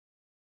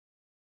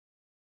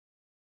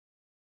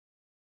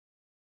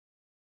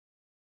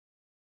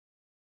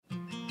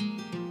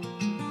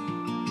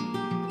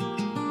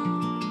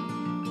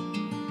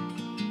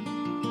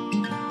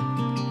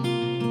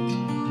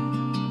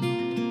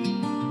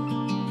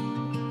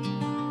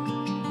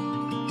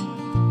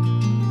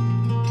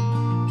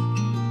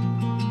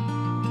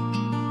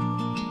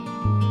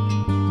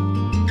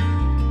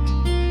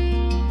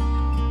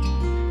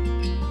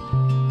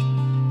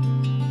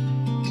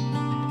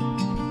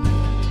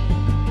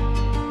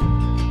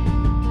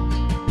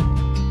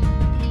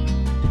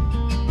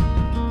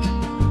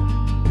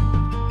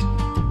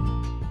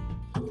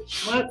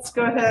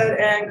let's go ahead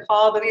and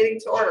call the meeting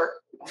to order.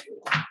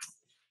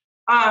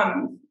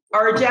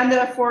 Our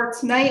agenda for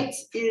tonight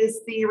is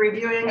the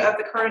reviewing of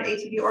the current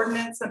ATV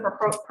ordinance and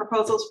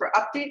proposals for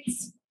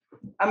updates.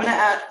 I'm going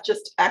to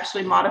just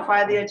actually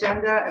modify the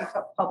agenda and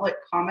put public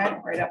comment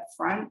right up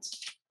front.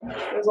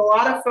 There's a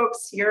lot of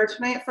folks here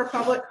tonight for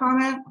public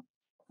comment.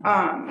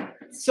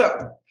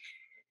 So,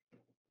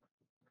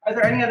 are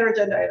there any other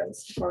agenda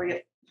items before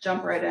we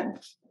jump right in?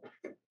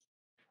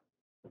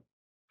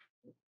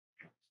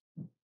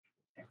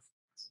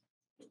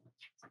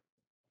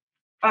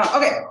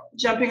 Okay,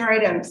 jumping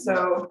right in.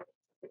 So,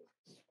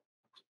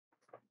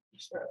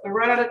 if we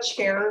run out of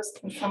chairs,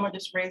 can someone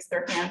just raise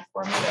their hand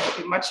for me? That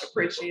would be much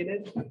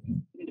appreciated. We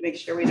need to make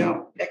sure we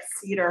don't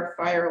exceed our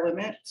fire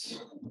limit,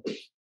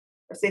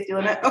 our safety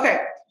limit.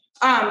 Okay,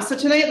 so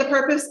tonight the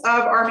purpose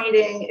of our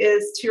meeting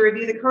is to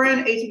review the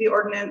current ATV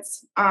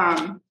ordinance,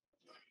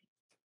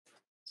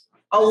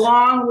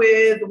 along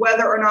with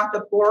whether or not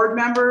the board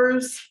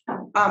members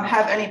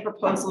have any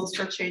proposals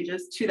for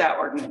changes to that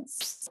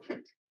ordinance.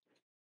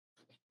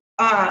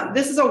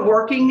 This is a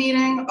working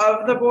meeting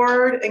of the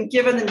board, and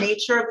given the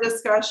nature of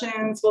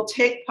discussions, we'll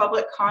take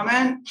public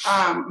comment.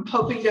 I'm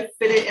hoping to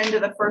fit it into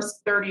the first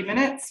 30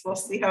 minutes. We'll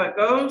see how it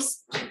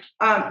goes.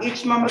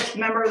 Each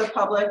member of the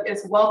public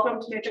is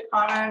welcome to make a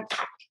comment.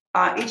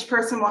 Each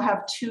person will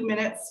have 2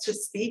 minutes to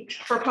speak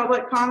for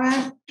public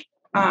comment.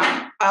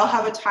 I'll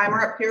have a timer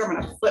up here. I'm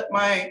going to flip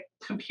my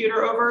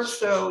computer over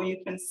so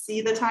you can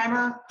see the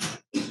timer.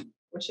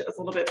 Wish it was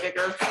a little bit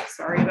bigger.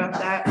 Sorry about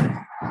that.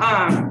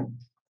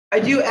 I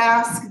do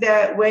ask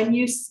that when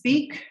you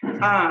speak,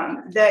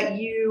 that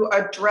you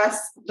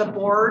address the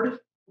board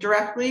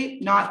directly,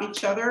 not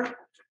each other.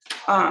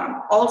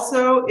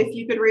 Also, if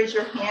you could raise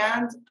your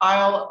hand,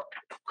 I'll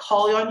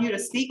call on you to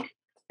speak.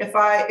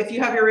 If you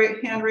have your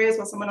hand raised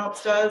when someone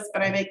else does,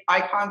 and I make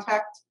eye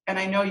contact and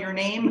I know your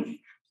name,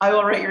 I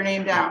will write your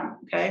name down,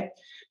 okay?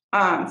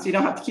 So you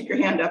don't have to keep your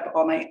hand up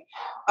all night.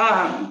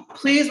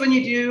 Please, when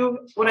I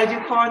do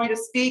call on you to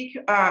speak,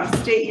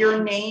 state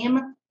your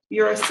name,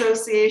 your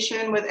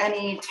association with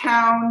any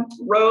town,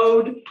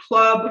 road,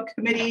 club,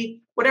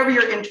 committee, whatever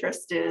your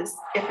interest is,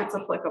 if it's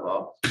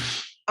applicable.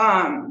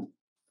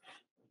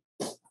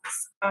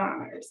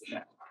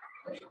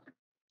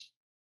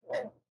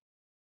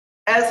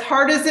 As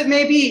hard as it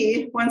may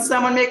be, when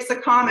someone makes a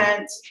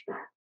comment,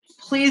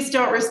 please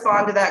don't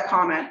respond to that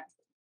comment.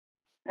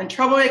 And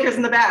troublemakers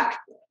in the back,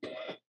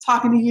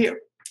 talking to you.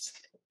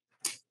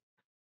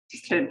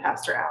 Just kidding,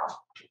 Pastor Al.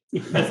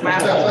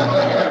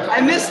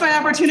 I missed my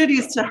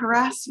opportunities to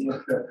harass you.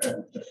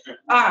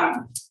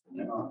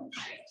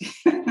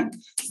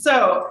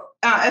 So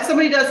if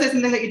somebody does say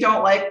something that you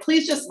don't like,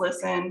 please just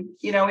listen.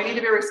 You know, we need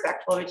to be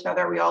respectful of each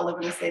other. We all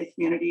live in the same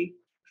community.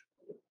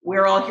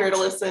 We're all here to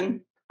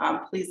listen.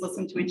 Please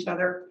listen to each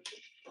other.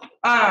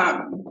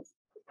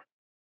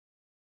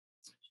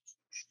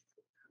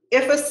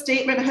 If a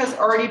statement has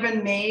already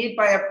been made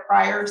by a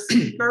prior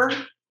speaker,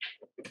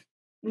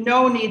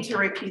 no need to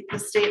repeat the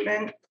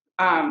statement.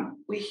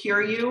 We hear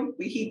you,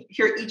 we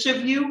hear each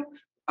of you,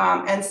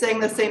 and saying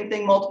the same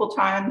thing multiple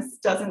times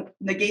doesn't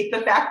negate the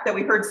fact that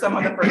we heard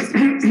someone the first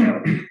time.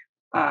 So,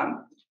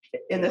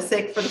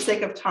 for the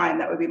sake of time,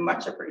 that would be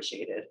much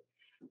appreciated.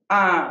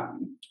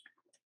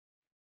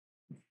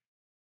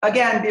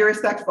 Again, be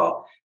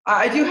respectful.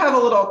 I do have a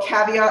little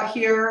caveat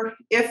here.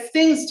 If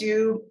things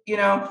do,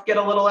 get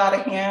a little out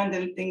of hand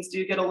and things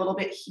do get a little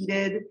bit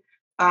heated,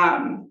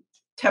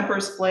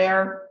 tempers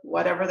flare,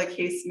 whatever the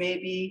case may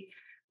be,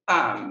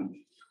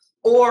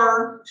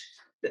 or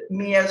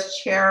me as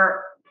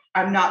chair,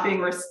 I'm not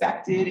being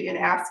respected in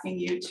asking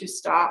you to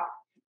stop,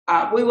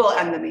 we will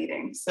end the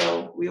meeting.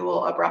 So we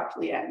will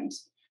abruptly end.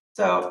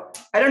 So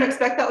I don't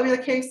expect that will be the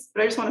case,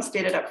 but I just want to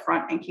state it up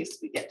front in case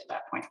we get to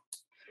that point.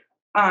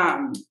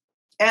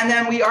 And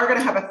then we are going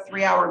to have a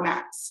 3-hour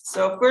max.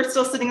 So if we're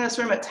still sitting in this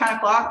room at 10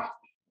 o'clock,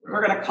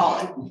 we're going to call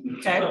it,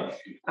 okay?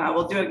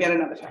 We'll do it again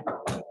another time.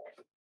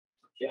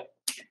 Yeah.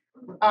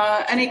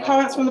 Any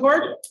comments from the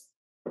board?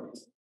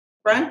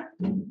 Brian?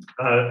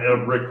 A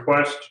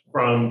request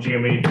from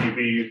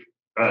GMATV,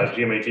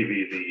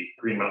 the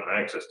Green Mountain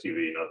Access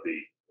TV, not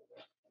the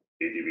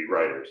ATV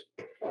Riders.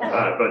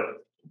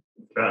 But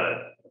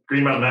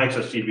Green Mountain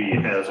Access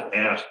TV has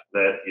asked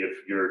that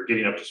if you're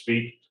getting up to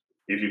speak,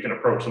 if you can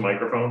approach the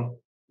microphone.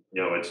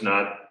 It's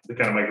not the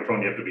kind of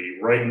microphone you have to be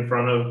right in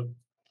front of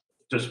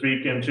to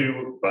speak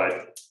into,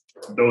 but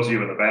those of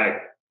you in the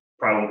back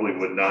probably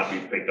would not be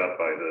picked up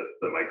by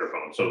the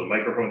microphone. So the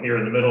microphone here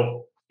in the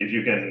middle, if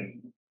you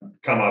can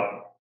come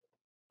up,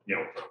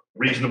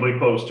 reasonably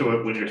close to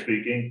it when you're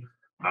speaking,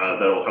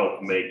 that'll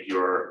help make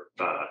your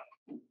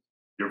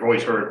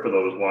voice heard for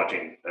those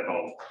watching at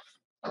home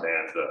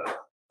and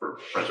for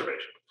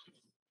preservation.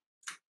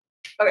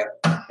 Okay,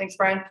 thanks,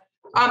 Brian.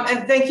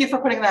 And thank you for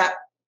putting that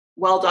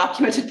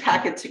well-documented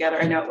packet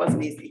together. I know it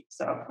wasn't easy,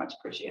 so much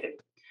appreciated.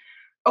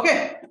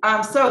 Okay,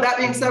 so that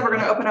being said, we're going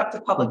to open up to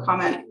public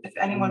comment if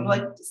anyone would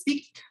like to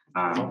speak.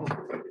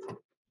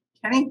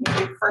 Kenny,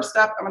 maybe first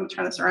up, I'm gonna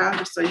turn this around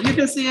just so you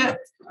can see it.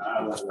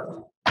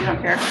 You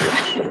don't care.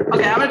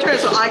 Okay, I'm gonna turn it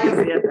so I can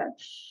see it then.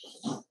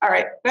 All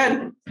right,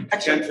 good.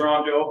 Ken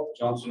Toronto,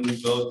 Johnson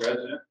Village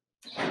resident,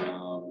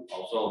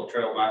 also a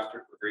trail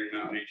master for Green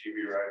Mountain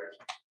ATV riders.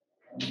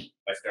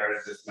 I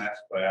started this mess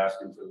by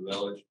asking for the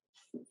village.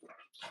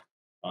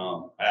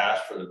 I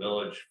asked for the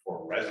village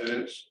for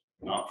residents,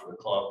 not for the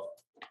club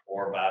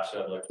or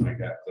Bassett. I'd like to make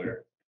that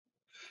clear.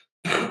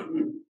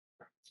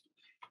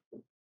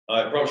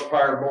 I approached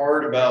prior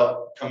board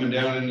about coming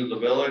down into the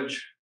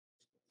village.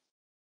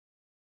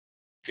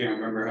 Can't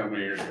remember how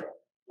many years ago.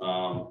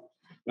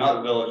 Not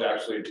the village,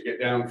 actually, to get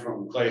down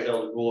from Clay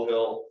Hill to Gould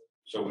Hill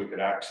so we could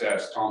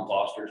access Tom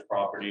Foster's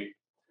property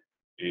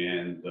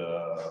and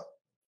the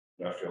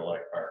industrial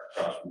light park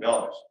across from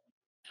Bellis.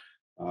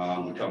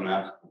 We come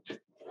out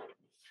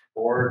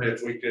board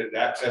if we could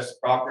access the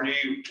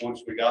property.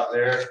 Once we got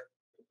there,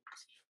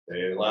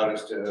 they allowed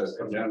us to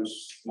come down a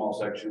small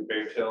section of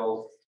Paved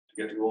Hill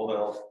to get to Gould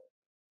Hill.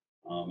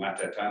 At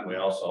that time, we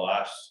also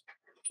asked,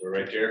 we're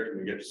right there, can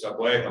we get the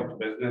subway, help the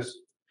business?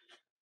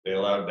 They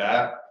allowed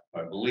that.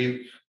 I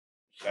believe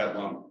that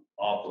went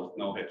off with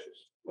no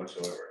hitches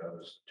whatsoever. That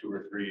was 2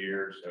 or 3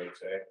 years, I would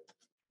say.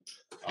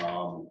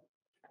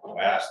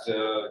 I asked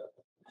to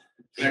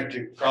connect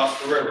to cross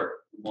the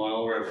river,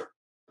 Moyle River.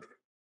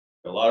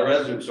 A lot of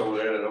residents over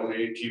there that own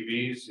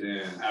ATVs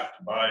and have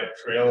to buy a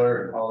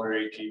trailer and haul their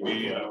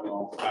ATV, I don't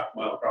know, half a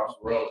mile across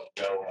the road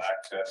to be able to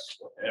access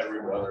what every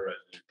other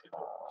resident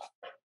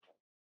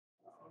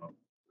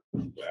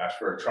can do. Asked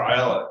for a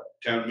trial at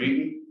town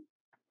meeting.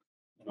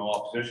 No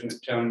opposition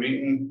at town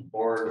meeting.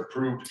 Board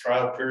approved the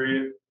trial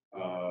period.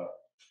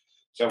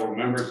 Several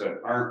members that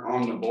aren't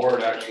on the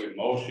board actually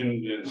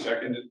motioned and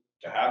seconded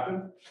to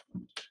happen.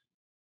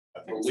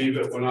 I believe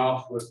it went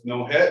off with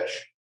no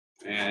hitch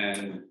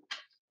and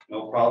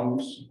no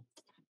problems,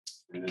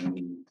 and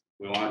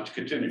we want it to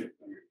continue.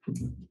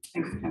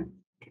 Thanks, Ken.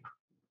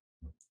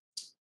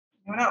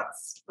 Anyone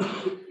else?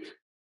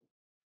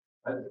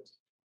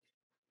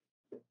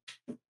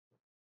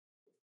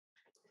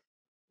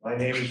 My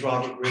name is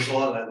Robert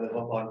Griswold, and I live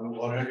up on Route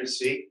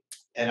 100C,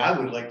 and I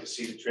would like to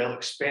see the trail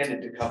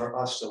expanded to cover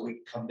us so we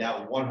can come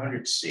down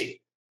 100C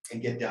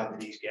and get down to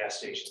these gas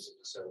stations and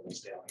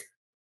facilities down here.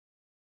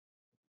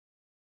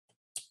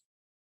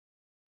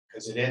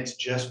 Because it ends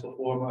just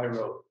before my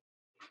road.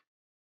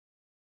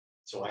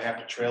 So I have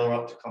to trailer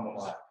up to come a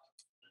mile.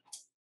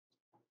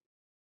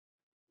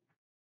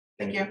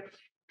 Thank you.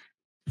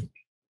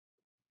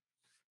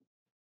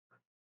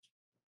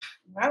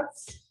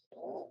 That's.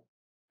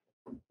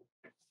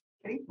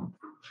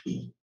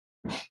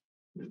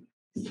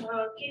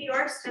 So Katie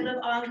Orst, I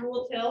live on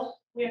Gould Hill.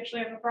 We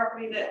actually have a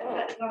property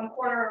that is on the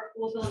corner of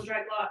Gould Hill and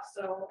Drag Lot.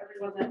 So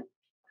everyone that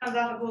comes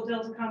out of Gould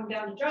Hill to come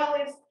down to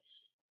Jolly's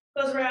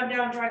goes around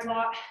down Drag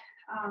Lot.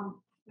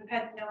 We've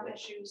had no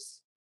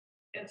issues.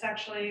 It's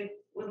actually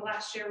with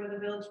last year with the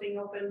village being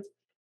open,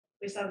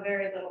 we saw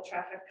very little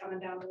traffic coming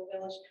down to the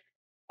village.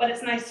 But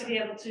it's nice to be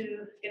able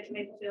to get to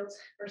Maple Fields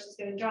versus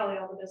getting Jolly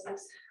all the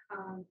business.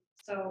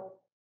 So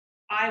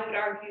I would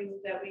argue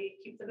that we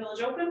keep the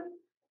village open.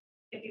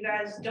 If you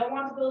guys don't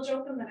want the village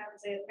open, then I would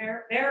say at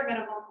bare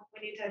minimum,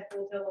 we need to have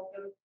Gould Hill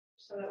open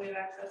so that we have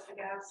access to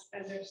gas.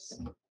 And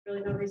there's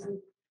really no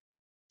reason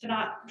to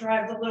not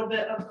drive the little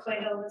bit of Clay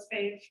Hill that's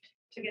paved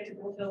to get to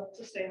Gould Hill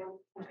to stay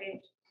on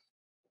paved.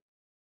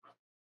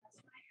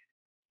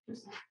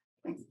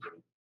 Thanks.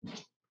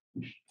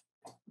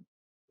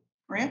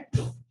 Maria?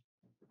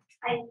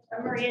 Hi,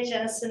 I'm Maria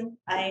Jennison.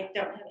 I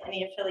don't have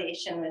any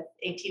affiliation with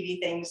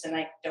ATV things and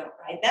I don't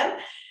ride them.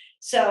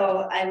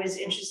 So I was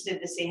interested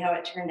to see how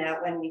it turned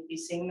out when we'd be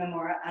seeing them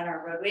more on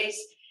our roadways.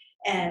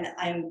 And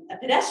I'm a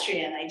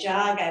pedestrian. I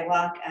jog, I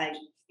walk, I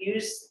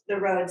use the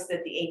roads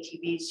that the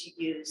ATVs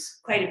use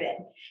quite a bit.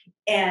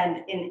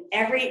 And in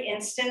every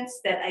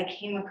instance that I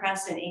came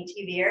across an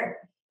ATVer,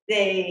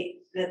 the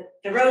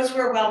roads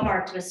were well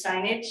marked with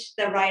signage.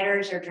 The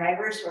riders or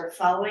drivers were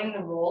following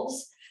the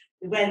rules.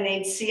 When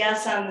they'd see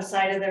us on the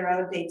side of the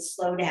road, they'd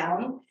slow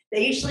down.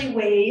 They usually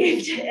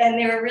waved and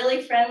they were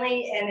really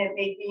friendly, and it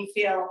made me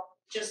feel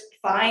just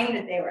fine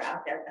that they were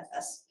out there with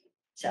us.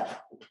 So.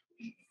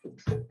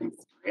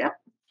 Yeah.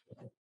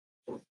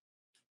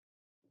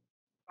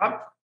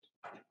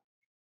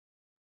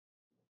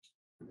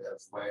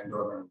 As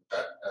landowner,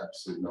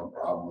 absolutely no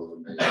problem with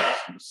them. They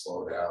ask them to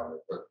slow down.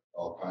 They put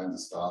all kinds of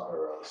stuff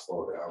or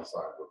slow down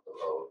signs with the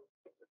road.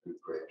 They do a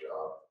great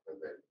job,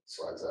 and they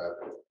besides that,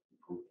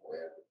 improve the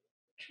land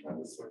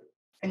tremendously.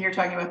 And you're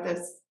talking about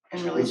this in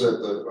Is relation.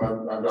 it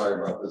I'm talking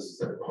about this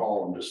is at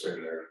home, just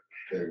saying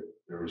they're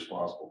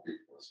responsible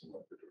people. So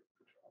what they're doing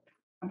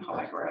a good job. On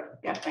Hollywood Road.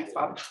 Yeah, thanks,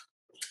 Bob.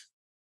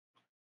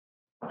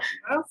 What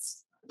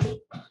else?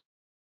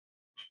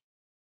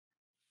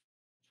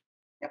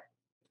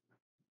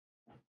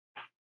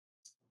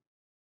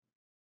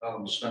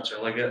 Spencer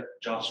Liggett,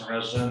 Johnson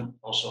resident,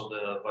 also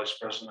the vice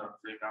president of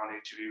Green Mountain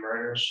ATV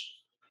Riders.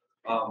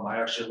 I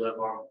actually live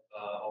on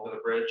over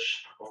the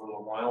bridge over the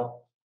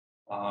Moyle,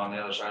 on the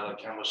other side, like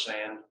Ken was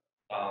saying.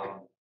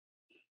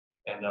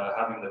 And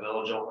having the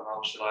village open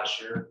obviously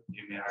last year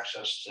gave me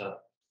access to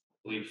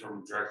leave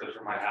directly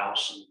from my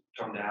house and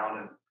come down.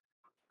 And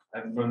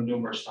I've been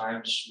numerous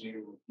times, me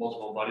and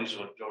multiple buddies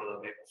would go to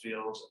the Maple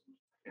Fields,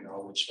 and,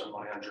 we'd spend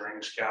money on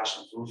drinks, gas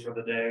and food for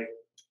the day.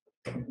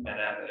 And then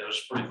it was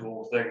a pretty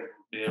cool thing to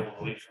be able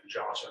to leave from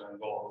Johnson and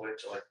go all the way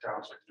to like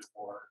towns like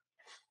Newport,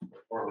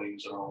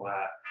 Orleans and all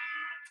that.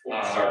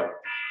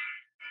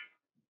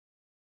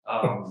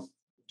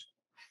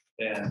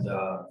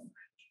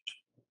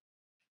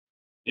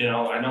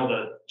 I know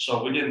that,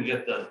 so we didn't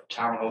get the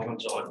town open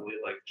until I believe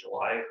like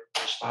July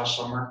this past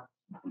summer.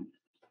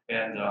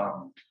 And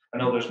I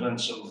know there's been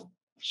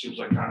seems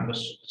like kind of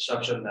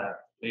misconception that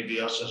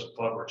maybe us as a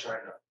club are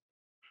trying to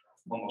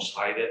almost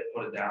hide it,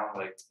 put it down,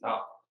 like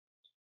not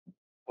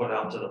put it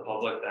out to the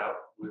public that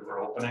we were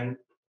opening.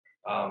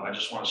 I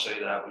just want to say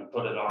that we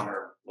put it on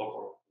our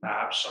local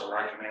maps, our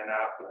Riot Command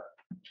app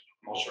that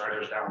most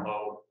riders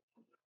download,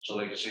 so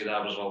they can see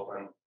that was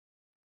open.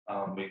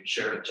 We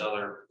shared it to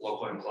other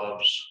local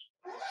clubs,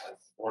 like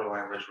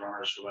Borderland Ridge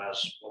Runners, who has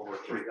over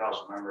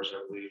 3,000 members,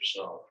 I believe.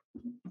 So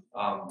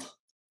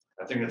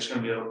I think it's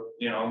going to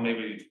be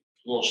maybe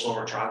a little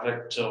slower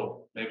traffic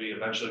till maybe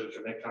eventually we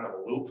can make kind of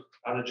a loop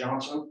out of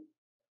Johnson,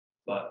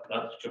 but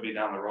that could be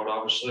down the road,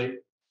 obviously.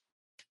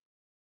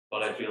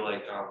 But I feel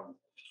like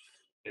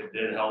it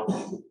did help,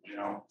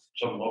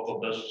 some local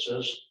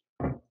businesses,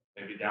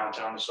 maybe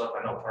downtown and stuff.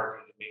 I know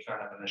parking can be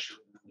kind of an issue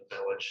in the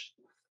village.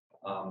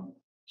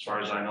 As far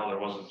as I know, there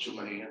wasn't too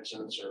many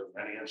incidents or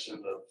any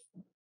incident of,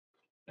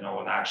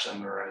 an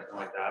accident or anything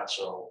like that.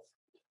 So,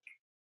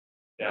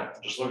 yeah,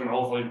 just looking to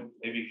hopefully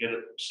maybe get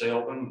it, stay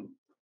open,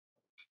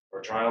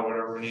 or try out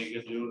whatever we need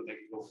to do to make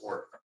it go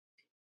forward.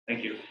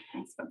 Thank you.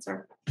 Thanks,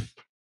 Spencer.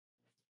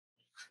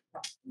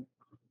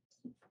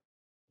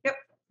 Yep.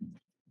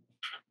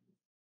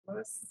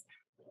 Lois.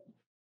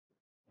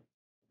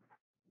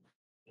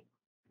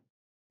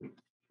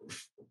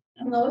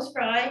 I'm Lois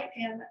Fry,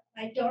 and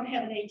I don't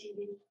have an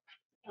ATV.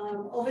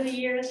 Over the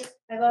years,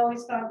 I've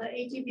always found that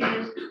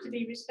ATVs to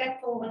be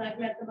respectful when I've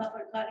met them up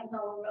on Cotting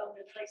Hollow Road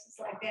and places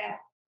like that.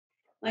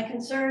 My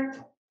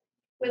concern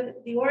with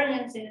the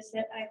ordinance is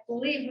that I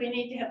believe we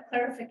need to have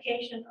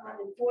clarification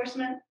on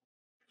enforcement,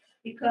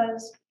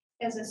 because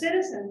as a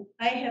citizen,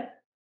 I have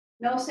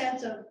no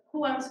sense of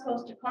who I'm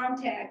supposed to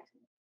contact.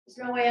 There's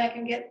no way I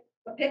can get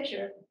a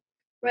picture.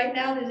 Right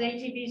now, there's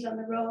ATVs on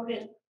the road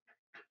and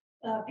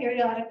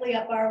periodically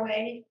up our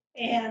way,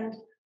 and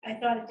I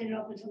thought it didn't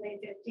open until May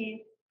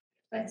 15th.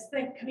 But I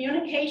think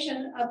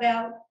communication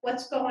about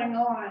what's going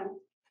on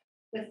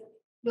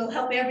will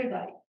help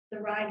everybody, the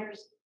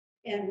riders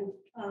and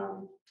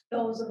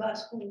those of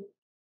us who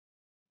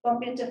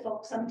bump into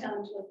folks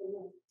sometimes with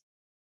them.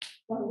 I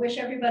want to wish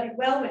everybody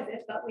well with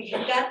it, but we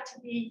have got to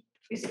be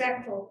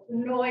respectful. The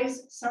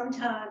noise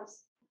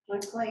sometimes on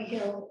Clay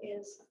Hill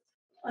is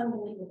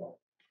unbelievable,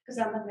 because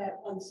I'm in that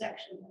one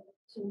section of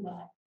Zoom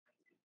by.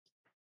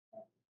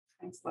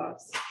 Thanks,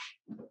 Lois.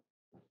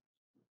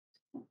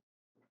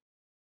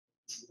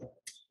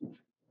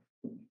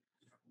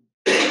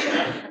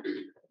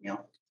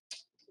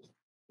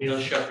 Neil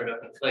Shepherd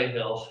up in Clay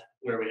Hill,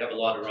 where we have a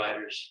lot of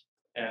riders,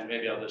 and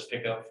maybe I'll just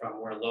pick up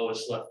from where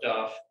Lois left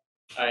off.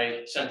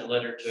 I sent a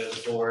letter to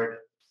the board,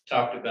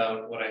 talked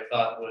about what I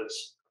thought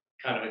was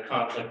kind of a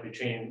conflict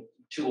between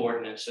two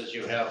ordinances.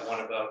 You have one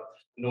about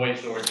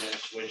noise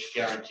ordinance, which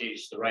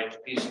guarantees the right to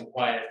peace and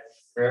quiet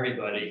for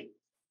everybody,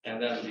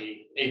 and then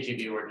the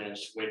ATV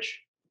ordinance,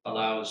 which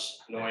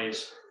allows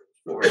noise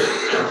for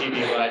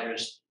ATV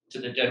riders to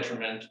the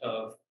detriment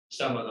of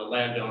some of the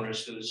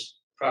landowners whose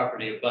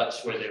property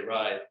abuts where they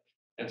ride.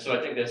 And so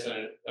I think that's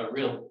a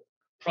real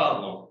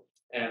problem,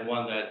 and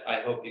one that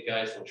I hope you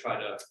guys will try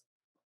to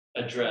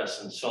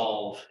address and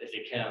solve if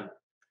you can.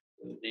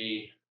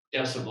 The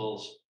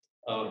decibels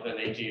of an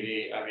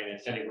ATV, I mean,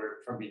 it's anywhere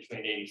from between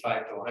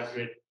 85 to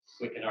 100.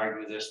 We can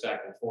argue this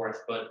back and forth,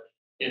 but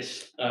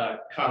it's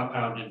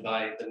compounded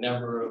by the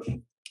number of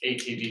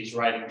ATVs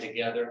riding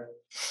together.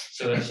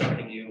 So that's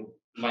something you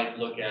might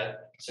look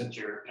at, since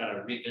you're kind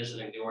of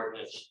revisiting the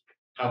ordinance,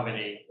 how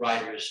many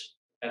riders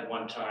at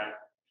one time,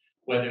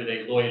 whether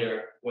they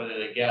loiter, whether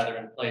they gather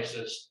in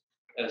places,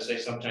 as they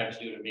sometimes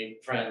do to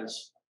meet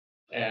friends,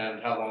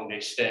 and how long they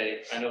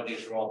stay. I know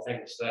these are all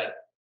things that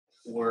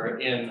were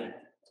in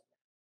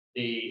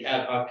the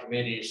ad hoc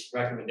committee's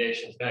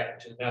recommendations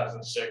back in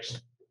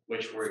 2006,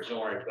 which were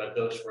ignored, but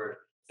those were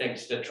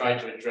things that tried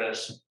to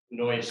address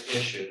noise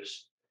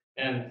issues.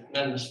 And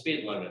then the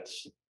speed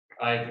limits.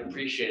 I've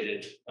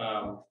appreciated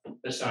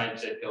the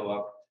signs that go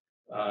up,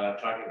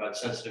 talking about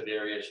sensitive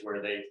areas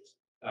where they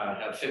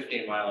have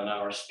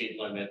 15-mile-an-hour speed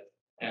limit,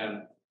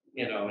 and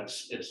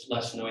it's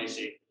less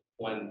noisy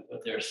when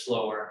they're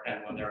slower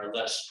and when there are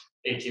less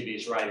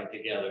ATVs riding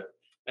together.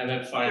 And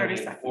then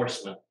finally,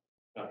 enforcement.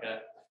 Okay,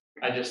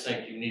 I just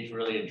think you need to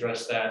really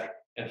address that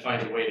and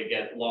find a way to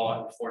get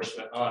law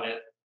enforcement on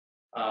it,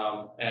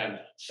 and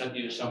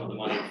use some of the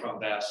money from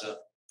VASA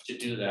to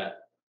do that.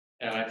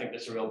 And I think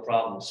it's a real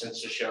problem,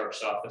 since the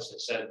sheriff's office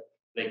has said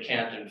they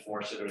can't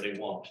enforce it or they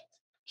won't.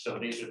 So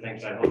these are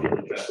things I hope you'll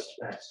address.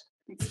 Thanks.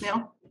 Thanks,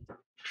 Neil.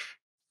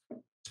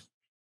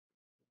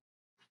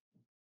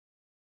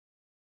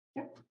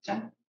 Yep,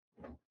 Jen.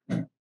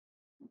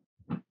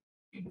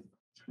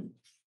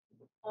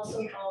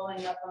 Also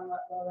following up on what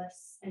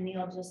Lois and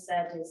Neil just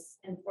said is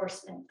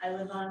enforcement. I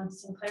live on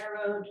Sinclair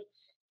Road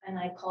and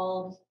I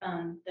called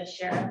the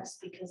sheriffs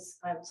because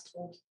I was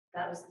told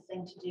that was the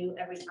thing to do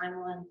every time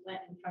one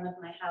went in front of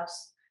my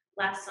house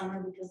last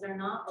summer because they're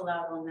not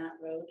allowed on that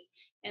road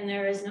and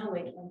there is no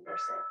way to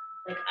enforce it.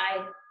 Like I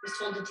was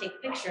told to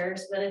take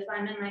pictures, but if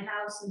I'm in my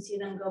house and see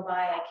them go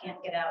by, I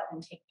can't get out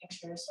and take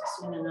pictures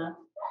soon enough.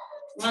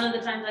 One of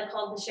the times I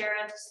called the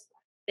sheriffs,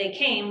 they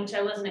came, which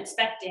I wasn't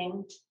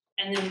expecting.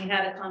 And then we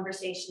had a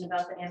conversation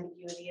about the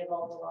ambiguity of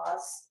all the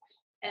laws.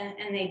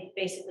 And they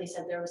basically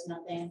said there was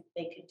nothing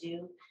they could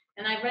do.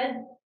 And I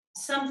read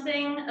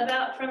something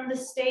about from the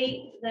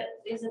state that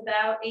is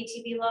about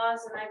ATV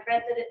laws, and I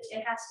read that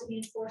it has to be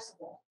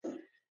enforceable.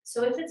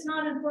 So if it's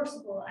not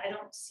enforceable, I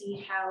don't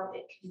see how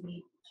it can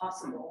be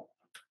possible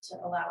to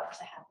allow it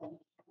to happen.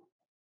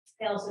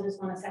 I also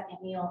just want to second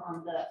Neil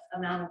on the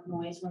amount of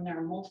noise when there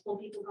are multiple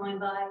people going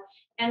by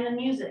and the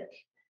music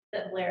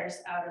that blares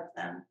out of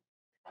them.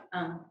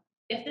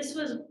 If this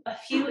was a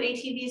few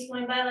ATVs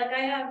going by, like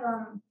I have,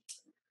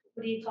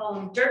 what do you call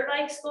them, dirt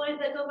bikes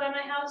that go by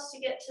my house to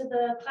get to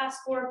the class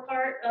 4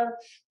 part of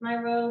my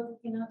road,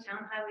 you know,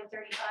 Town Highway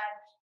 35.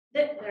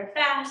 They're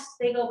fast,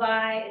 they go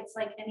by, it's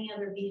like any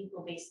other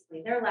vehicle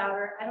basically. They're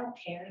louder, I don't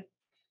care.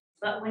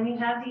 But when you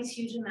have these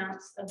huge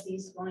amounts of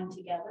these going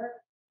together,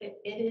 it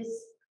is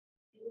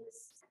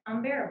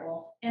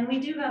unbearable. And we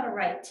do have a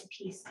right to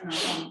peace in our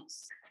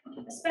homes,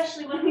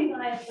 especially when we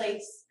buy a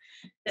place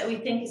that we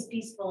think is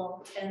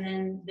peaceful, and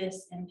then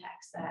this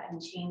impacts that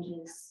and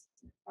changes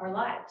our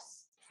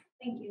lives.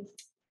 Thank you.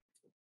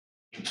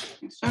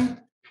 Thanks,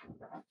 Jen.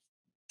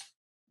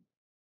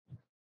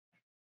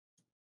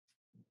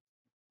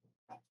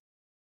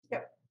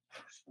 Yep.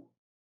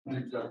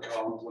 Thanks, Doug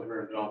Collins, live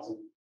in Johnson.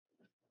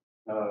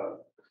 To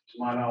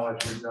my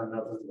knowledge, we've done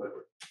nothing but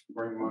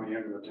bring money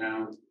into the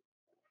town,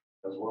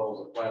 as well as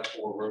the class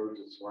 4 roads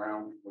that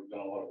surround. We've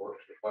done a lot of work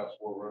for the class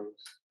 4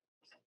 roads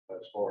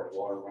as far as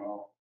water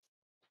runoff.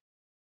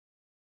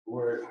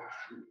 We're the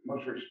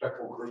most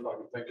respectful group I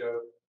can think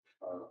of.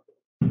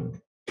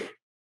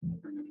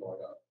 Pretty much all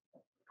I got.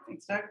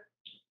 Thanks, Doug.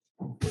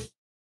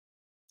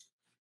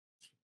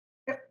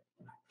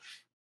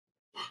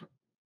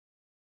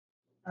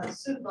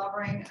 Sue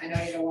Lovering, I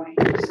know you don't want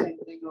to hear the same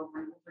thing over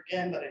and over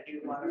again, but I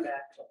do want to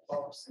back to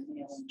what Lois and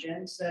Neil and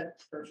Jen said,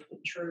 perfectly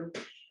true.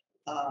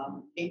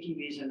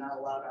 ATVs are not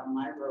allowed on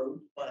my road,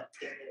 but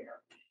they're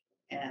there.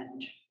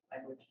 And I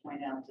would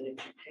point out that if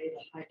you pay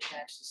the high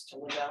taxes to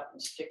live out in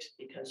the sticks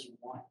because you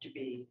want to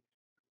be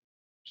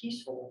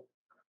peaceful,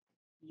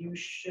 you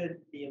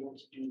should be able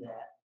to do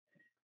that.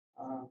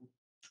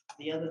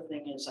 The other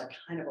thing is I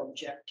kind of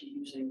object to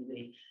using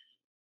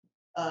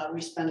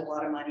we spend a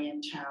lot of money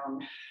in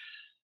town,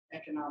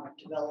 economic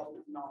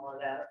development and all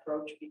of that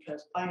approach,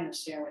 because buying a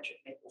sandwich at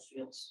Maple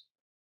Fields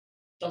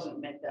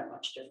doesn't make that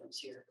much difference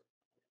here.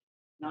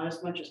 Not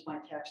as much as my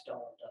tax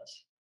dollar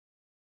does.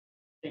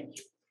 Thank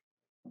you.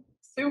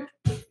 Sue?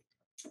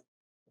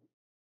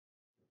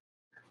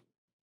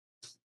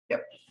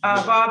 Yep.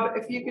 Bob,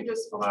 if you could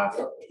just pull off,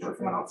 let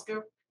someone else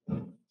go.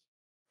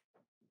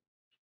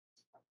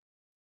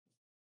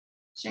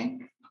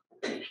 Shane?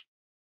 I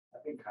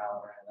think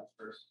Kyle ran up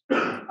first.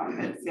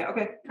 Okay, yeah,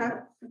 okay.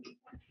 Kyle?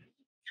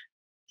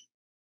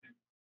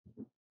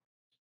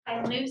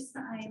 I'm Luce.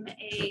 I'm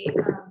a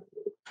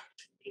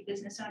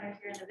business owner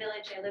here in the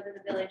village. I live in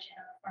the village and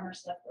I'm a former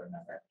select board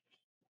member.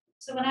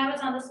 So when I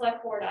was on the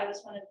select board, I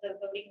was one of the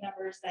voting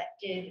members that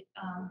did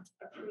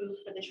approve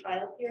for the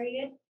trial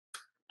period.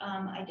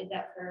 I did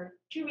that for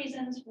 2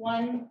 reasons.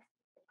 One,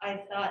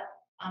 I thought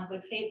on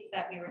good faith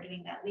that we were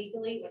doing that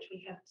legally, which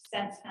we have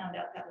since found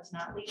out that was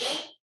not legal.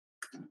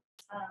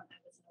 I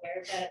wasn't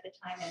aware of that at the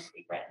time and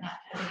regret not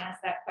having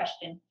asked that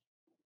question.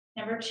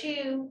 Number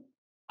 2,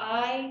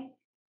 I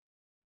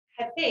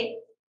had faith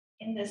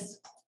in this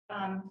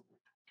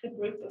good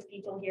group of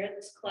people here,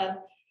 this club,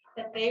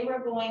 that they were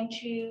going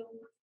to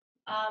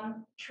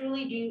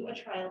truly do a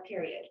trial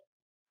period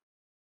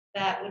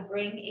that would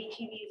bring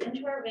ATVs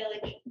into our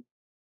village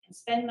and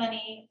spend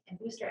money and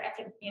boost our,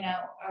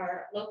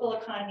 our local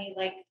economy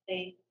like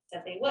they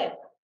said they would,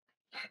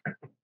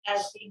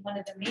 as being one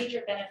of the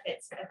major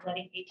benefits of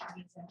letting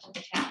ATVs into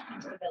the town,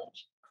 into the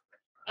village.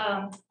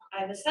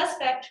 I was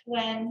suspect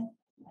when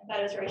I thought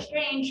it was very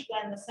strange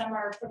when the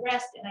summer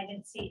progressed and I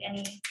didn't see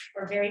any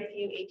or very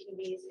few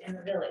ATVs in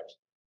the village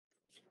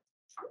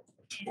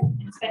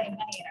and spending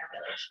money in our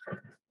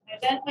village. I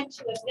then went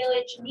to a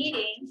village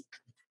meeting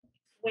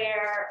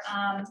where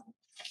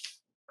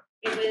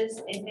it was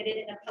admitted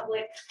in a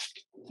public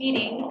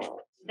meeting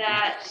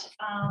that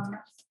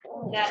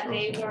that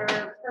they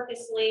were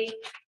purposely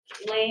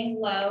laying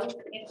low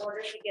in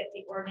order to get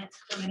the ordinance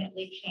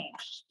permanently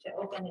changed to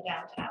open the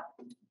downtown.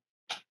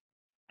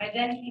 I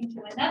then came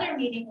to another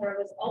meeting where it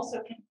was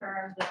also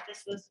confirmed that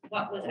this was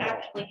what was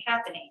actually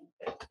happening,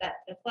 that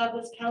the club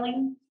was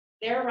telling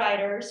their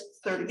riders.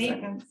 30 maybe-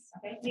 seconds.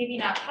 Okay, maybe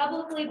not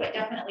publicly, but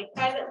definitely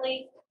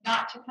privately,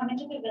 not to come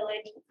into the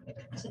village,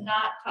 to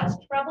not cause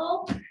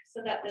trouble,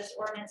 so that this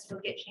ordinance will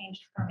get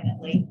changed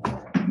permanently.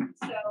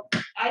 So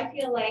I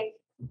feel like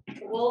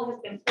the wool has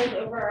been pulled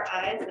over our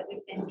eyes, that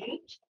we've been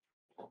duped.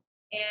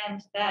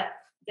 And that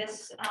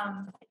this,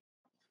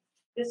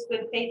 this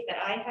good faith that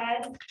I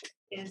had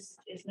is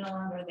no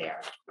longer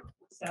there.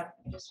 So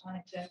I just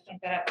wanted to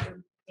point that out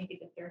for maybe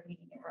the third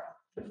meeting in a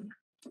row.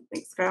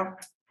 Thanks, Kyle.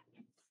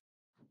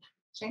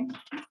 Shane?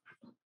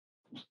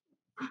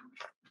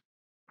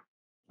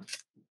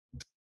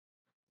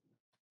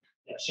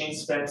 Yeah, Shane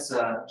Spence,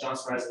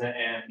 Johnson resident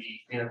and the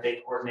cleanup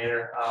day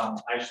coordinator.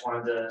 I just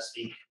wanted to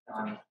speak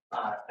on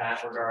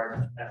that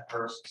regard at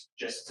first,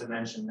 just to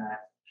mention that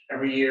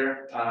every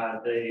year,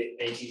 the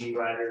ATV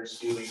riders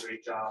do a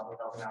great job of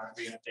helping out on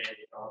cleanup day.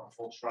 They fill up a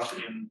full truck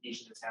in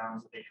each of the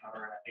towns that they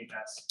cover, and I think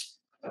that's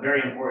a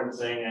very important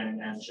thing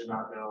and should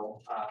not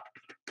go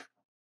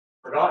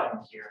forgotten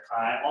here.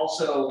 I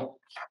also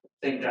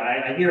think that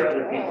I hear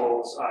other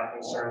people's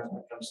concerns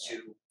when it comes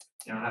to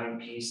having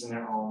peace in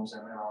their homes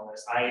and all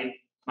this. I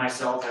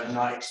myself have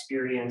not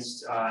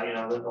experienced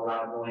the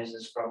loud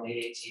noises from the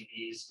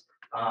ATVs.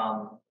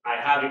 I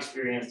have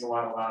experienced a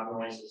lot of loud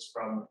noises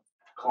from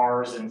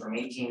cars and from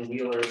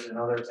 18-wheelers and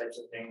other types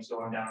of things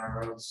going down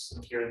our roads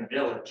here in the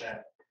village.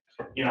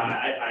 And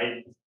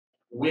I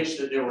wish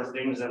that there were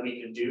things that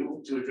we could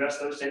do to address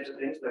those types of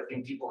things, but I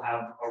think people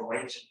have a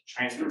right to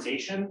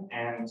transportation.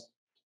 And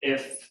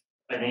if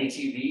an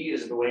ATV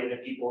is the way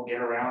that people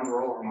get around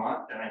rural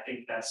Vermont, then I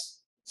think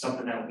that's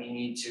something that we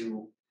need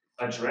to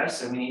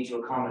address and we need to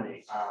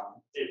accommodate.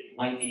 It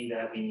might be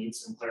that we need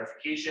some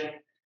clarification.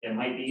 It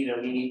might be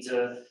that we need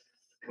to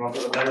come up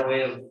with a better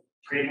way of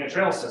creating a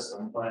trail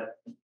system, but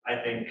I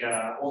think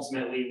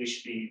ultimately we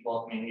should be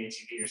welcoming the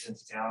ATVers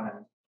into town,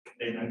 and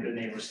they've been good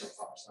neighbors so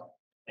far, so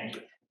thank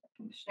you.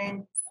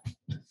 Shane?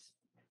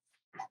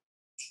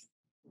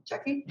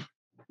 Jackie?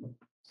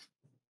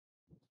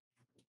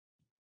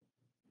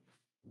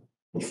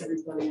 Thanks,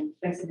 everybody, and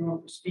thanks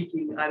everyone for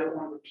speaking. I don't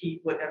want to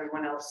repeat what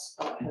everyone else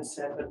has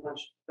said,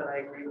 but I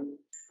agree with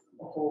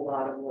a whole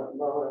lot of what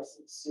Lois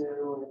and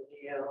Sue and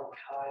Neil and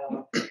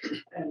Kyle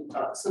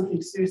and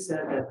something Sue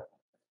said, that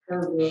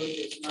her road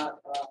is not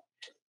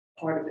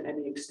part of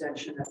any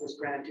extension that was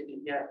granted,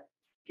 and yet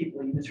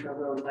people use her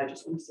road. And I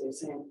just want to say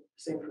the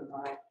same for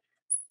mine.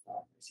 I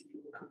see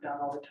people come down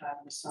all the time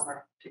in the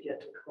summer to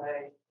get to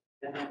Clay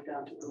and then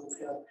down to Little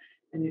Hill,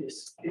 and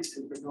it's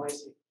super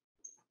noisy.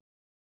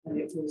 And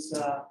it was,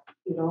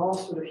 it all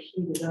sort of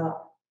heated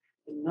up,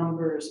 the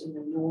numbers and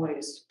the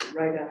noise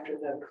right after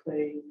the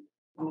Clay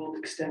ruled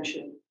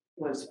extension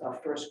was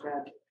first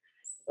granted.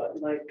 But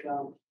like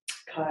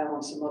Kyle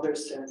and some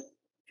others said,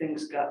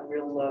 things got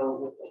real low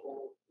with the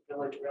whole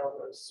Village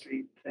Railroad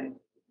Street thing.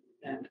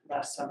 And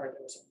last summer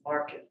there was a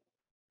market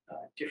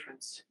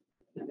difference,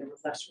 and there were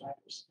less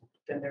riders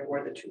than there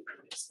were the two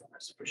previous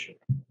summers, for sure.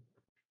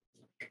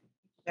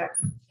 Yeah.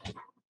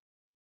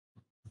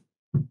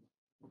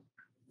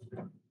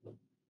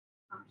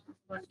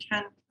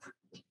 Ken.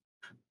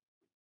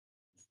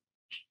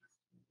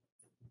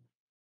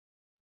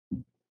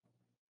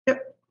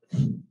 Yep.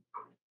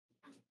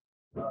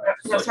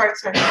 No, sorry,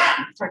 Ken.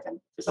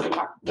 Just let me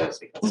talk. Those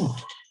because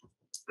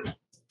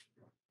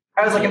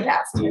I was looking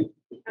past you.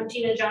 I'm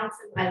Tina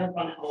Johnson. I live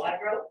on Hawaii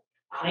Road.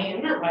 I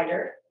am a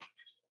writer.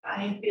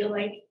 I feel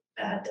like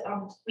that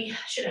we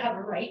should have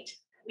a right.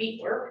 We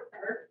work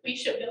hard. We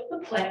should be able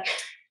to play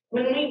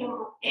when we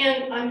want.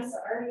 And I'm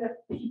sorry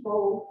that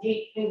people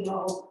take things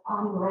all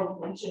on the road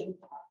mentioned.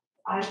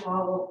 I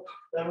follow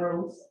the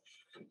rules.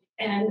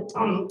 And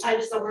I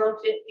just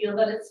don't feel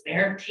that it's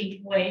fair to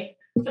take away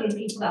from the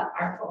people that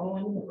are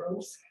following the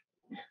rules.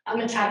 I'm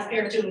a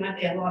taxpayer too, and I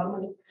pay a lot of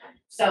money.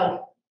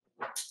 So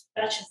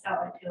that's just how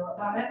I feel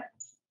about it.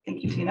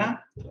 Thank you,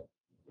 Tina.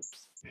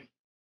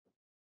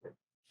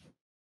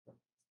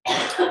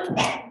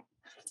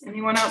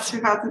 Anyone else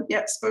who hasn't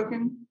yet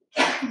spoken?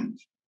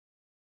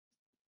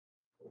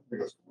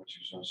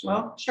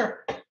 Well,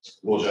 sure.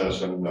 Will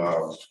Jennison,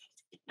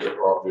 get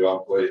property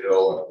on Clay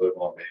Hill, and I live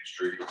on Main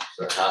Street.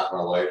 So half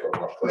my life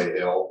up on Clay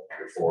Hill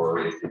before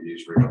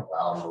ATVs were even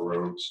allowed on the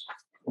roads.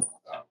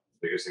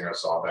 Biggest thing I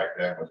saw back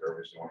then was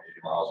everybody's going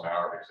 80 miles an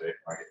hour because they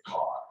might get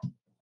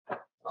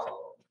caught.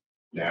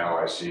 Now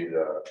I see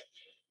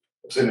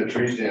it's in the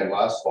tree stand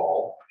last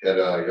fall, had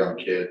a young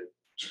kid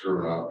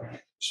screwing up,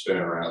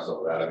 spinning around, stuff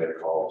like that. I made a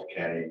call to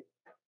Kenny.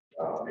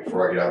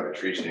 Before I get out of the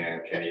tree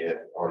stand, Kenny had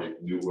already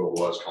knew who it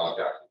was,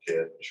 contacted the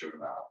kid and shoot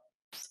him out.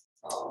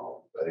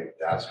 I think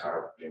that's kind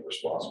of being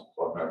responsible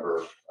club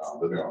member,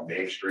 living on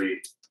Main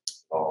Street.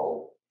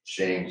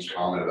 Shane's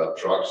comment about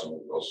trucks and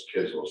those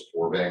kids, those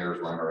four bangers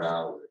running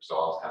around with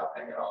exhaust half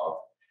hanging off,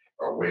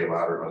 are way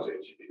louder than those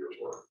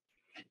ATVers were.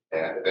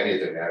 And if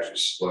anything, they actually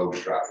slowed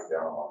traffic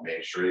down on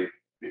Main Street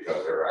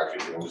because they're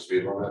actually doing the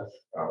speed limit.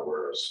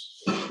 Whereas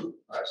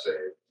I say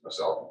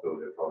myself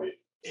included, probably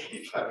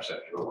 85%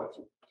 of people went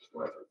through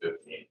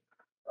 15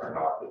 are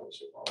not doing the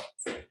speed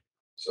limit.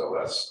 So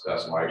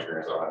that's my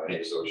experience. I don't have any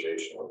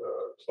association with the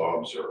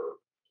clubs or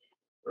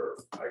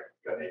I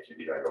got an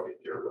ATV, I go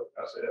eat deer, but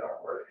that's it, I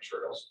don't wear any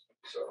trails,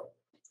 so.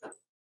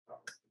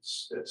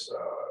 It's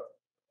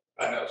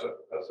and as a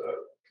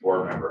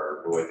board member,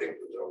 I really think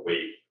there's a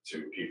weight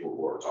to people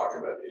who are talking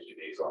about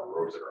ATVs on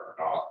roads that are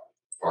not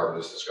part of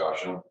this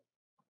discussion.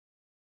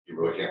 You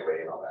really can't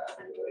weigh in on that.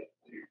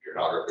 You're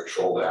not going to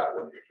control that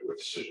when you do a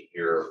decision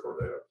here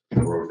for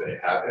the road they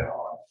have been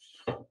on,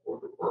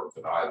 or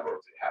deny the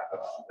roads they have been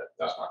on.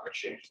 That's not going to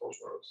change those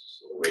roads.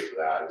 So the weight of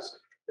that is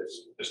it's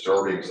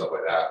disturbing and stuff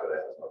like that, but it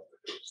has nothing to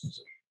do with this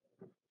decision.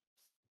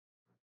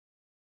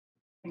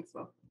 Thanks,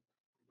 Will.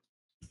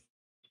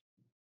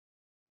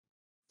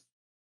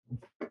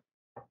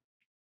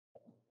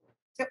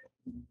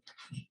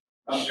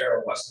 I'm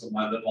Daryl Weston.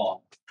 I live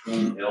on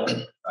Boone Hill.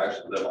 I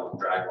actually live on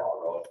Draglaw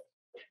Road.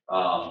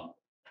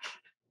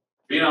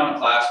 Being on a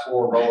class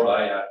 4 road,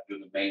 I have to do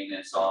the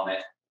maintenance on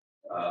it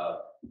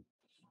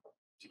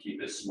to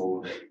keep it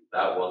smooth. And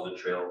that was a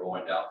trail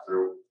going down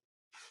through.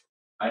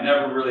 I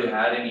never really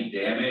had any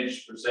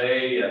damage per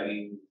se. I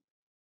mean,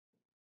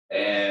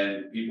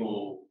 and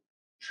people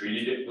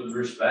treated it with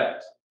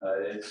respect.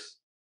 I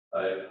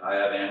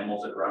have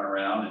animals that run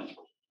around, and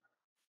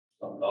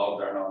some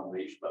dogs aren't on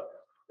leash, but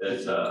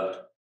they've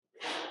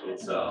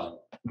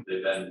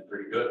been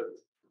pretty good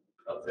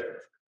up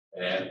there.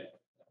 And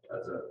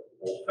as a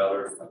old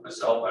feller like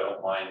myself, I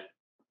don't mind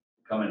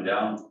coming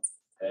down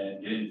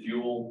and getting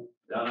fuel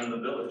down in the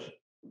village.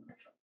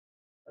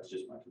 That's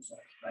just my concern.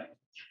 Thanks.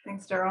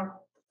 Thanks, Daryl.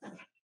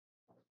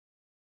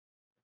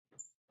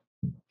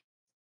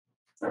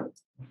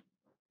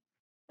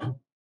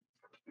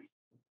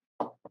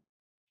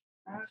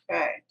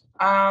 Okay,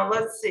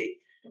 let's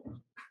see.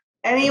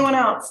 Anyone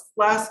else?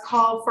 Last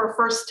call for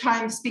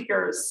first-time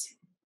speakers.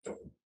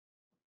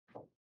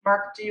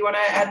 Mark, do you want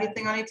to add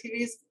anything on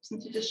ATVs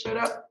since you just showed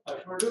up? I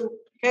sure do.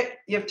 Okay,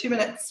 you have 2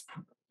 minutes.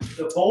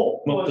 The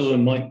vote Up to the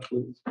was, mic,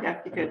 please. Yeah,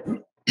 you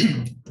could.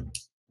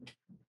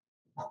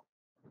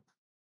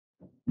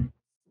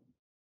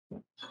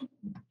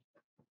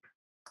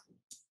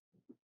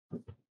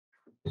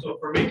 so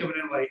for me coming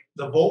in late,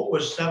 the vote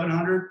was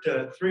 700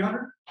 to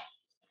 300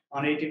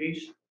 on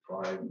ATVs.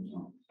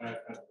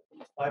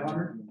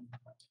 500.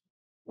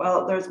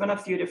 Well, there's been a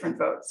few different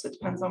votes. It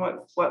depends on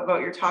what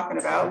vote you're talking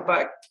about,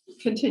 but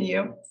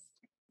continue.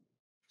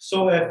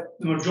 So if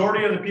the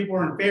majority of the people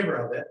are in favor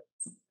of it,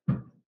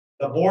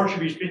 the board should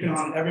be speaking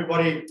on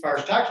everybody as far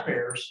as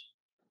taxpayers.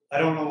 I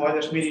don't know why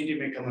this meeting's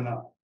even coming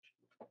up.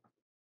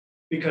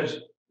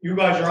 Because you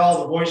guys are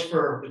all the voice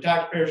for the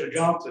taxpayers of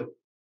Johnson.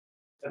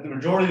 If the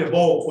majority of the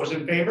vote was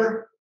in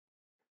favor,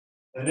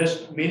 then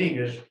this meeting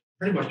is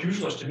pretty much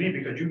useless to me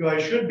because you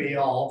guys should be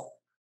all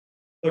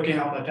looking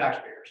out for the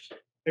taxpayers.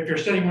 If you're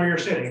sitting where you're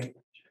sitting,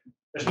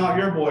 it's not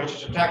your voice,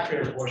 it's a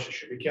taxpayer's voice that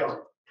should be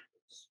counted.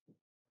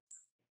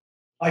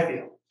 I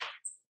feel.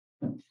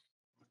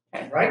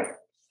 Right?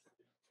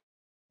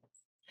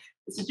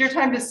 This is your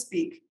time to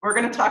speak. We're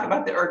going to talk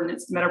about the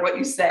ordinance no matter what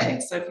you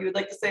say. So if you would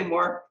like to say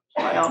more,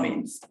 by all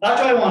means.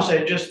 That's what I want to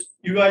say. Just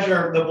you guys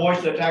are the voice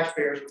of the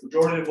taxpayers. The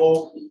majority of the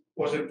vote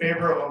was in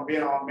favor of them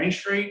being on Main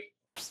Street.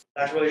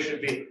 That's where they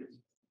should be.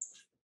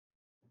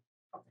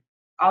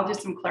 I'll do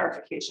some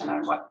clarification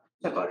on what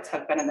the votes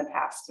have been in the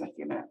past in a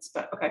few minutes,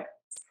 but okay.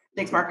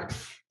 Thanks, Mark.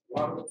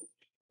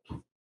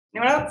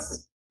 Anyone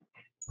else?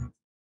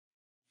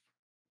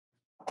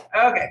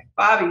 Okay,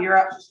 Bobby, you're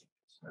up.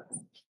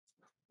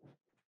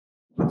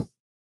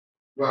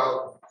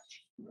 Well,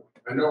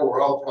 I know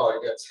we're all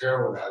probably gets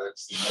heroin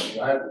addicts. I mean,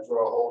 I had to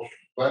throw a whole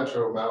bunch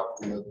of them out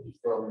from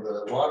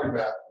the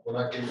laundromat when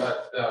I came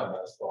back to town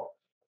last fall.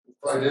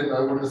 If I didn't,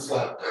 I wouldn't have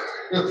slept.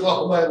 It was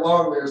all night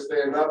long. They're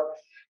staying up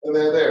and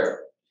they're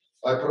there.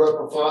 I put up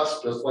a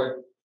fuss just like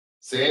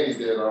Sandy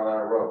did on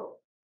our road.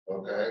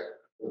 Okay,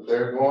 if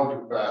they're going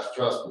too fast,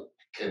 trust me,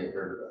 Kenny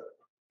heard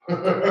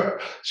about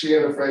it. She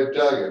ain't afraid to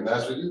tell you, and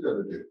that's what you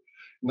gotta do.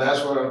 And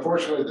that's what,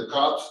 unfortunately, the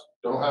cops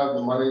don't have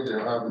the money, they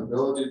don't have the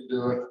ability to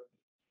do it.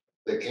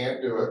 They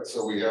can't do it,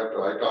 so we have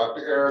to, I talked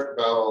to Eric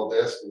about all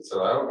this and said,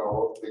 I don't know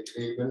what we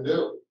can even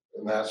do,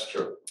 and that's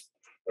true.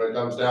 When it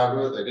comes down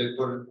to it, they did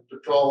put a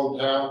patrol in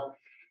town,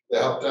 they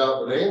helped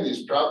out with any of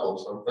these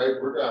problems. I'm afraid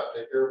we're gonna have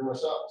to take care of them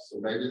ourselves. So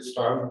maybe it's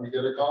time that we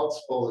get a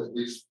constable that at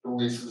least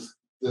polices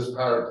this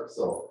part of it.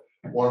 So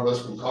one of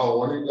us can call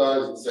one of you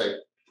guys and say,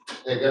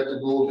 hey, get to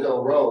Gould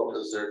Hill Road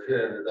because they're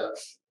tearing it up.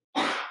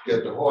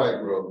 Get to Hoyt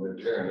Road and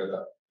they're tearing it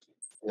up.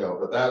 You know,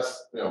 but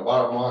that's, you know,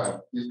 bottom line,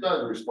 these guys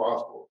are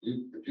responsible.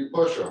 If you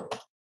push them,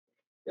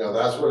 you know,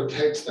 that's what it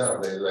takes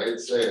nowadays. I hate to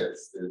say it,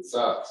 it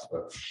sucks,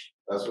 but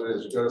that's what it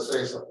is. You gotta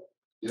say something.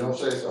 You don't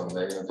say something,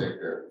 they're gonna take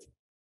care of it.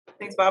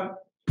 Thanks, Bob.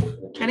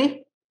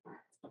 Kenny?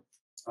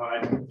 All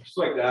right, just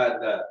like that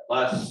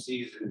last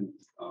season,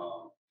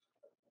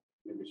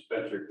 maybe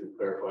Spencer can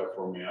clarify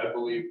for me. I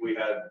believe we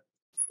had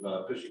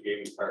the fishing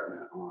game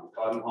department on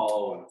Cotton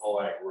Hollow and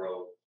Hall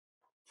Road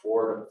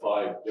 4 to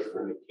 5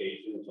 different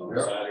occasions on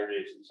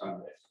Saturdays and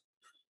Sundays.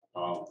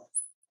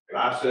 And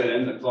I've said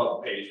in the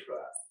club pays for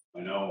that.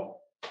 I know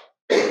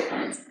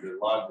There's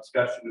a lot of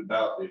discussion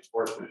about the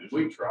enforcement, and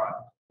we try,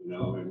 you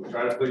know, and we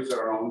try to police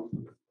our own.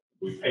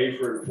 We pay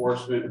for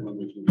enforcement when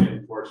we can get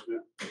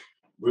enforcement.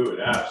 We would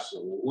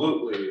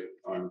absolutely,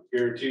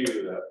 guarantee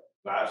you that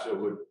VASA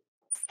would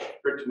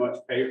pretty much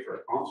pay for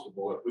a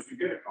constable if we could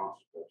get a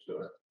constable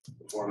to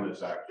perform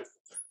this action.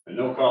 And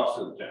no cost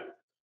to the town,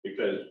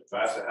 because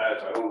VASA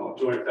has, I don't know,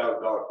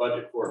 $200,000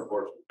 budget for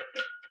enforcement.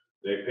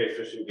 They pay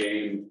Fish and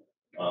Game,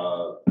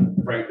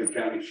 Franklin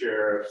County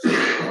Sheriff's,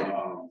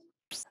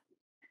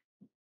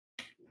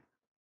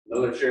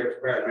 another sheriff's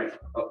department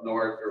up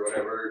north or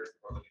whatever,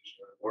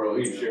 or a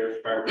lead sheriff's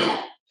department.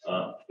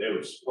 They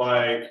would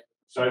supply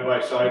side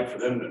by side for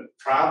them to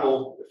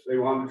travel if they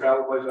wanted to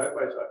travel side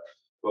by side.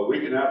 But we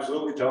can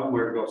absolutely tell them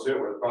where to go sit,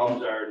 where the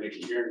problems are, and they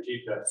can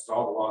guarantee that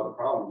solve a lot of the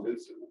problems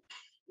instantly,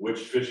 which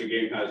Fish and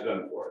Game has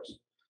done for us.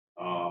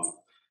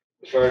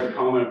 As far as the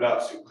comment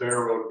about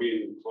Sinclair Road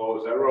being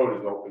closed, that road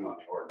is open on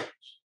the ordinance.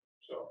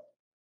 So,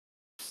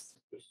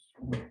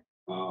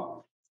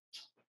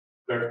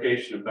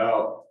 clarification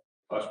about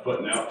us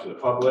putting out to the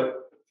public.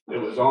 It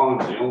was on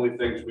the only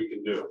things we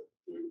can do.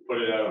 We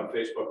put it out on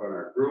Facebook on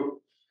our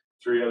group,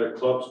 3 other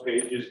clubs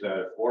pages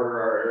that border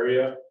our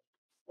area.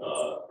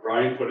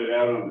 Ryan put it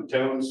out on the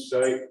town's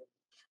site.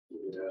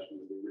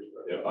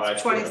 Yeah,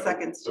 20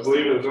 seconds. I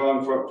believe it was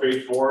on front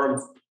page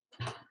forum.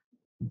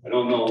 I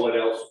don't know what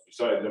else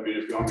besides, I mean,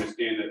 if you want me to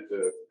stand at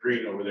the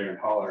green over there and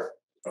holler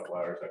a couple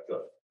hours, I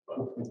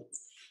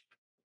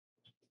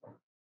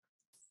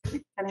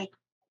could. Any?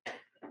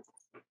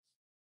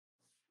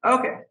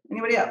 Okay,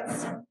 anybody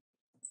else?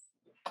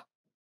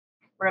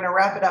 We're gonna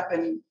wrap it up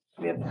and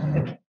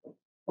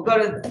we'll go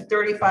to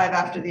 35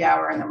 after the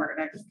hour and then we're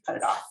gonna cut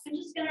it off. I'm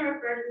just gonna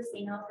refer to this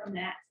email from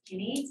Matt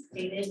Kinney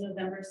dated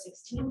November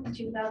 16th,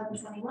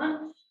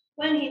 2021,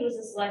 when he was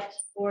a select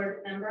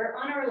board member.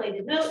 On a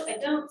related note, I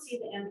don't see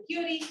the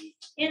ambiguity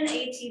in the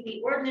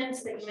ATV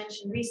ordinance that you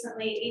mentioned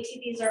recently.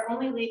 ATVs are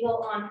only legal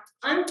on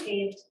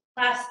unpaved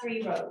class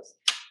 3 roads.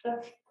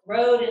 The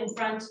road in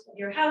front of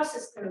your house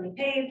is clearly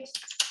paved.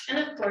 And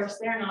of course,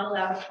 they're not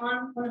allowed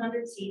on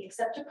 100C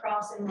except to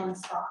cross in one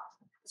spot.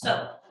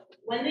 So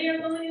when they are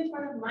going in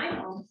front of my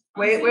home.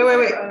 Wait,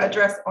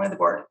 address only the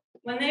board.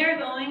 When they are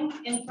going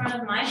in front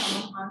of my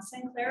home on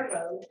Sinclair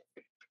Road,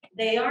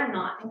 they are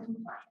not in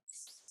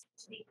compliance,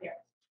 to be clear.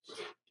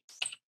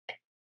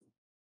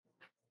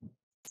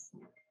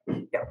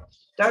 Yep.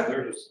 Doug?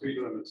 There's a speed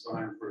limit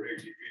sign for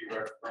ATV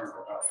right in front of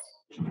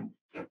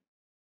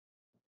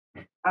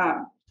our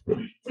house.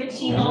 Which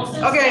he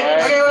also. Okay,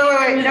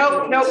 wait.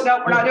 Nope,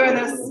 we're not doing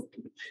this.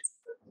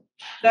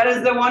 That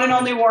is the one and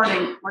only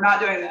warning. We're not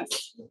doing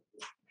this.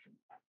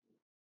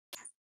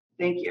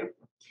 Thank you.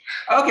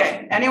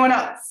 Okay, anyone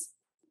else?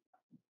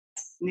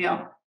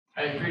 Neil.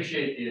 I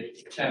appreciate the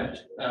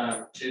attempt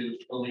to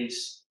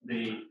police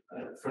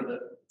for the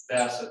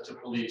VASA to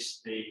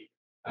police the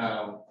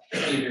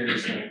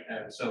leaders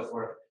and so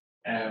forth.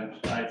 And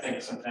I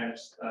think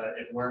sometimes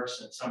it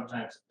works and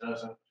sometimes it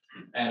doesn't.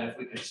 And if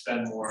we could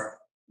spend more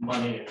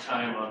money and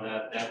time on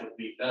that, that would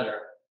be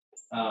better.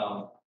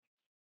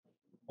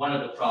 One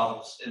of the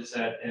problems is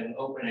that in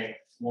opening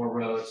more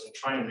roads and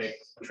trying to make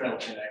trail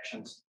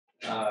connections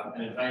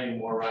and inviting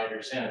more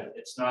riders in,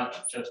 it's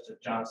not just a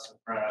Johnson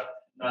crowd,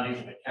 not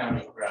even a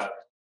county crowd.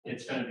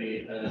 It's going to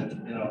be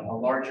a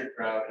larger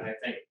crowd, and I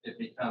think it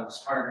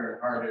becomes harder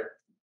and harder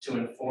to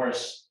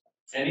enforce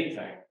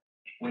anything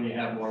when you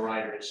have more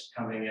riders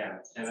coming in,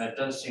 and that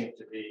does seem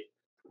to be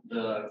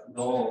the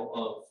goal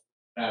of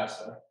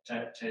VASA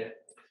to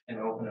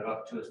open it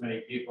up to as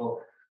many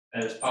people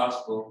as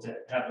possible to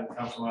have them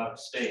come from out of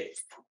state.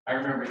 I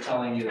remember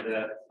telling you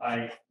that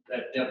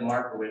Deb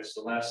Markowitz, the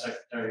last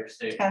Secretary of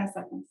State, 10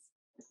 seconds.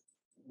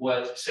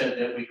 said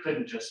that we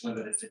couldn't just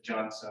limit it to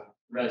Johnson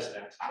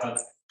residents, but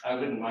I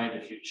wouldn't mind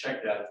if you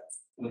check that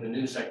with the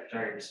new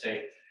Secretary of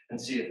State and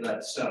see if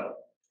that's so.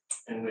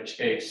 In which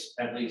case,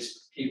 at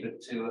least keep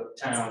it to a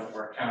town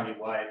or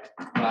county-wide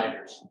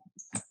riders.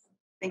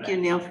 Thank you,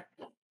 Neil.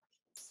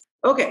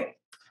 Okay.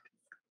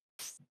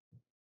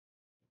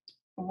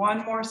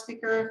 One more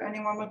speaker, if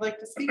anyone would like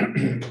to speak.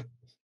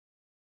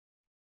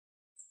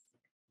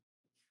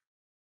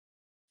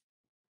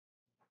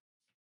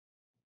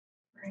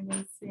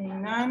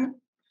 Seeing none.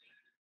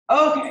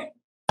 Okay.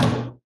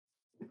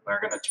 We're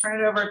going to turn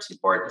it over to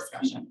board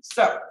discussion.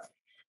 So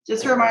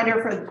just a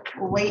reminder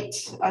for late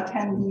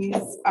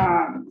attendees,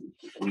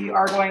 we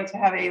are going to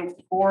have a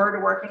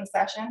board working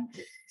session.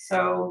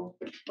 So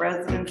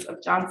residents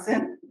of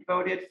Johnson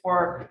voted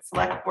for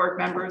select board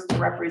members to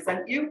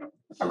represent you,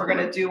 and we're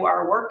going to do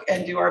our work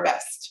and do our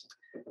best.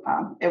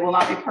 It will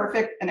not be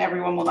perfect and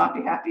everyone will not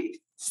be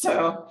happy.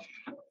 So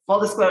full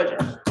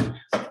disclosure.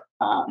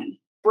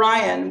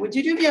 Brian, would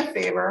you do me a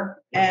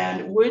favor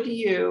and would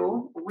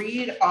you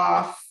read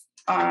off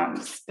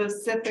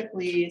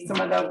specifically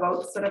some of the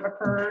votes that have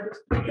occurred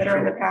that are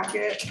in the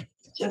packet,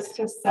 just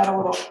to set a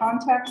little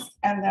context,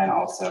 and then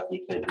also if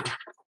you could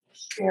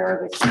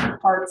share the key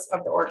parts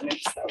of the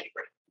ordinance, that would be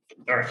great.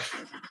 All right.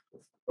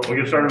 We'll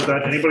get started with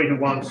that. Anybody who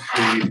wants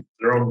the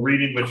their own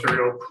reading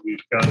material. We've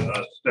got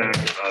a stack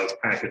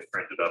of packets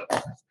printed up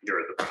here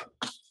at the front.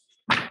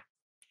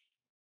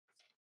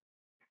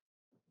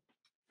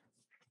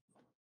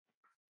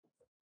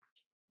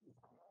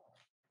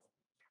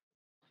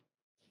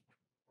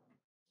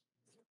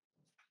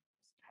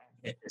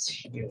 It is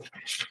huge.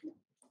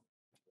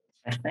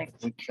 I think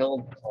we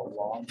killed a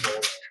lot of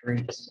those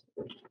trees.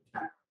 As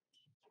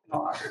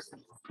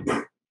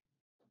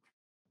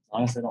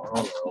long as they don't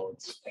roll the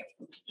roads.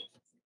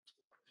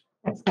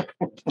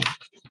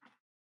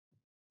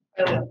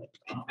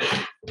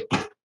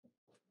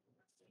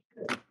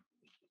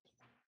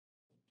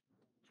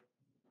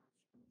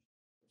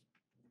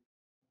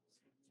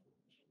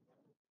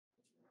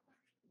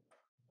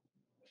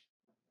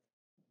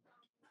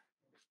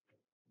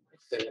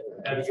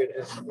 Have a good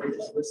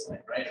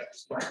listening, right?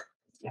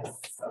 Yes.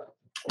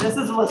 This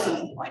is a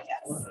listening point,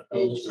 yes.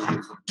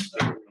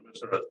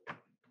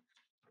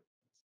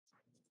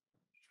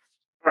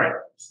 All right,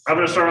 I'm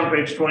going to start on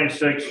page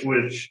 26,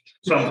 which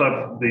sums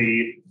up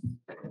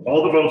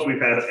all the votes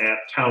we've had at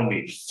town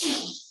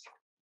meetings.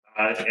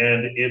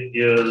 And it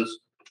is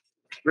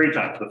 3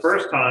 times. The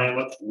first time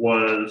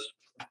was,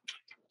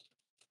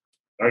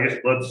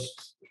 first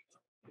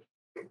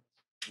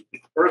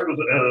was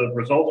a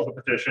result of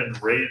a petition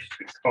raised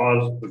to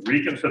cause the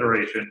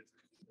reconsideration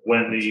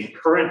when the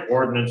current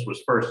ordinance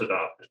was first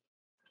adopted.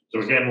 So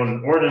again, when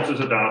an ordinance is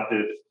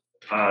adopted,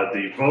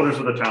 the voters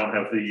of the town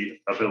have the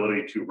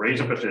ability to raise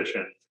a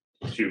petition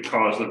to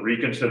cause the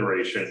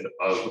reconsideration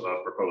of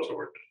a proposed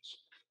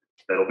ordinance.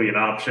 That'll be an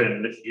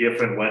option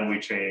if and when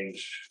we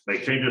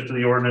make changes to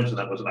the ordinance, and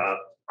that was an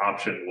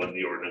option when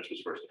the ordinance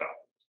was first adopted.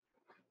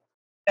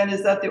 And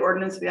is that the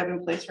ordinance we have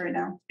in place right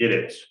now? It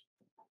is.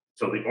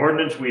 So the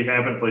ordinance we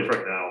have in place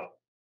right now,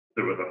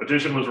 a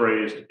petition was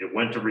raised, it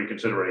went to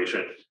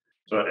reconsideration.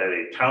 So at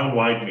a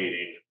town-wide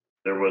meeting,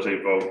 there was a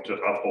vote to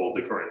uphold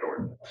the current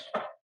ordinance.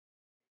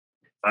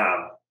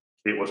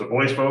 It was a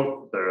voice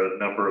vote. The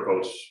number of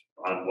votes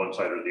on one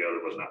side or the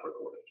other was not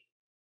recorded.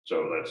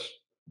 So that's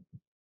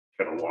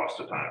kind of lost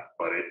to time,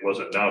 but it was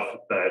enough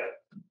that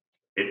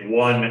it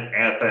won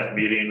at that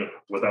meeting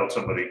without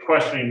somebody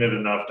questioning it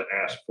enough to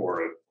ask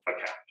for a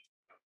count.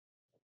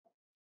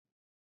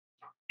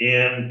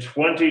 In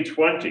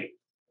 2020,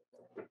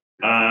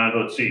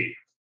 let's see,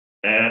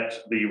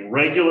 at the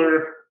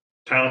regular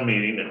town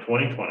meeting in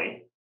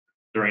 2020,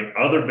 during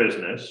other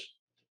business,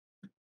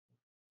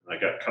 I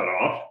got cut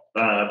off,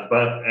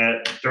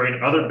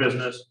 during other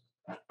business,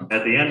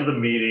 at the end of the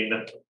meeting,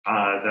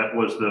 that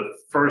was the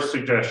first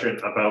suggestion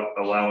about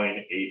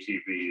allowing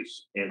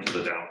ATVs into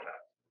the downtown.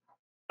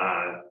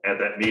 At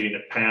that meeting,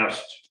 it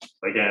passed,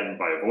 again,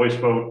 by a voice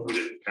vote. We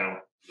didn't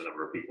count the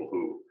number of people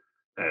who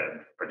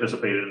had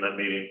participated in that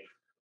meeting,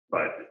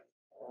 but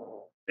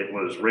it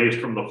was raised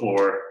from the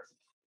floor,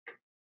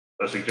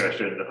 a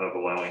suggestion of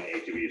allowing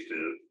ATVs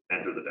to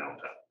enter the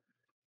downtown.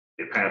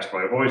 It passed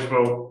by a voice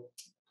vote,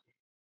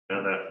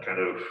 and that kind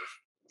of,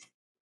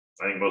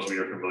 I think most of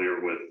you are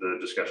familiar with the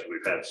discussion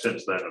we've had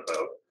since then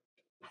about.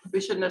 We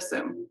shouldn't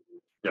assume.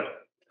 Yeah.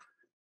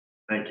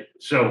 Thank you.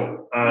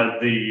 So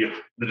the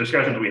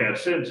discussions we had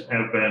since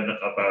have been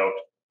about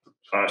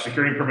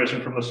securing permission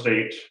from the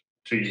state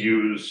to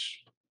use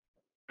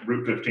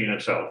Route 15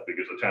 itself,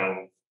 because the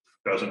town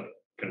doesn't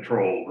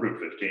control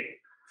Route 15.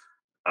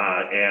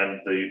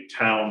 And the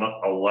town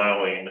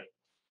allowing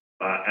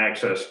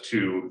access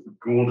to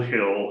Gould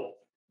Hill,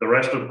 the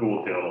rest of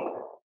Gould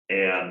Hill,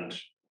 and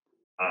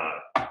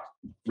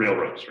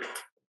Railroad Street.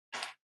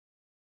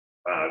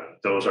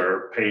 Those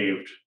are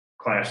paved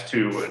Class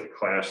 2 and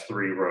Class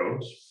 3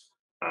 roads,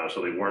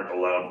 so they weren't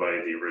allowed by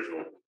the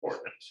original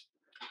ordinance.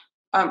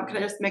 Can I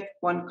just make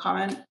one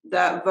comment?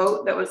 That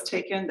vote that was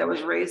taken, that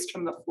was raised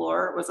from the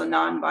floor, was a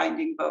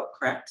non-binding vote,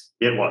 correct?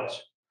 It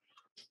was.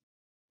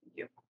 Thank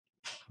you.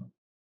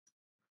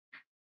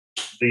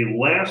 The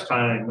last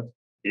time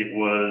it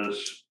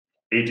was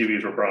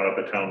ATVs were brought up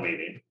at town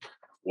meeting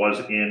was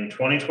in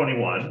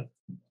 2021,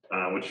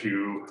 which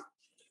you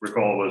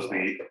recall was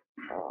the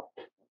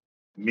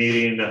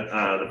meeting,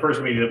 the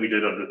first meeting that we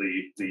did under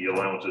the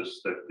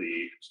allowances that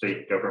the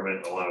state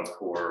government allowed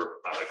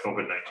for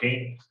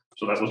COVID-19.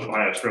 So that was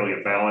by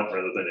Australian ballot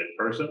rather than in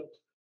person.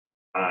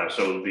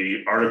 So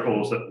the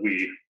articles that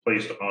we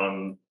placed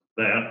on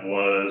that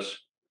was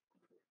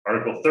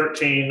Article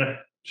 13,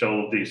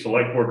 shall the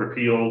select board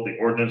repeal the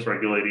ordinance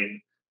regulating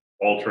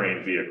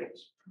all-terrain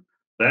vehicles.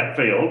 That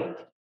failed,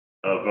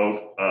 a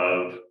vote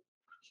of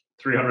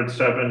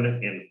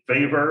 307 in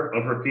favor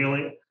of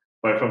repealing,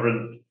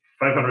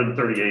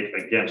 538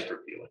 against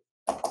repealing.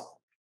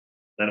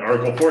 Then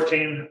Article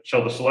 14,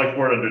 shall the select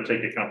board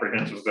undertake a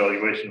comprehensive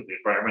evaluation of the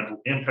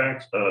environmental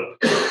impacts of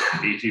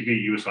ATV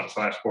use on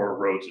Class 4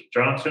 roads in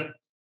Johnson.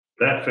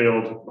 That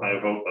failed by a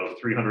vote of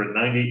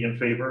 390 in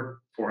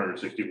favor,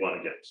 461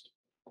 against.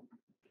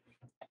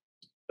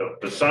 So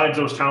besides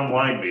those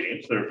town-wide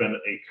meetings, there have been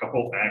a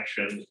couple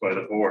actions by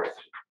the board.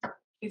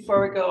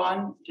 Before we go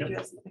on, did you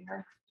have something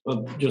here?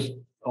 But just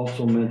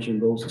also mention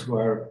those 2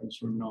 articles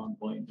were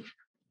non-binding.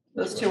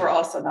 Those 2 were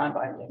also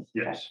non-binding.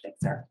 Yes. Okay,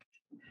 thanks, sir.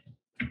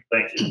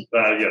 Thank you.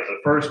 Yeah, the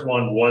first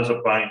one was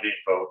a binding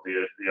vote.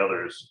 The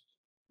others,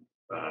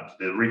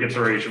 the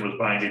reconsideration was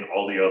binding.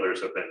 All the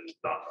others have been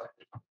not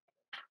binding.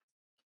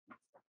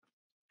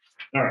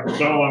 All right,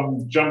 so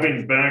I'm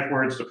jumping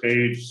backwards to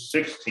page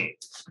 16.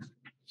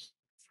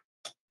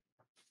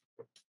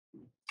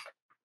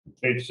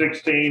 Page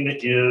 16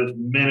 is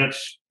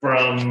minutes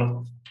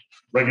from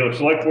regular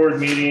select board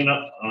meeting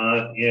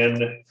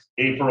in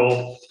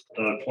April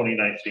of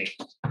 2019.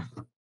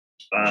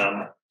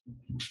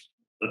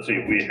 Let's see,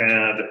 we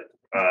had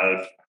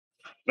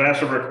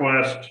VASA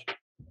request.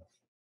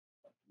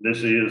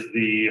 This is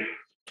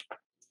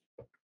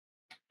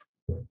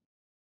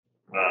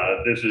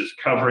this is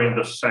covering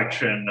the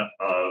section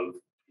of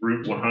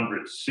Route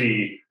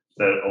 100C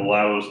that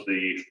allows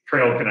the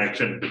trail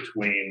connection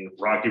between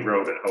Rocky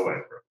Road and Hoag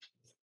Road.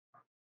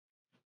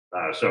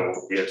 So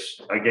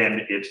it's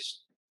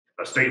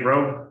a state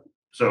road,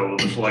 so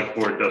the select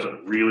board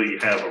doesn't really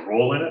have a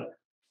role in it,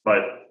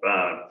 but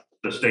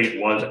the state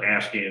was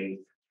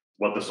asking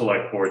what the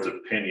select board's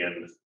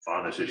opinion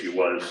on this issue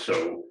was.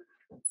 So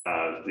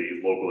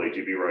the local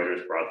ATV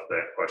riders brought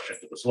that question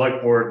to the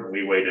select board, and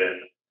we weighed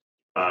in.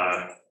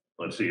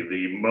 Let's see,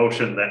 the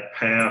motion that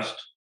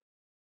passed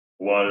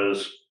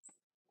was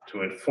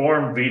to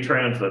inform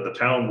VTrans that the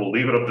town will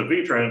leave it up to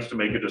VTrans to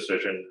make a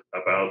decision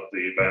about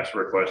the VASA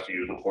request to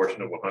use a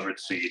portion of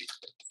 100C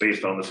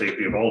based on the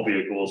safety of all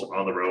vehicles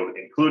on the road,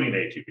 including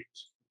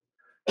ATVs.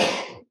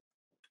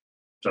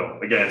 So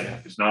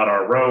again, it's not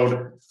our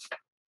road.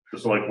 The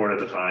select board at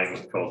the time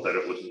felt that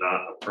it was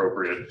not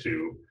appropriate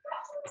to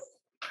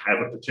have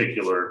a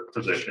particular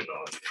position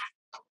on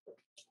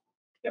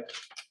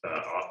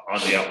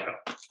the outcome.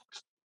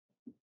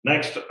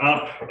 Next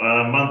up,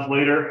 a month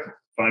later,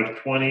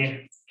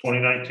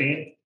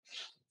 5/20/2019,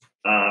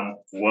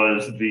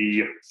 was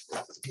the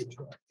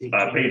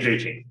page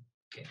 18.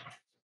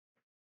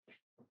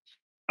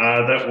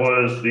 That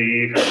was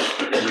the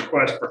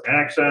request for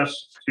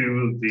access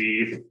to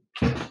the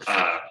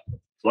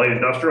light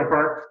industrial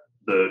park,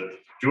 the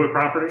Jewett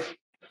property.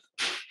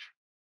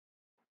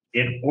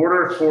 In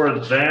order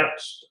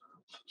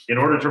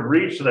to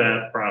reach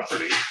that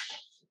property,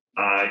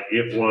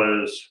 it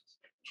was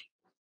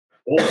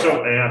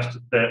also asked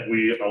that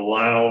we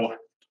allow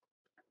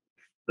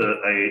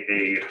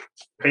a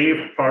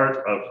paved part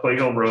of Clay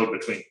Hill Road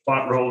between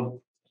Plot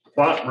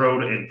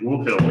Road and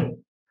Gould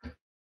Hill,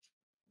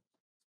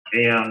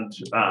 and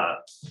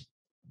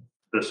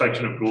the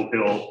section of Gould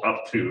Hill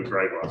up to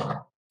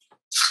Draglock.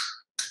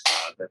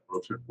 That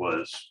motion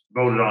was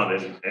voted on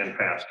and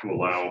passed to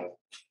allow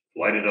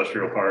light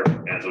industrial park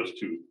and those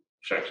two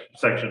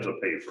sections of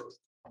paved road.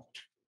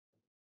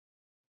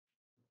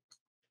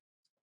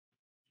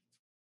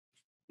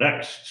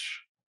 Next,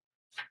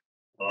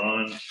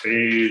 on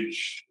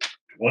page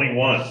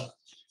 21,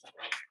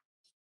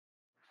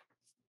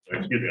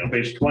 excuse me, on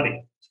page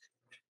 20.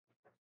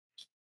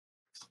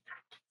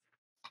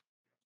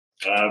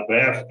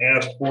 VAF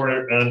asked for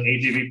an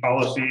ATV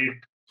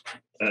policy,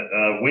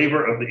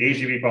 waiver of the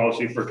ATV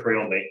policy for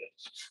trail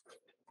maintenance.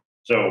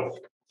 So,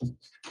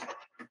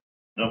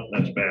 no,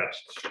 that's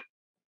VAST.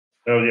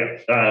 Oh yeah,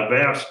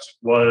 VAST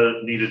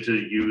needed to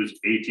use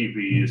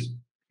ATVs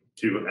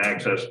to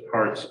access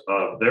parts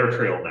of their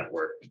trail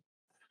network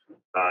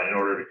in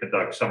order to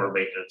conduct summer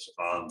maintenance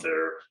on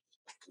their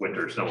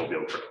winter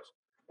snowmobile trails.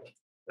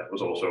 That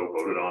was also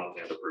voted on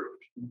and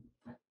approved.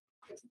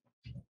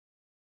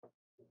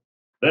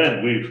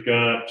 Then we've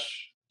got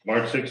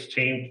March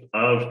 16th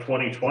of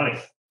 2020.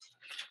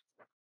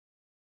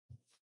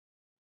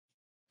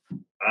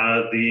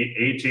 The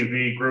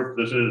ATV group,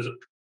 this is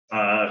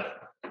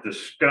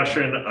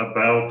discussion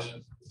about,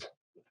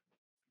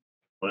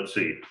 let's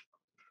see.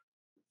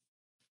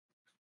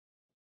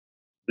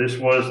 This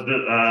was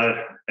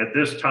at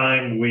this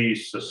time we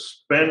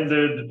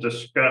suspended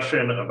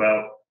discussion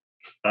about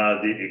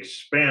the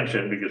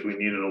expansion because we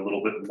needed a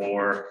little bit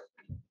more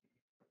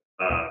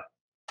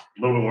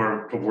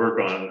to work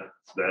on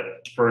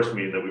that first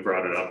meeting that we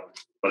brought it up.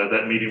 But at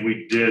that meeting,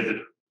 we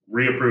did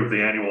reapprove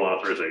the annual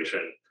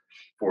authorization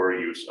for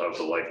use of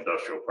the light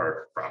industrial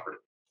park property.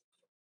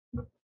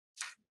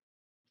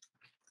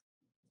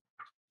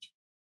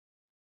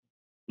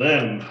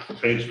 Then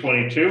page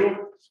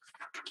 22.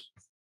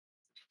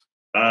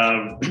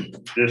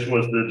 This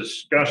was the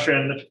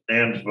discussion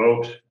and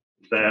vote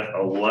that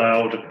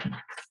allowed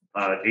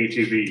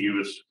ATV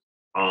use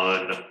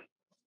on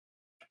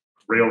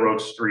Railroad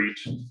Street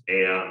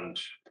and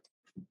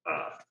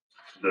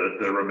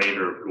the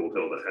remainder of Gould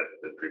Hill that had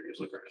been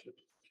previously granted.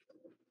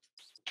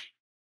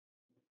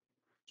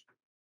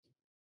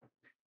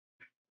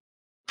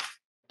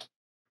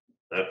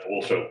 That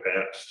also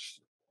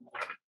passed.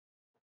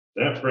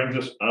 That brings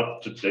us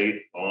up to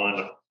date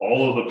on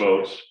all of the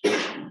votes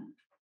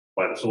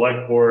by the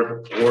select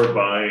board or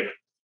by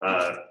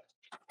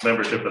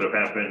membership that have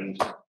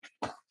happened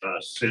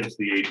since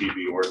the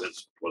ATV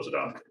ordinance was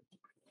adopted.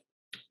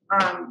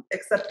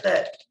 Except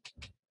that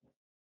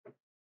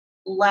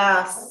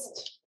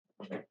last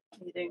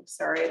meeting,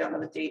 sorry, I don't know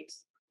the date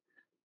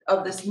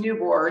of this new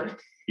board.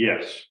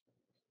 Yes.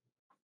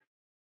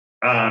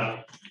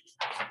 On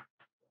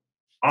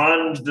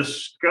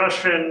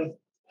discussion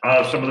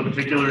of some of the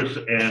particulars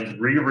and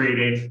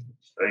rereading,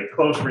 a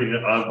close reading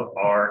of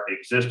our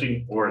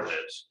existing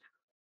ordinance,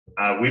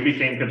 we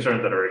became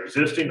concerned that our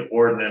existing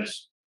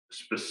ordinance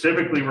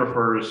specifically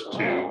refers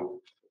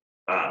to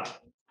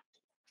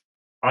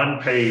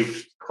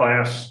unpaved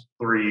class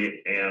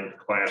 3 and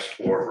class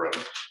 4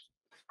 roads.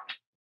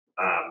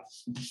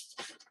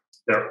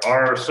 There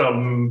are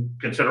some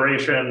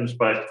considerations,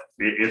 but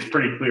it's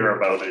pretty clear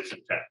about its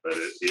intent, that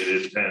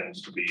it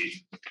intends to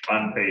be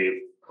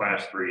unpaved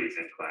class 3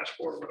 and class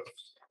 4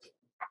 roads.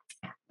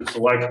 The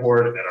select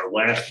board at our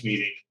last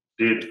meeting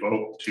did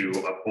vote to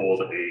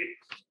uphold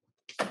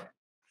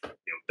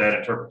that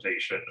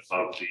interpretation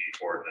of the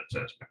ordinance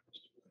as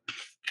passed.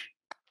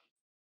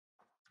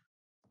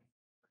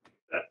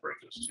 That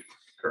brings us to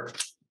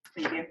current.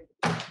 Thank you.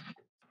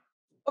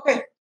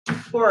 Okay,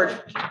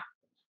 board.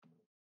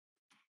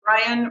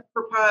 Ryan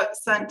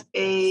sent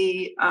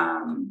a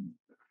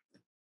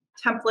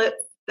template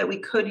that we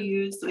could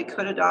use, that we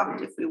could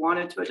adopt if we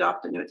wanted to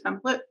adopt a new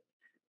template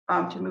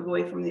to move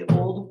away from the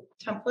old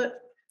template.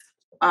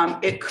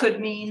 It could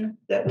mean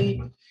that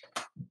we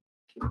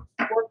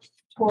work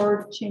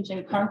toward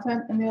changing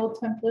content in the old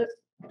template.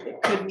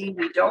 It could mean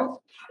we don't,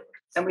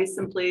 and we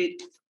simply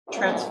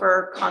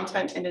transfer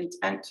content and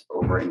intent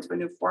over into a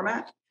new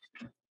format.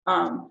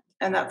 And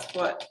that's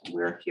what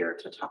we're here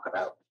to talk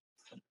about.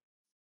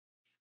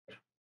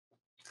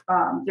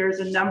 There's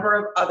a number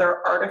of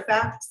other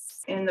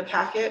artifacts in the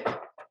packet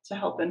to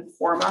help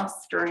inform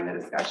us during the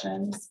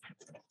discussions,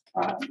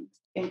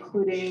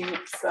 including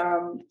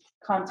some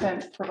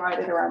content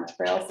provided around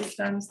trail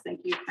systems.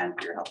 Thank you, Ken,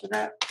 for your help with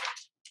that.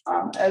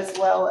 As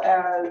well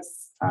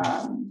as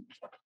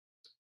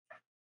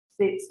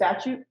state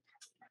statute,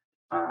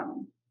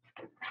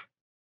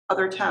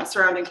 other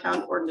surrounding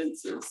town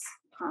ordinances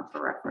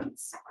for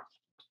reference.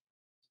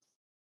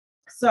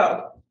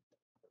 So,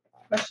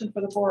 question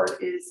for the board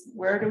is,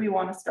 where do we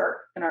want to start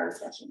in our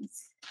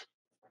discussions?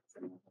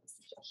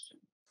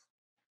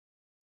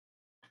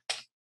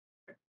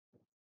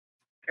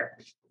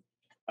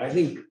 I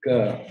think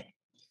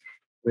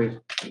there's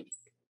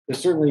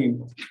certainly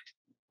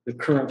the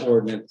current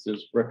ordinance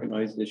is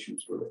recognized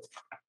issues with it.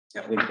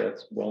 I think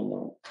that's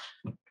well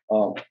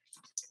known.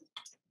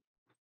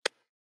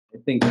 I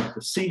think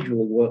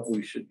procedurally what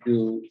we should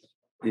do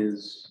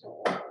is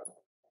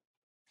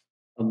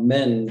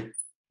amend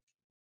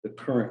the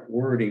current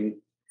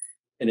wording,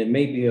 and it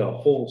may be a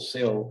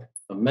wholesale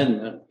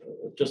amendment,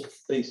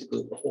 just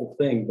basically the whole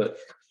thing, but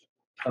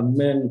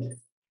amend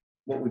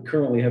what we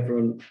currently have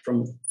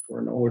for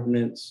an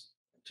ordinance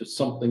to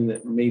something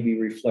that maybe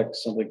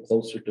reflects something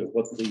closer to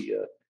what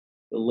the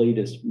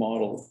latest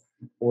model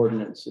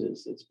ordinance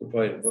is that's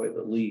provided by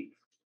the league.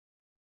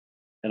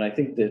 And I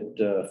think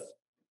that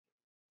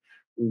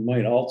we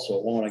might also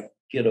want to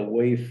get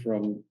away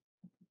from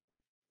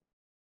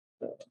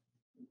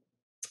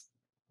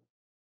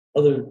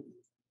other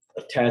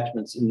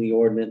attachments in the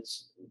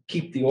ordinance,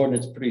 keep the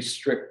ordinance pretty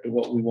strict to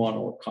what we want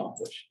to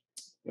accomplish.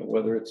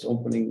 Whether it's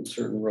opening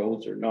certain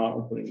roads or not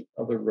opening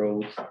other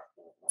roads,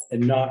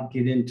 and not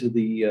get into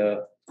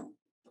the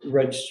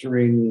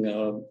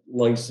registering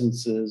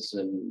licenses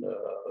and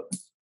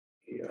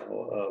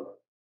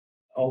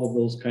all of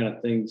those kind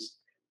of things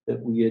that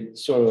we had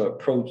sort of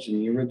approached in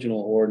the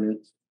original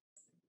ordinance.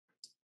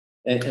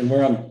 And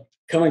where I'm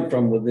coming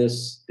from with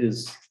this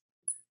is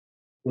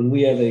when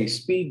we have a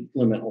speed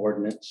limit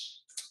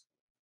ordinance,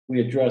 we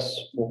address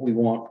what we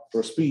want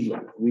for a speed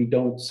limit. We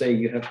don't say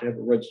you have to have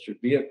a registered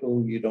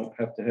vehicle, you don't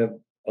have to have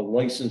a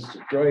license to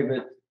drive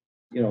it.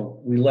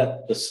 We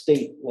let the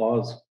state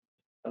laws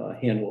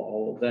handle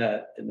all of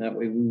that, and that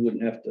way we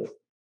wouldn't have to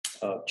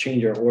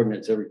change our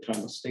ordinance every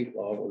time a state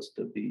law was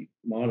to be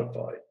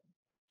modified.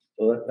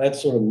 So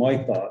that's sort of my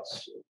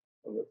thoughts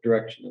of the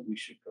direction that we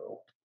should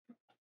go.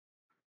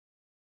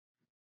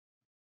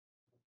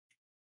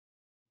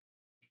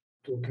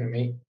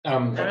 Okay,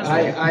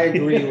 I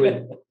agree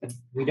with,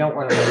 we don't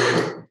want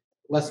to,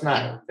 let's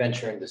not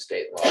venture into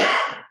state law.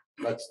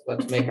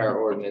 Let's make our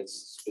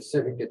ordinance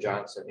specific to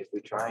Johnson. If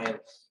we try and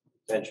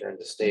venture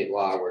into state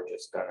law, we're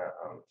just gonna,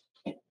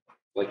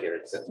 like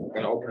Eric said, we're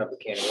gonna open up a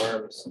can of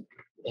worms,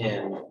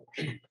 and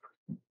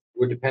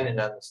we're dependent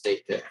on the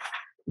state to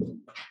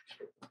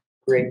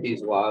create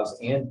these laws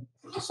and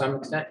to some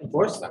extent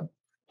enforce them.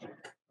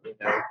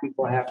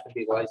 People have to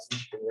be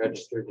licensed and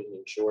registered and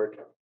insured.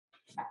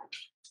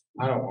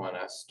 I don't want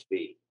us to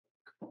be,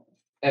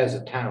 as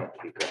a town,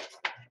 to be good.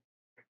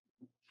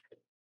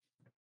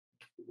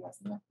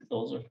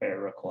 Those are fair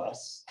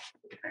requests.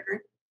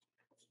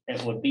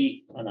 It would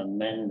be an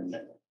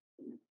amendment,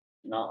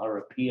 not a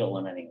repeal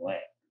in any way.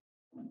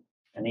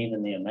 And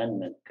even the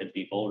amendment could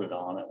be voted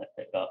on, and if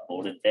it got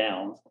voted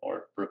down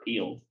or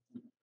repealed,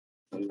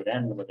 we would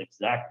end with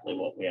exactly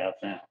what we have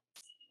now.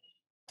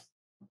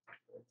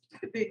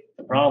 The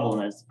problem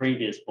is the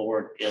previous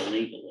board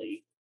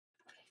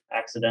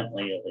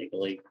accidentally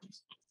illegally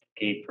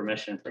gave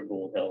permission for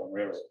Gould Hill and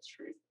Railroad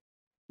Street.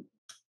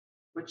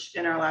 Which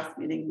in our last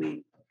meeting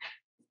we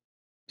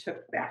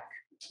took back.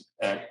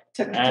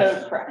 To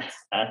correct.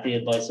 At the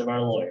advice of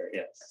our lawyer,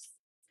 yes.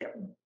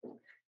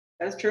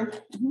 That's true.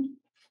 Mhm.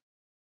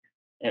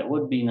 It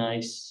would be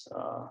nice,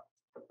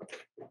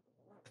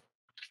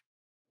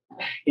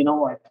 you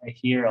know, I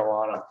hear a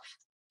lot of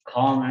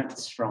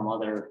comments from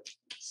other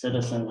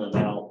citizens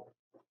about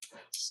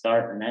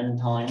start and end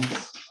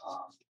times.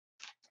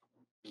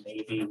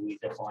 Maybe we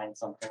define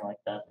something like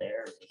that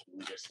there, or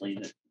we just leave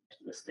it to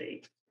the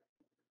state.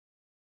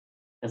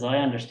 Because I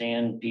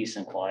understand peace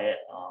and quiet,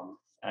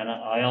 and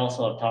I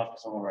also have talked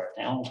to some of our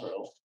town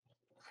crew.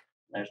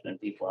 There's been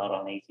people out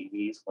on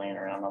ATVs playing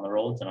around on the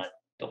roads, and I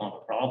don't have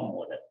a problem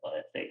with it, but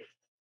if they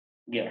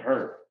get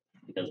hurt,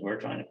 because we're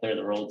trying to clear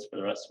the roads for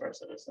the rest of our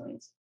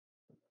citizens,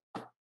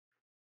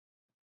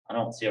 I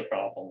don't see a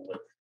problem with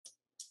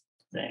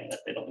saying that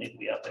they don't need to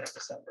be out there in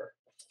December.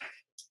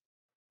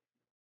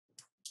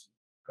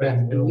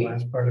 And the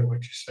last part of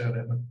what you said,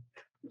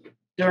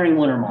 During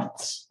winter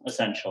months,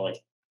 essentially,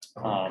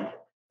 kind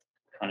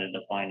of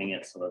defining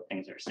it so that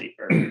things are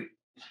safer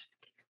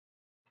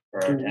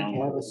for our Do town. we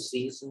have a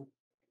season?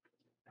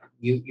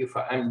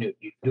 I'm new.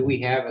 Do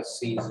we have a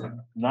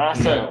season?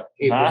 NASA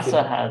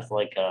April has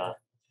like a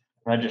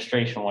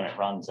registration when it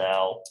runs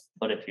out,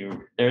 but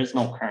there's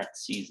no current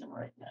season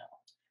right now.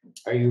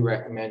 Are you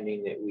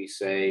recommending that we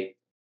say,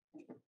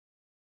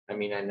 I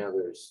mean, I know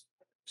there's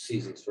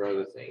seasons for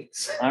other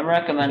things. I'm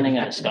recommending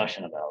a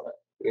discussion about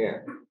it.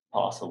 Yeah.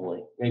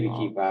 Possibly. Maybe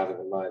keep out of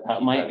the mud.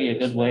 That might be a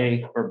good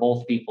way for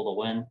both people to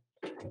win,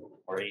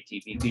 or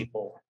ATV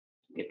people,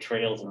 get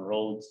trails and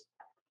roads,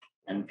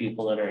 and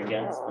people that are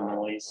against the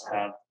noise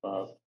have,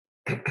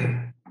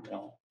 you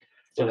know,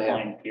 So they have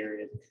defined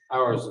period.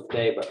 hours of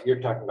day, but you're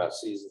talking about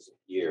seasons of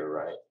year,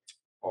 right?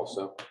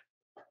 Also.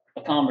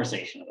 A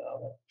conversation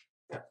about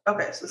it.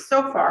 Okay,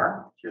 so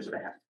far, here's what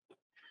I have.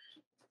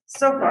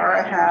 So far,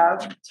 I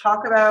have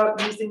talk about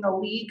using the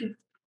league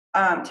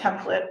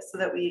template so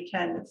that we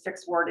can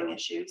fix wording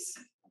issues.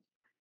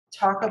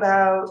 Talk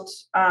about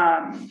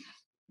and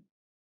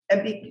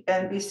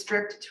be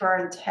strict to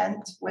our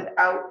intent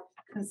without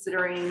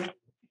considering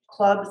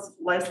clubs,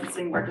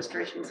 licensing,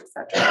 registrations,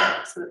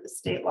 etc., so that the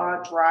state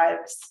law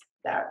drives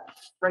that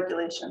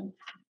regulation.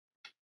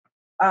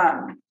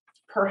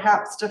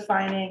 Perhaps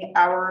defining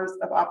hours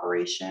of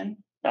operation.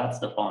 That's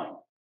defined.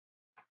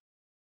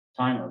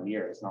 Time of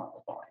year is not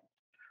defined.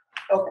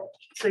 Okay,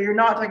 so you're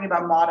not talking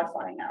about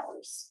modifying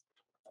hours.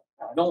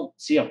 I don't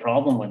see a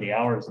problem with the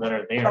hours that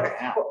are there Okay,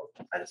 now. cool.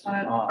 I just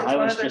wanted. I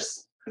was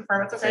just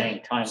confirm it's okay.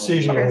 saying time of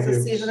Seasonal year, Okay, so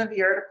use. season of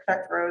year to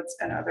protect roads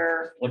and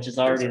other. which is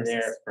already resources.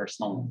 there for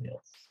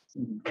snowmobiles.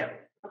 Yeah,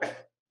 okay.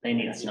 They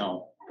need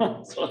snow,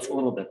 so it's a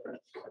little different.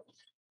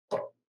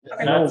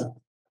 I know,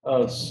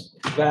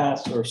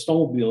 VAS or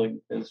snowmobiling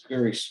is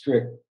very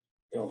strict,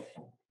 you know,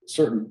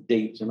 certain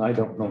dates, and I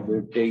don't know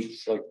their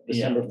dates, like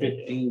December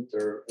 15th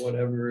or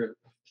whatever,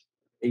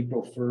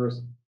 April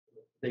 1st,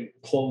 they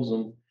close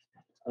them.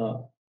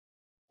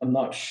 I'm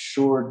not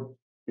sure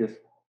if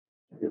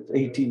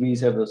ATVs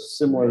have a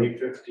similar. May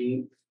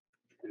 15th.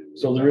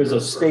 So there is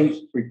a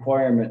state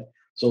requirement,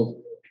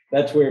 so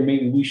that's where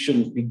maybe we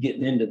shouldn't be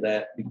getting into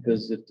that,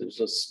 because if there's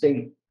a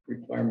state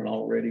requirement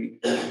already,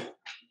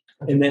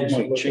 and that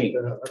might change.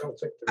 I don't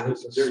think there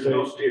is a There's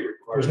no state. state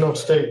requirement. There's no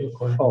state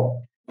requirement.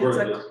 Oh,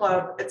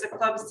 It's a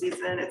club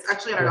season. It's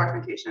actually in our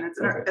documentation. It's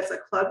a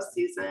club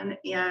season,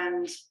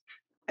 and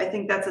I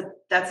think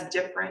that's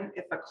different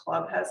if a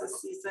club has a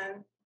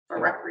season for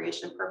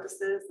recreation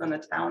purposes than the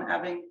town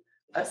having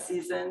a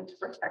season to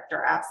protect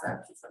our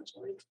assets,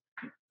 essentially.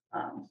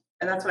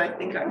 And that's what I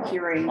think I'm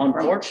hearing. from-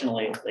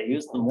 Unfortunately, if they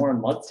use them more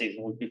in mud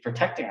season, we'd be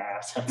protecting our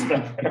assets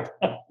better.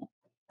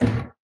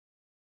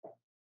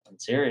 I'm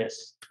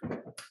serious.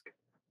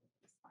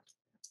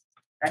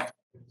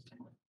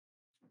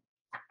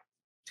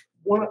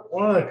 One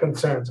of the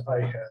concerns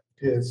I had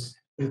is,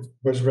 it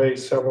was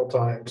raised several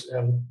times,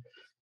 and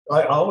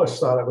I always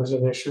thought it was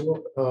an issue,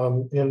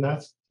 and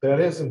that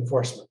is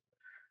enforcement.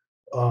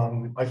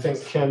 I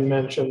think Ken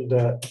mentioned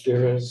that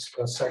there is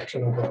a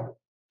section of the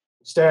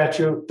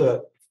statute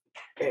that,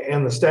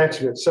 and the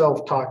statute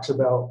itself talks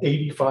about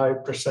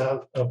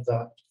 85% of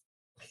the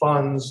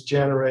funds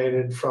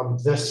generated from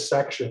this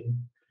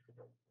section,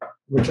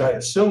 which I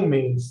assume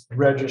means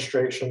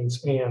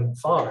registrations and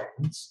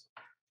fines.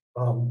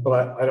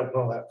 But I don't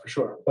know that for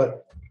sure.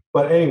 But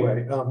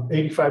anyway,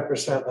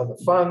 85% of the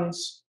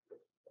funds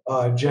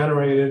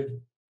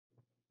generated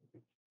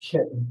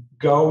can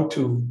go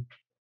to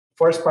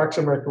Forest Parks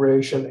and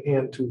Recreation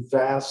and to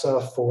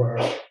VASA for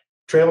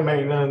trail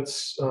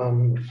maintenance.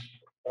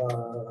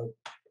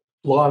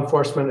 Law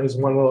enforcement is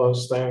one of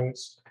those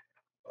things.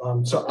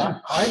 So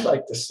I'd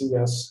like to see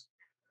us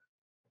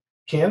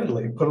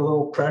candidly put a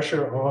little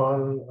pressure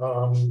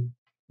on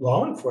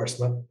law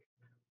enforcement.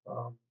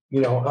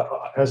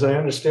 As I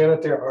understand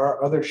it, there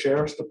are other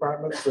sheriff's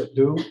departments that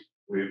do.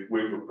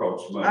 We've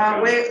approached.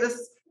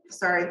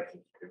 Sorry.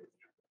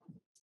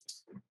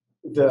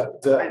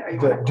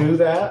 That do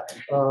that.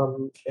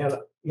 And,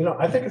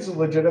 I think it's a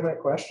legitimate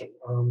question.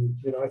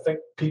 I think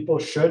people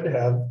should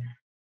have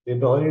the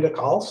ability to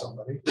call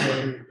somebody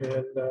and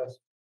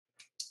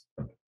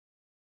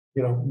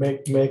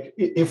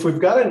if we've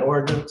got an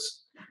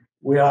ordinance,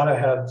 we ought to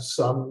have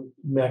some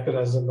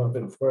mechanism of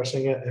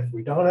enforcing it. If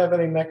we don't have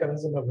any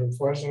mechanism of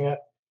enforcing it,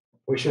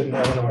 we shouldn't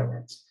have an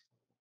ordinance.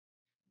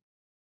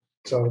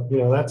 So,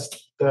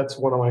 that's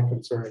one of my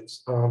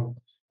concerns.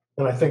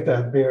 And I think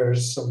that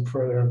bears some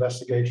further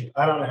investigation.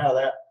 I don't know how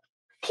that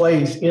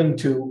plays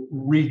into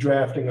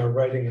redrafting or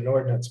writing an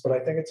ordinance, but I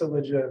think it's a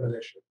legitimate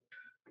issue.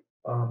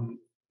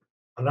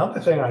 Another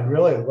thing I'd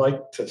really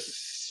like to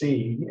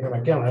see, and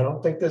again, I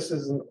don't think this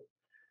is an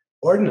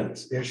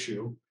ordinance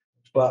issue,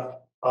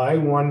 but I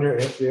wonder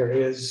if there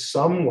is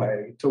some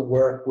way to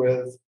work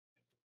with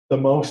the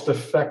most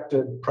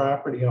affected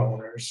property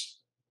owners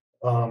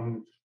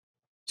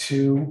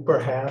to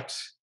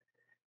perhaps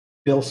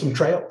build some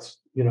trails,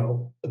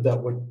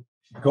 that would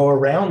go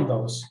around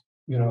those,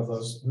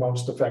 those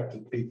most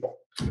affected people.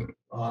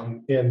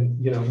 And,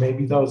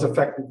 maybe those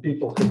affected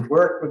people could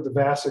work with the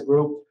VASA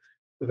group.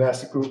 The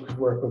VASA group could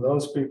work with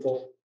those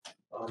people.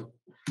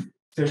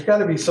 There's got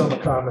to be some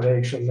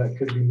accommodation that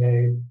could be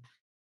made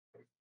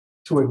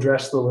to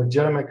address the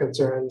legitimate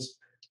concerns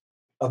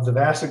of the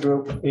VASA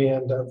group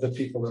and of the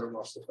people that are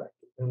most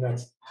affected. And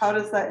that's, how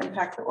does that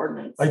impact the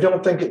ordinance? I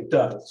don't think it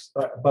does,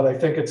 but I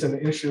think it's an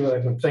issue that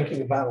I've been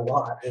thinking about a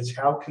lot, is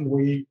how can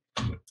we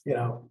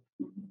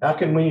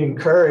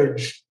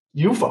encourage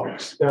you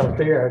folks out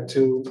there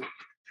to,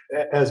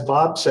 as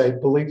Bob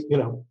said, believe,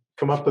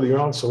 come up with your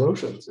own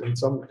solutions in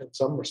some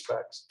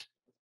respects.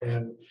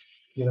 And,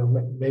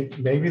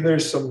 maybe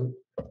there's some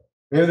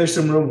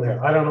room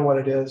there. I don't know what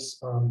it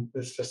is.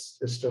 It's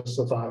just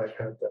a thought I've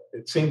had. That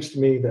it seems to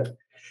me that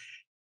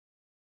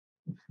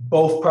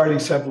both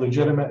parties have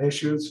legitimate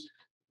issues.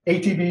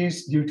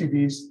 ATVs,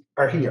 UTVs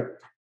are here.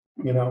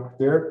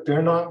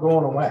 They're not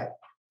going away.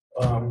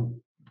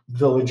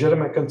 The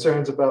legitimate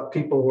concerns about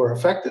people who are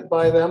affected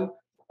by them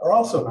are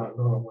also not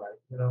going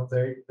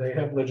away. They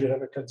have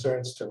legitimate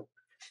concerns too.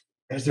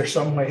 Is there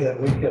some way that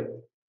we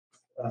can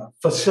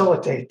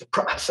facilitate the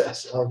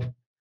process of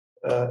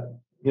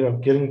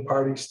getting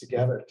parties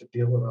together to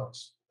deal with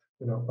those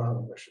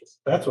problem issues?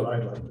 That's what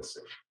I'd like to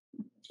see.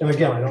 And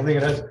again,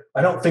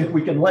 I don't think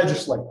we can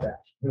legislate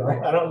that.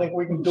 I don't think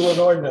we can do an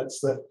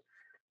ordinance that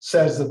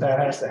says that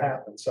has to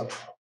happen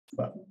somehow.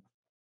 But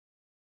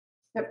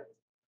yep.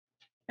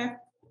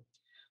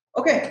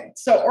 Okay,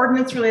 so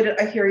ordinance related,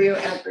 I hear you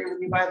and agree with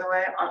you, by the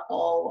way, on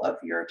all of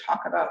your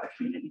talk about the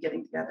community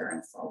getting together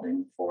and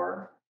solving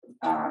for.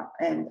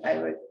 And I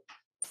would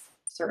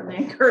certainly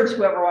encourage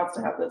whoever wants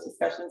to have those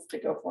discussions to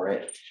go for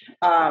it.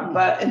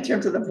 But in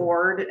terms of the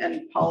board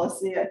and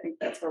policy, I think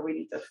that's where we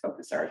need to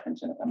focus our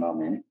attention at the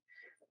moment.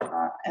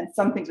 And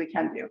some things we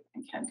can do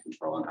and can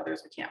control, and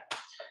others we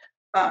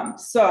can't.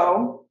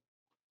 So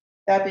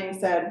that being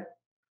said,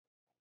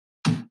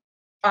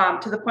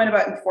 to the point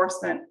about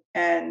enforcement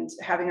and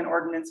having an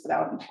ordinance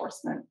without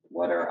enforcement,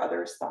 what are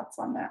others' thoughts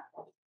on that?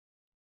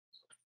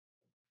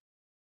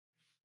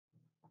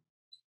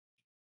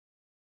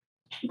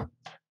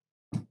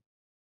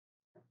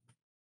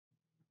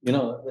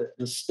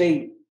 The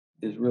state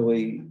is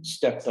really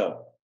stepped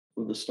up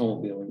with the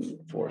snowmobiling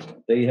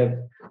enforcement. They have,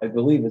 I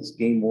believe it's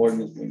game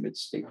wardens, maybe it's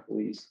state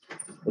police,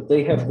 but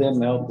they have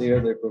them out there.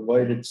 They're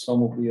provided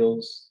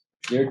snowmobiles.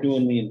 They're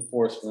doing the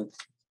enforcement.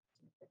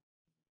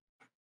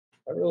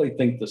 I really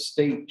think the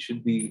state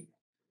should be,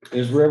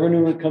 there's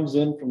revenue that comes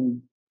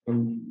in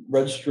from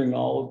registering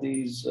all of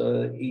these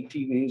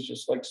ATVs,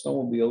 just like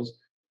snowmobiles.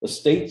 The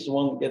state's the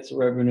one that gets the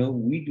revenue.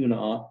 We do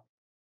not.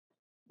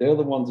 They're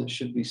the ones that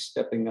should be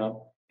stepping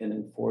up and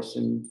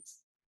enforcing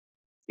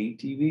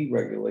ATV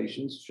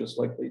regulations, just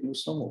like they do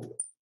snowmobile.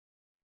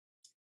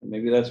 And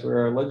maybe that's where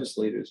our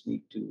legislators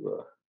need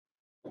to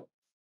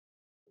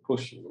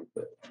push a little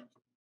bit.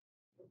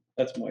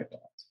 That's my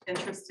thoughts.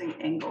 Interesting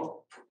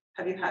angle.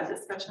 Have you had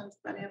discussions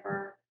with any of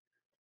our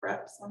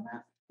reps on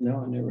that?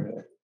 No, I never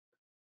have.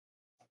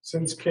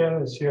 Since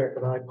Ken is here,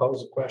 can I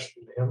pose a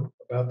question to him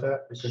about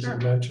that? Because Sure. you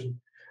mentioned,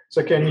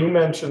 so Ken, you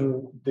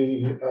mentioned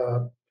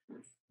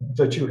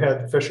that you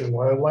had Fish and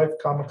Wildlife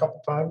come a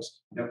couple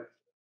times. Yep.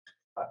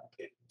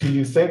 Do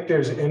you think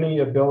there's any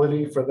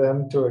ability for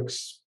them to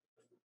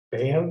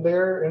expand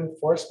their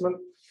enforcement?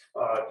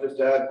 Just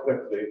to add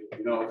quickly,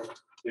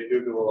 they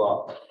do a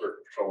lot for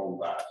patrol and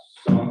bass,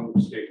 some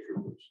state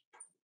troopers.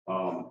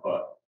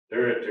 But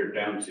they're at their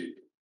down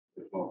season,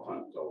 if most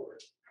times over.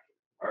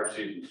 Our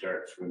season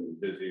starts when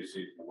the busiest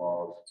season of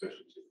all is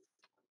fishing season.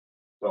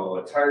 So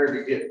it's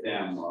harder to get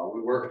them.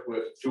 We worked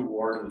with 2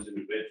 wardens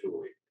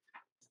individually.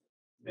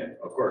 And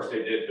of course,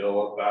 they did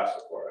bill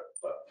VASA for it,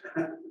 but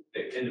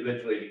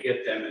individually to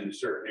get them in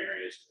certain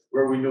areas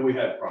where we knew we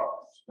had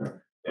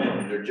problems.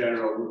 And their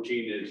general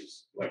routine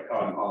is like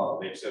Cotton Hollow.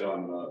 They sit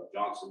on the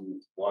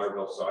Johnson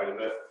Waterville side of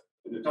it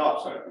and the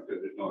top side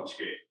because there's no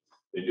escape.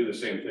 They do the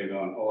same thing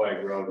on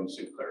Hoag Road and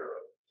Sinclair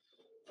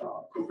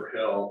Road, Cooper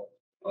Hill,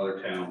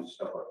 other towns,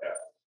 stuff like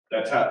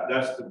that.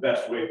 That's the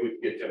best way we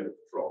can get them to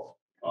patrol.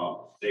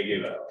 They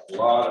gave a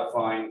lot of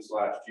fines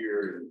last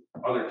year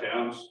in other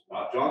towns,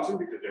 not Johnson,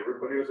 because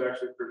everybody was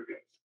actually pretty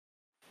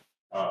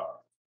good.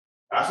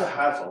 VASA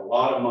has a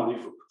lot of money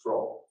for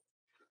patrol.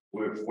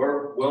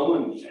 we're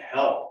willing to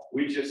help.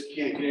 We just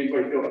can't get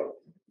anybody to do it.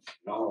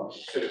 You know,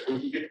 if we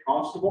can get a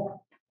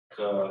constable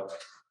to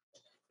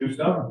do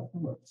stuff,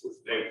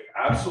 they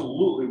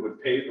absolutely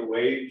would pay the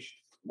wage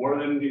more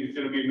than he's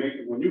gonna be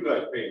making when you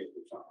guys pay him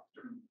for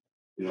something.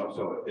 You know,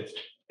 so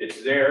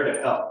it's there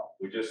to help.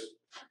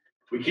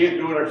 We can't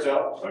do it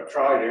ourselves. I've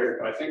tried,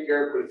 Eric. I think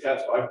Eric would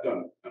attest, I've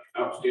done an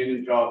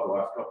outstanding job the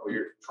last couple of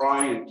years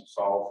trying to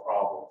solve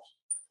problems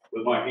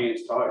with my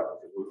hands tied.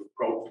 We've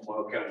approached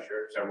Moyle County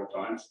Sheriff several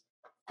times.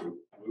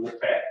 We will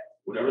pay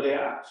whatever they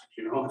ask,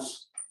 you know.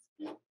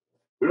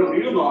 We don't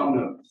need them on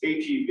the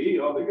ATV.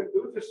 All they can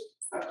do is just,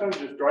 that time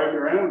just drive you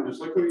around,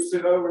 just like when you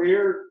sit over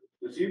here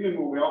this evening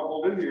when we all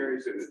pulled in here, he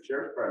said the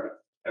sheriff's department,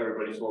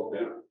 everybody slowed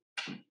down.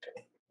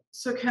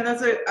 So Ken,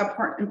 that's an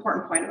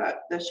important point about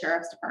the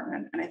sheriff's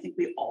department, and I think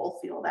we all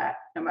feel that,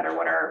 no matter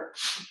what our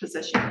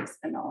positions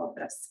in all of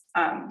this.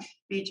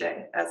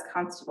 BJ, as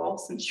constable,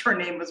 since your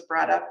name was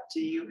brought up,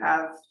 do you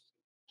have?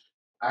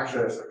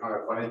 Actually, it's kind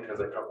of funny because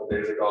a couple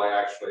days ago, I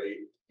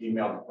actually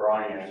emailed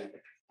Brian.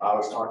 I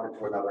was talking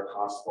to another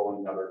constable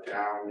in another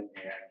town, and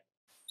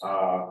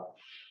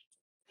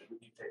we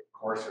can take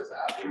courses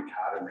at the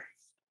academy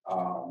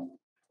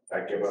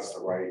that give us the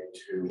right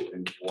to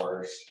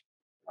enforce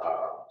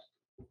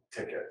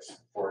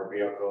tickets for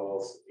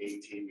vehicles,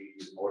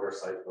 ATVs,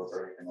 motorcycles,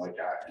 or anything like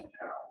that in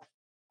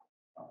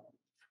town.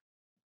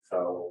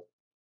 So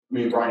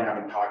me and Brian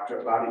haven't talked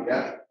about it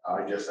yet.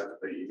 I just sent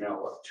the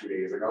email 2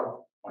 days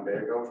ago, 1 day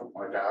ago, something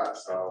like that.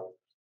 So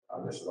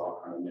this is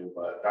all kind of new,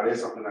 but that is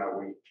something that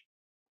we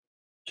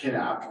can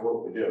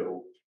absolutely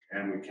do,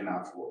 and we can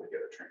absolutely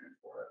get a training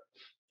for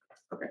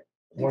it. Okay.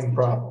 One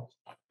problem.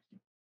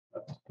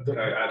 Can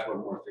I add one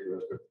more thing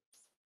real quick?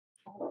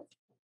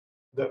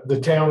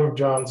 The town of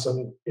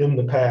Johnson in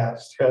the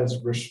past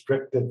has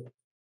restricted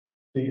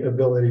the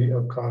ability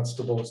of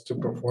constables to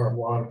perform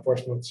law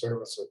enforcement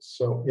services.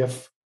 So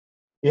if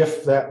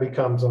that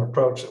becomes an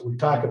approach that we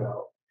talk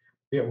about,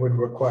 it would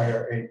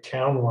require a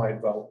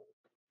townwide vote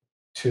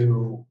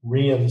to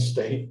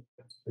reinstate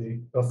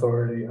the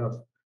authority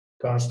of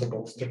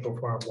constables to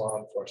perform law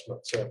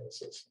enforcement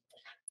services.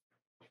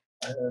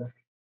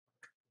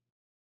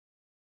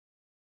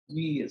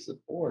 We as a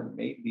board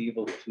may be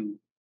able to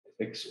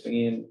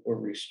expand or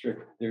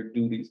restrict their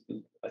duties, but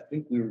I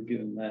think we were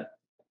given that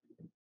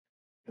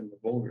from the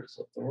voters'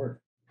 authority.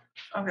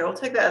 Okay, we'll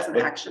take that as an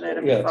action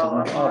item Yeah, to it's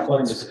follow an up on.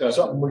 offline discussion.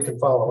 Something we can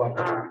follow up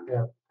on,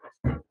 yeah.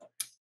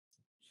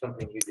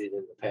 Something you did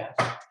in the past.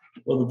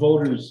 Well, the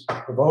voters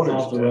did.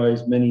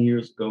 authorized many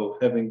years ago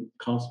having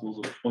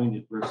constables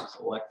appointed versus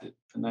elected,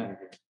 and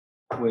that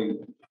way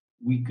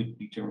we could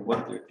determine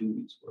what their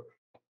duties were.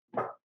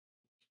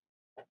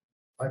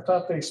 I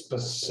thought they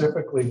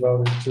specifically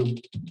voted to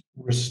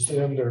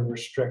rescind or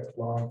restrict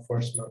law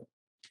enforcement.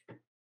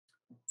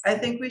 I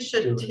think we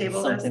should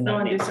table this, Something though,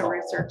 that and do may some fall.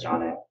 research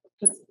on it.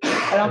 'Cause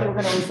I don't think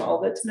we're gonna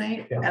resolve it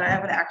tonight, Yeah. and I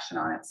have an action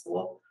on it,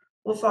 so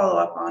we'll follow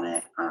up on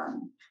it.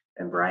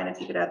 And Brian,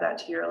 if you could add that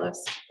to your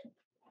list.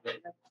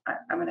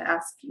 I'm gonna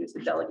ask you to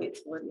delegate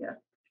to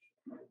Lydia.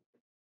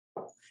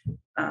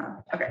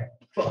 Okay,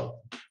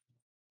 cool.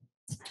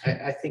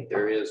 I think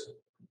there is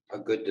a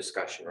good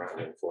discussion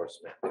around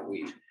enforcement that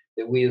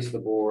we as the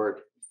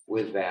board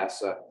with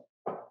VASA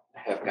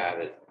have got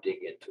to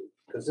dig into.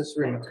 Because this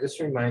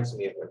reminds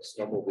me of when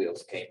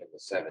snowmobiles came in the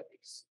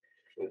 70s.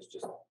 It was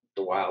just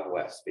the Wild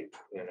West, you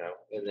know,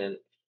 and then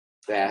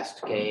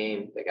VAST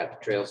came, they got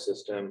the trail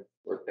system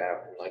worked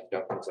out, and like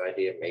Duncan's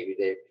idea, maybe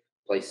they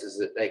places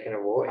that they can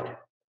avoid,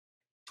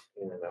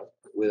 you know,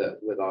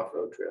 with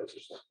off-road trails or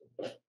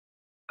something.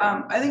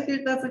 I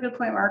think that's a good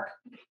point, Mark.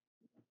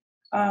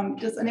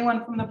 Does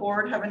anyone from the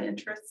board have an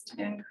interest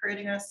in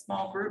creating a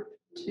small group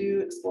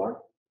to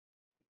explore?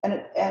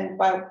 And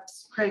by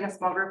creating a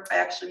small group, I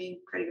actually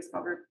mean creating a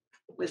small group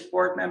with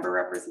board member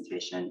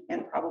representation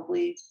and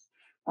probably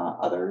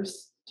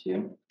others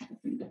too. I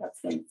think to have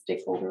some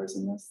stakeholders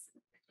in this.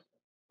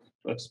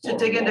 To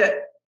dig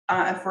into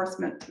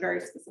enforcement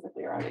very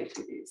specifically around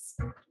ATVs.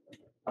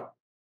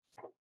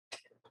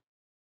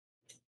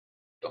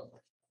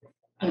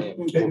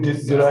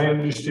 Did I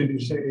understand you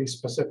say a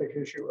specific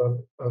issue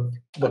of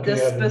looking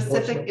The at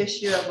specific enforcement?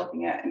 issue of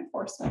looking at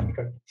enforcement.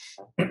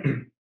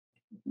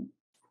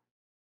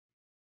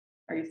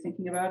 Are you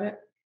thinking about it?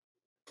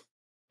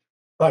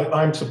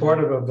 I'm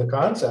supportive of the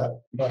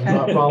concept, but I'm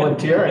not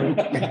volunteering.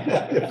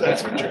 If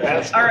that's what you're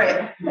asking. All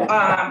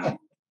right.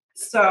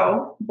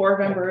 So board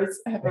members,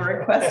 I have a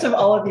request of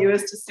all of you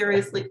is to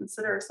seriously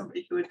consider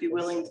somebody who would be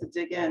willing to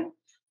dig in.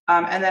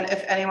 And then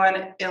if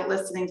anyone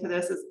listening to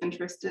this is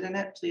interested in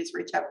it, please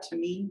reach out to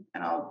me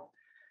and I'll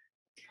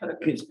put a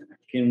group together.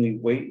 Can we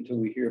wait until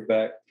we hear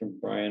back from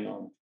Brian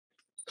on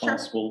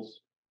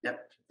constables?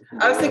 Yep.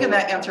 I was thinking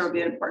that answer would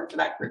be important for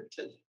that group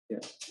to. Yeah.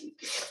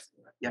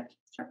 Yep,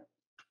 sure.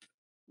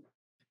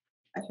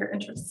 I hear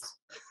interest.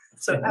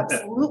 So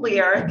absolutely,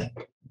 Eric.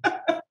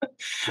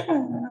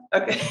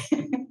 Okay.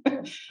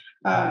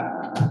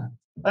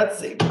 Let's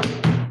see.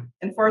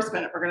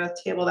 Enforcement, we're gonna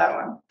table that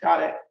one.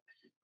 Got it.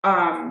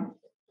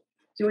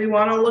 Do we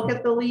want to look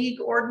at the league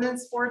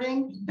ordinance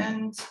wording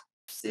and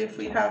see if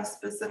we have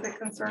specific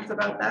concerns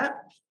about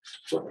that?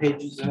 What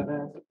page is that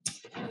at?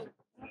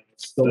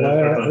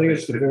 I think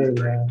it's the very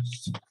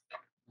last.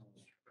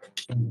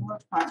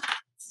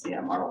 See,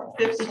 I'm on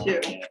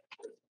 52,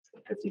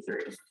 53.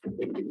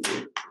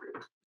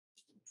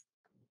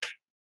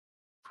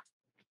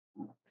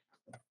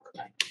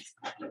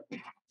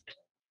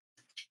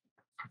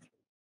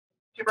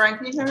 Hey, Brian,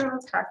 can you tell me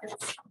those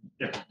packets?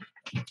 Yeah.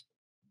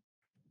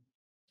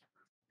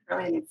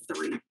 Really need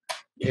 3.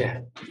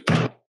 Yeah.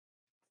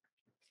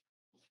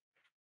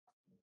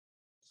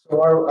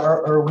 So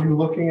are we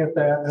looking at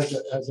that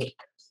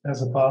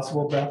as a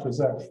possible, Beth? Is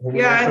that? are we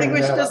Yeah, I think we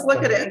opening should that just up?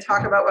 look at it and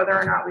talk about whether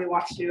or not we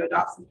want to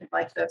adopt something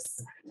like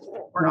this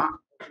or not.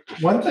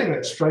 One thing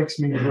that strikes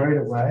me right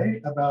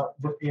away about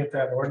looking at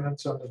that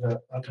ordinance under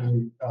the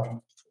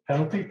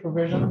penalty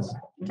provisions,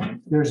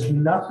 there's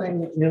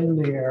nothing in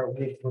there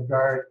with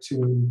regard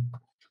to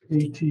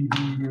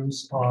ATV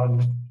use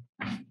on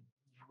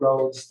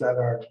roads that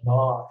are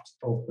not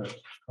open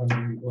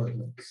under the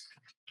ordinance.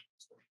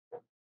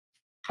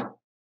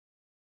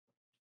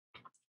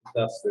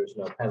 Thus, there's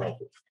no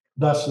penalty.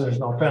 Thus, there's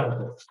no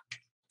penalty.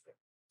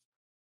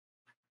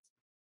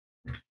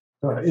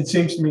 It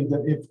seems to me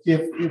that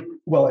if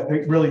well,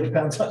 it really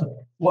depends on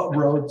what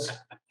roads,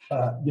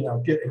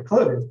 get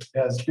included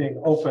as being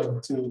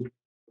open to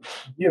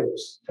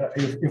use.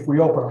 If we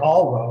open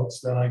all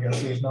roads, then I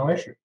guess there's no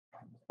issue.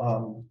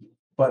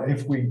 But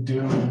if we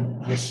do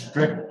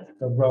restrict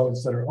the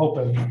roads that are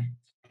open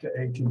to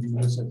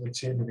ATV use, it would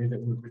seem to me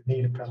that we would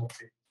need a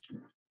penalty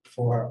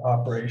for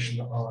operation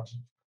on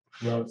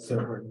roads that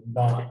were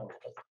not open.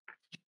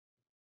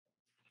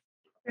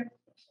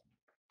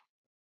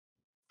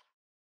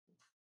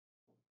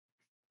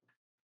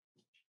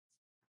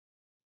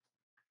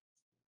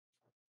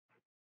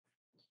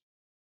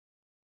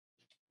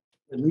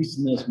 At least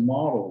in this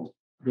model,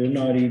 they're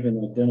not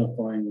even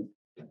identifying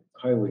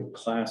highway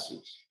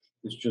classes.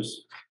 It's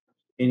just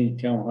any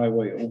town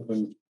highway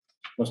open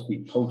must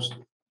be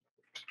posted.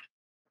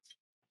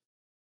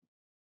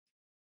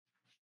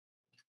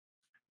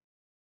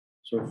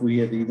 So if we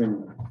had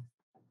even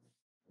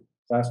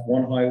class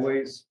 1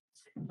 highways,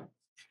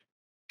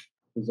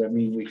 does that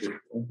mean we could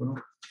open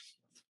them?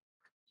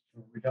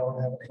 We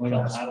don't have any.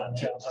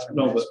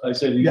 No, but I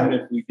said even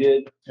if we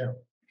did. Yeah.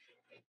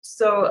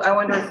 So I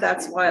wonder if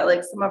that's why,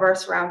 like, some of our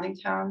surrounding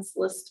towns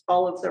list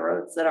all of the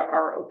roads that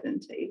are open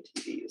to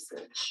ATV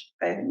usage.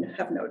 I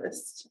have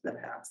noticed in the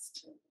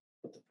past.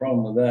 But the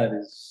problem with that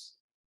is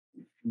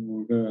if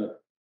we're gonna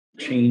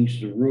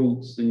change the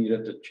routes, then you'd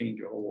have to change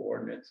your whole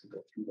ordinance and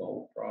go through the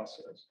whole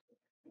process.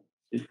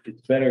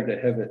 It's better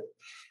to have it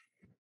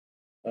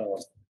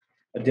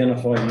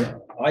identify,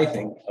 I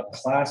think, a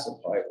class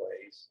of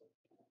highways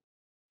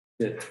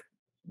that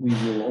we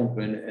will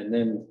open, and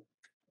then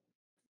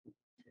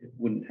it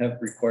wouldn't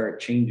have required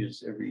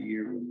changes every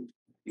year with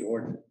the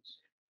ordinance.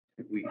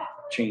 If we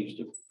change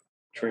the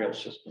trail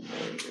system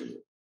or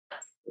the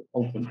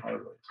open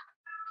highways.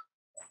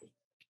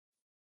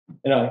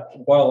 And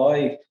while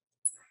I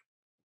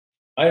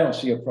don't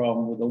see a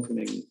problem with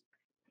opening,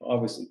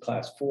 obviously,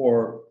 class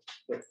 4,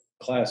 but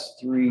class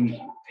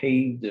 3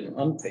 paved and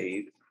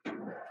unpaved.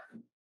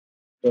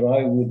 But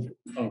I would,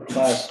 on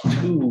class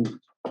 2,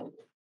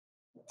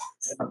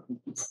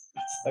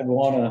 I'd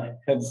want to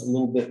have a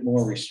little bit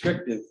more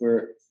restrictive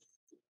where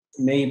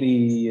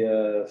maybe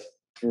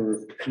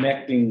for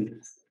connecting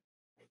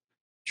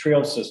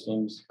trail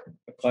systems,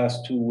 a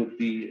class 2 would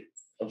be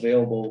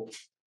available,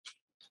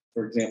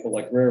 for example,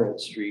 like Railroad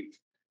Street.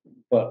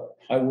 But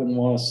I wouldn't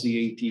want to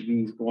see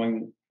ATVs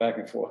going back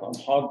and forth on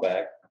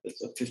Hogback.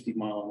 It's a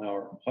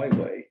 50-mile-an-hour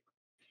highway.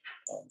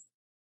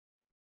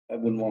 I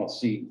wouldn't want to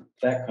see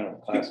that kind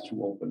of class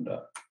 2 opened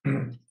up.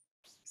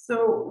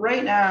 So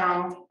right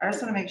now, I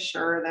just want to make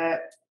sure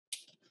that,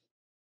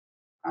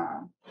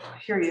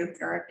 hear you,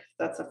 Eric.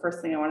 That's the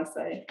first thing I want to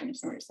say. I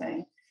understand what you're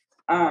saying.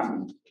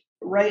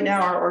 Right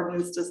now, our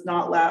ordinance does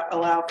not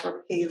allow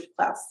for paved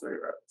class 3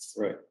 roads.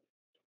 Right.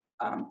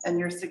 And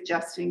you're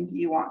suggesting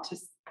you want to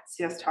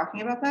see us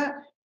talking about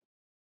that?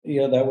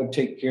 Yeah, that would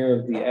take care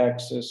of the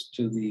access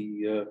to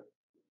the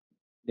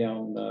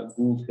down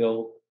Gould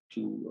Hill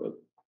to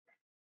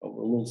a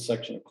little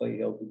section of Clay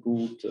Hill to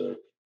Gould to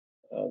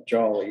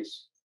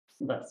Jolly's.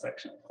 That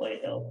section of Clay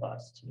Hill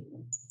class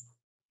 2.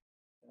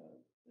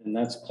 And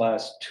that's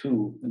class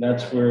 2, and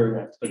that's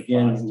where,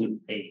 again,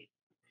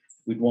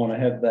 we'd want to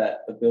have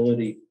that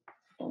ability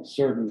on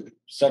certain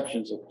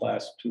sections of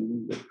class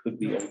 2 that could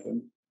be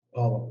open.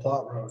 All of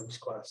Plot Road is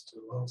class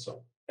 2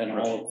 also. And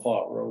all of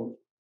Plot Road.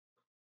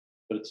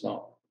 But it's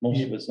not,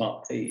 most of it's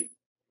not paved.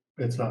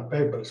 It's not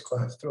paved, but it's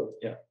class 2.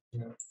 Yeah.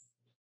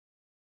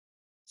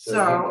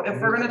 So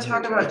if we're going to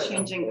talk about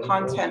changing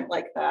content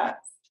like that.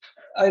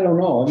 I don't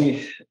know, I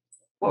mean.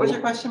 What was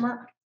your question,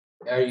 Mark?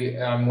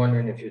 I'm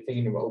wondering if you're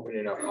thinking of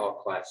opening up all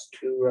class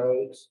 2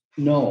 roads?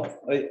 No,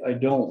 I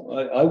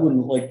don't. I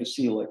wouldn't like to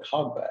see like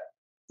Hogback,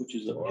 which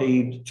is a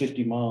paved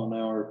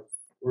 50-mile-an-hour.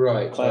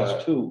 Right.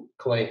 Class 2.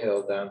 Clay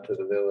Hill down to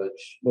the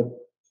village. But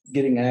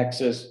getting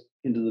access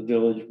into the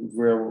village with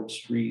Railroad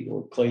Street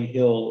or Clay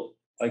Hill,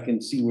 I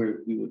can see where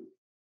we would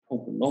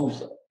open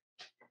those up.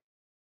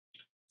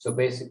 So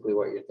basically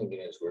what you're thinking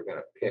is we're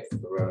gonna pick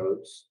the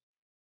roads.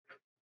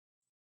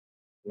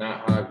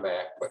 Not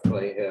Hogback, but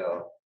Clay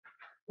Hill,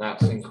 not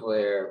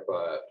Sinclair,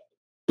 but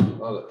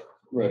other,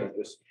 Right.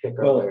 just pick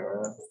Well, up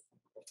there,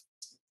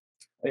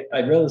 huh?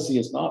 I'd rather see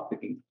us not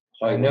picking.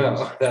 I know,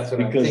 that's what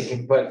I'm Because-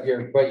 thinking, but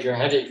you're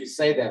headed, you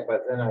say that,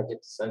 but then I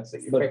get the sense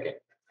that you're But- picking.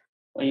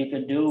 Well, you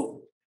could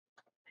do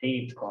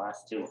paved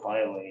class 2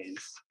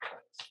 highways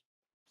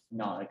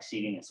not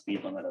exceeding a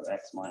speed limit of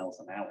X miles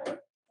an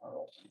hour. are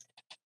open.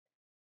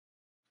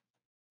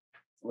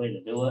 Way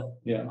to do it.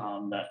 Yeah.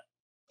 That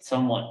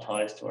somewhat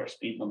ties to our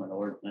speed limit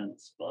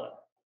ordinance,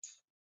 but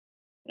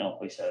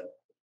if we said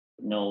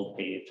no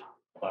paved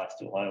class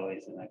 2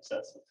 highways in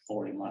excess of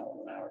 40 miles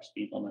an hour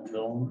speed limit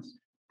zones,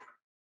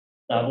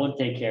 that would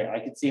take care. I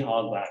could see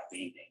hogback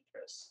being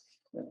dangerous.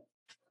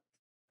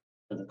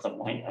 Because it's a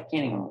point, I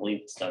can't even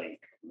believe the study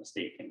from the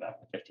state came back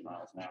to 50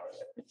 miles an hour.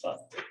 But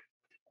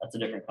that's a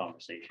different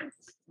conversation.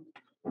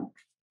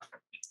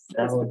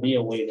 That would be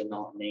a way to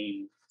not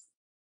name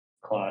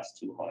class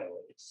 2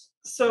 highways.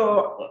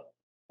 So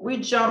we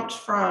jumped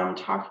from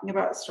talking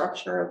about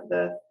structure of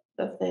the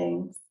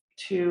thing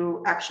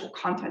to actual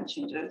content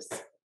changes.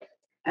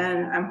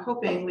 And I'm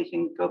hoping we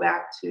can go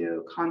back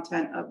to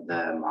content of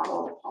the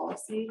model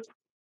policy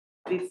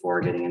before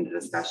getting into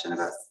discussion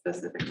about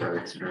specific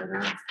roads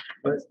further.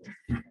 But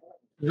the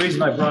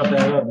reason I brought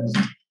that up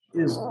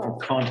is for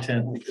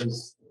content,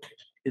 because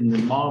in the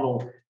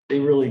model, they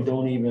really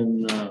don't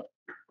even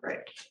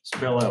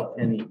spell out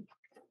any.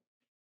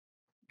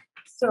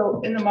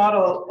 So in the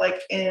model, like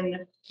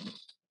in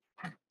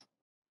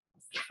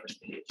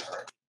first page,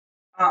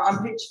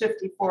 on page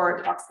 54,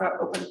 it talks about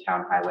open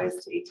town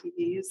highways to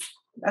ATVs.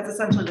 That's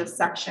essentially the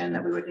section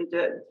that we would need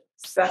to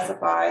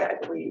specify, I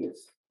believe.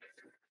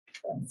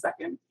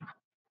 Second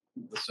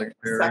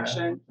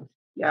section.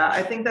 Yeah,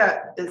 I think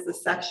that is the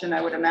section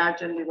I would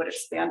imagine we would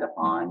expand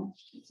upon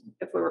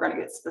if we were going to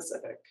get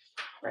specific,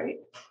 right?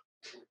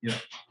 Yeah.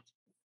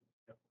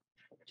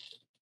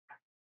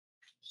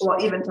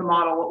 Well, even to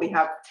model what we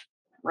have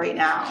right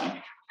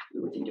now,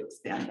 we would need to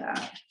expand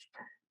that.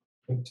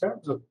 In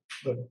terms of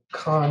the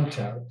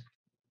content,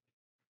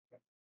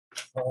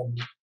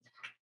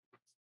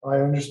 I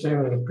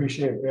understand and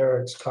appreciate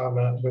Eric's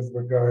comment with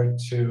regard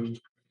to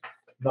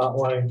not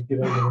wanting to get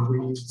into the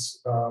weeds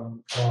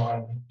on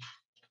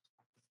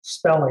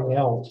spelling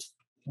out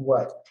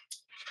what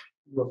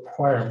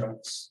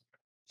requirements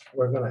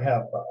we're going to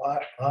have.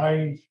 But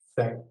I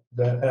think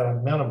that at a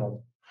minimum,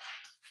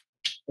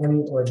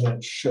 any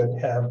ordinance should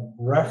have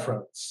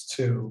reference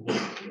to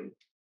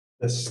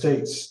the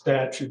state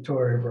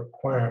statutory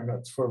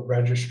requirements for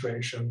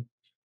registration,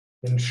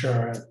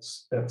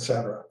 insurance,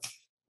 etc.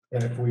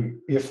 And if we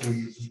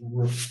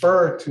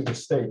refer to the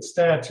state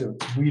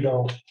statutes, we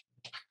don't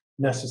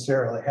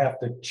necessarily have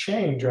to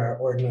change our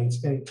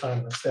ordinance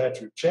anytime the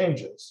statute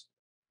changes.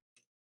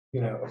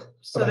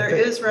 So there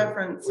is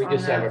reference We on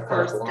just have that a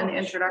carte first in the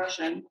blanche.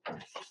 introduction.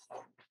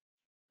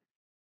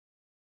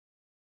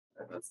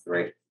 That's the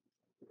right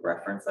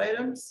reference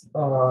items.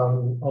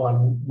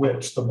 On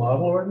which, the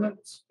model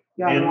ordinance?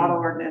 Yeah, the model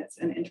ordinance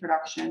and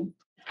introduction,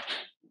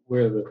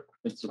 Where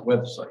it's a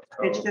website.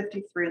 page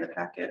 53 in the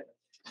packet.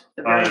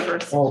 The very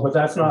first. Oh, but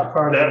that's not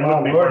part of the That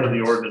would be model part of the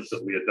ordinance. ordinance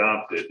that we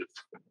adopted.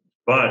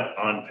 But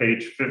on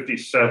page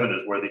 57 is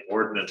where the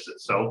ordinance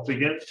itself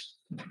begins.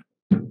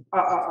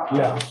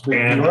 Yeah, the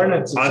And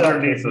ordinance itself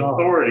underneath is not.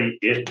 authority,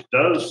 it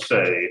does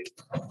say,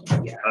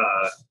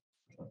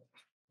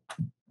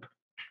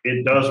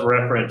 it does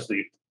reference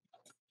the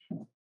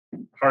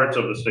parts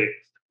of the state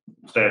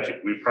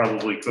statute. We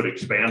probably could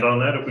expand on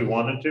that if we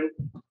wanted to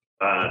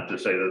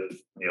say that,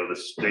 the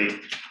state,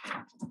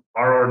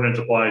 our ordinance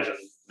applies in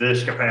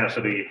this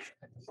capacity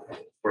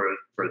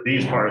for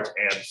these parts,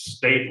 and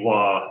state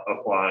law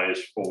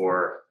applies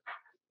for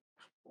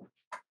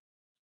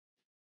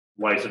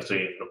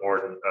licensing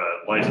or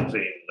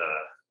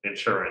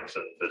insurance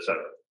and et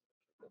cetera.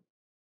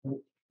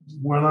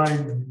 When I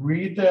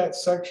read that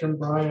section,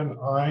 Brian,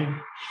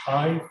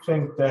 I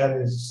think that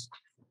is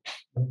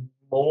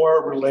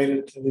more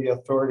related to the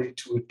authority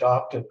to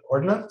adopt an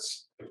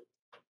ordinance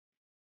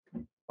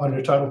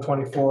under Title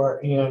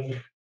 24 and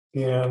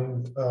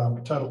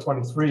Title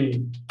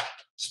 23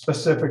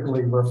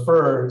 specifically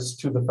refers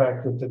to the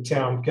fact that the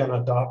town can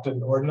adopt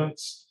an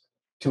ordinance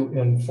to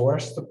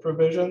enforce the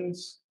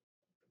provisions.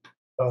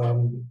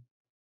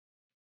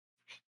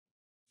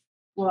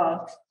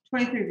 Well,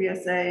 23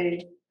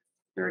 VSA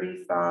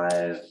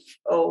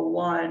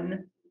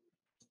 3501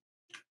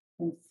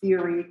 in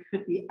theory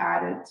could be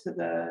added to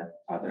the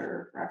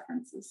other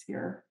references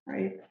here,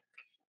 right?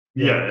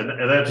 Yeah,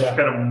 and that's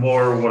kind of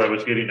more what I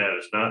was getting at.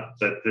 It's not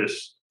that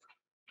this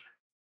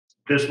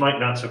might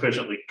not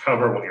sufficiently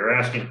cover what you're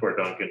asking for,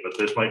 Duncan, but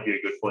this might be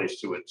a good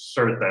place to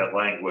insert that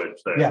language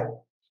that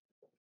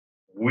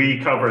we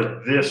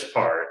cover this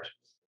part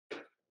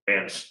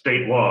and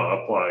state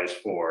law applies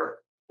for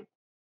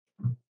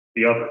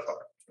the other part.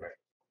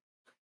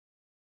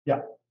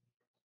 Yeah.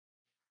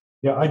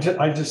 Yeah, I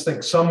just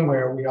think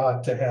somewhere we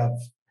ought to have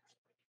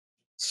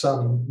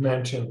some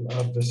mention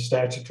of the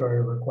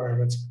statutory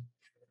requirements,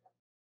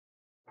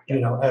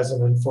 as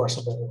an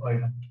enforceable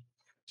item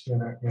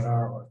in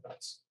our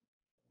ordinance.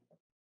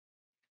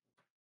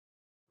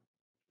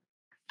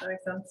 That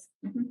makes sense.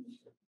 Mhm.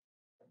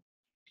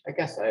 I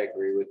guess I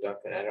agree with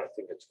Duncan. I don't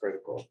think it's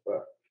critical,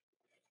 but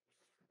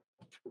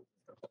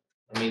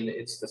I mean,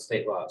 it's the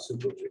state law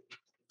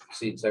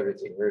supersedes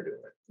everything we're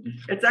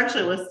doing. It's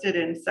actually listed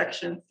in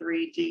section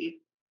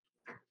 3D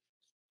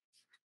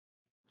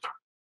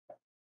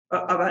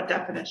about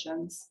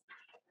definitions.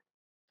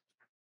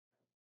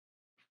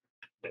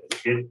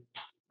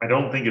 I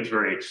don't think it's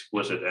very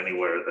explicit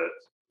anywhere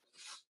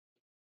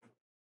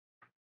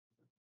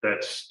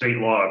that state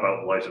law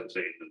about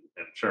licensing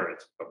and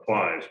insurance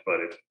applies, but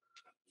it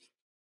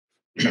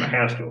kind of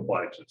has to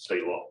apply to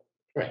state law.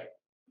 Right.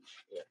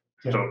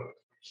 So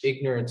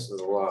Ignorance of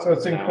the law. So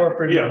it's is not-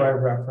 incorporated Yeah. by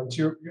reference.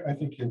 I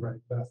think you're right,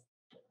 Beth.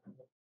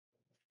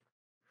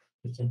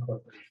 It's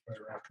incorporated by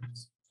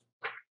reference.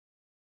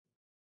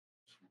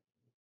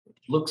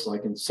 Looks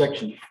like in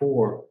section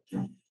 4,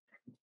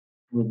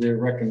 with their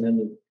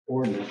recommended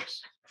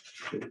ordinance,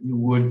 that you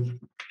would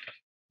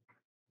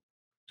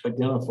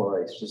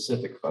identify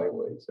specific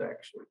highways,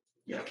 actually.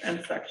 Yeah,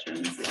 and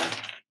sections,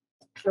 yeah.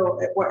 So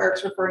what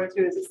Eric's referring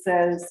to is it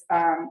says,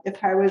 if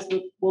highways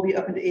will be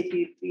open to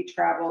ATV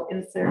travel,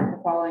 insert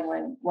the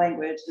following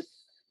language. The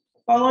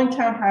following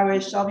town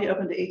highways shall be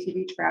open to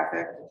ATV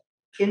traffic.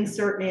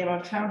 Insert name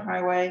of town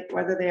highway,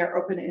 whether they are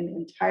open in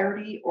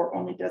entirety or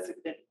only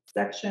designated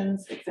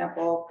sections.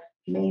 Example,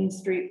 Main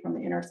Street from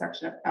the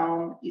intersection of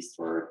Elm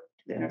eastward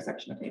to the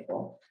intersection of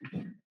Maple.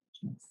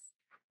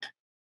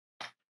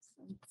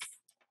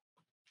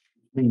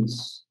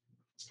 Means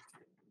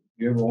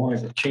you ever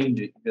wanted to change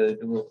it, you gotta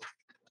do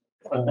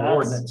But an that's,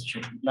 ordinance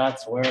change.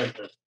 that's where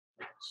the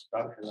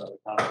structure that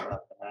we're talking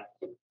about,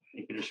 that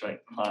you could just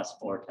write class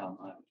 4 town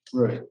highway.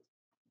 Right.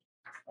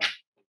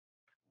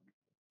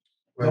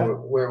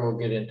 Where we'll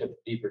get into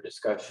deeper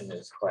discussion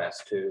is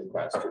class 2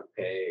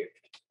 paved.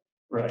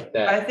 Right.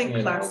 That, I think you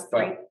know, class but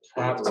 3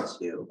 probably-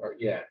 too. or,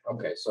 yeah,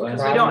 okay, so.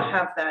 Because we don't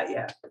have that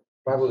yet.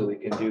 Probably we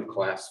can do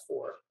class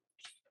 4.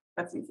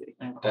 That's easy.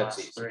 And That's class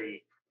easy.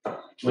 3.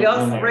 We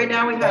also, right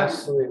now we have,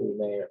 Class 3 we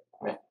may.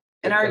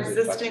 in our because it's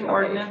existing much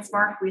higher. ordinance,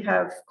 Mark, we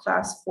have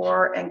class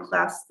 4 and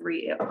class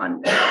 3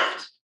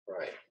 unpaved.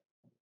 Right.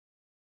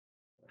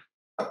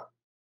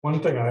 One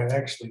thing I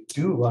actually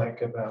do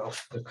like about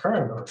the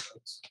current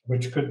ordinance,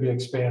 which could be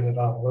expanded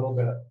on a little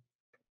bit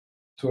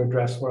to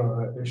address one of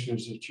the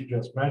issues that you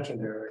just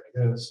mentioned, Eric,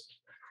 is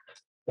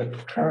the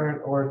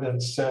current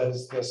ordinance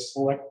says the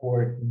select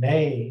board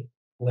may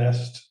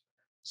list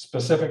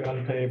specific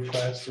unpaved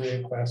class 3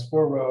 and class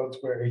 4 roads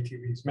where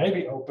ATVs may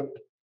be opened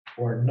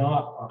or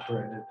not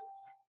operated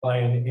by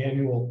an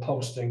annual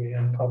posting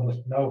and public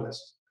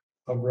notice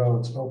of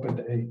roads open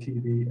to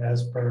ATV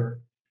as per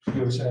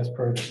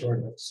this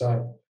ordinance.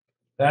 So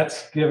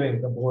that's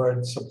giving the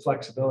board some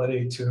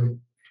flexibility to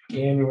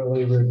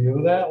annually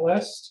review that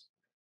list.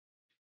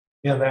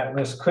 And that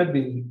list could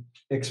be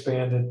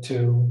expanded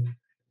to,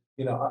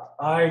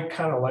 I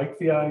kind of like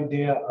the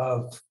idea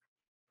of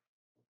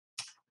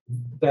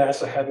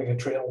VASA having a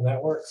trail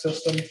network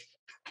system.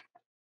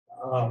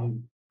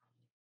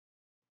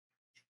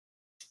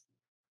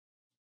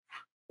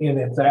 And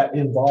if that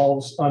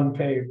involves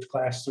unpaved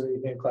class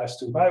 3 and class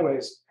 2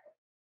 highways,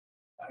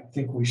 I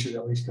think we should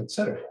at least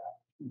consider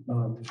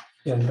that.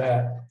 And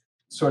that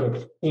sort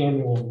of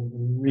annual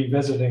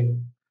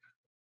revisiting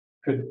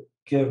could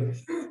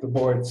give the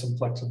board some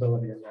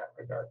flexibility in that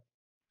regard.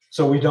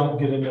 So we don't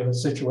get into the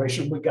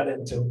situation we got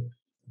into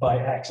by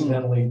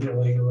accidentally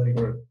illegally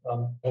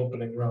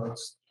opening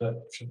roads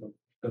that shouldn't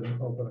have been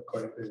open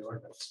according to the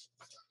ordinance.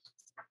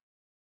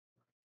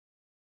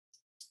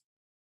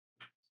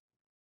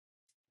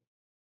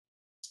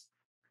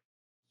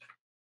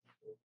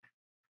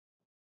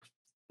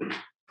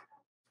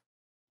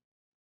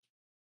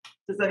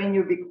 Does that mean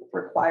you'd be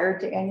required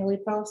to annually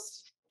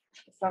post?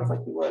 It sounds like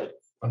you would.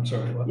 I'm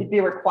sorry, what? You'd be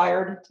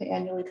required to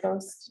annually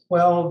post?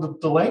 Well,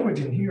 the language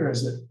in here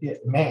is that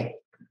it may,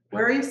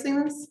 Where are you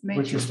seeing this? May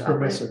which choose is to operate.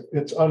 permissive.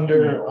 It's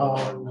under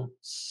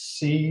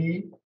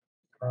C,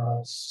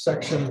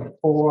 section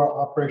 4,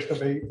 operation of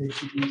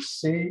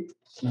ATVC.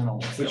 No,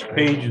 which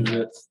page is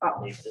it?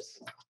 Oh,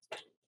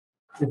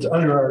 It's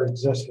under our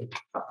existing.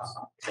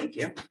 thank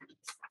you.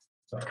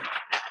 Sorry.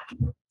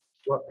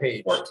 What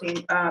page?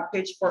 14,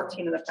 page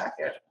 14 of the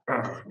packet.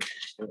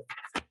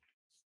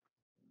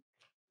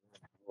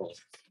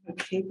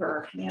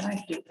 Paper, man, I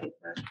hate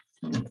paper.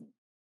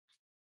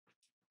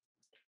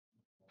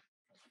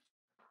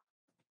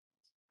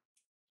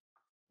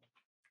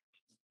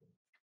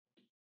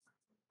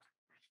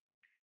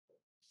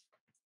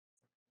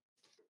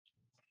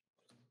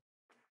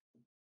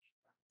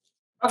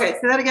 Okay,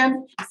 say that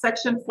again,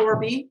 section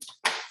 4B.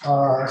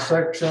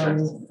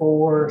 Section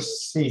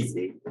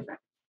 4C.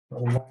 The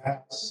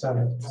last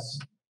sentence.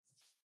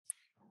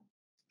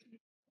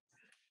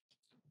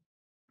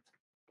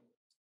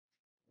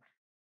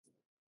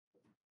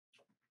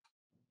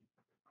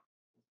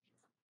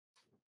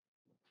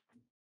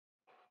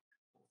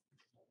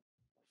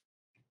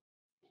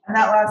 And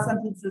that last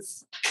sentence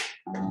is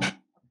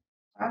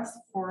class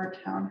 4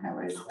 town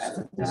highways as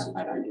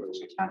identified on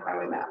the town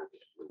highway map.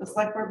 The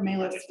select board may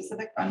list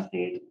specific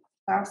unpaved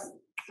class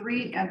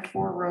 3 and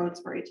 4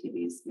 roads where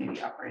ATVs may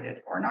be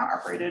operated or not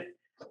operated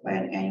by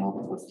an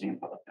annual listing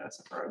and public notice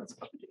of roads.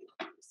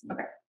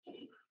 Okay.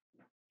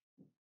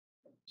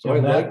 So I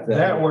like that.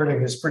 That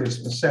wording is pretty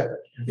specific.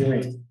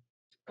 You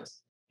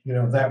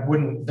know, that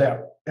wouldn't,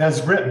 that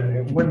as written,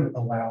 it wouldn't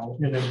allow,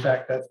 and in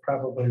fact, that's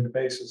probably the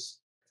basis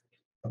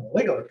of a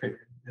legal opinion,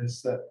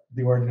 is that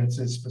the ordinance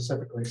is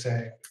specifically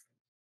saying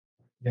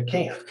you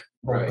can't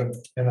open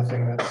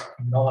anything that's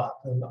not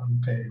an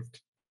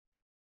unpaved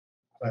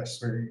class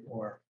 3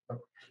 or a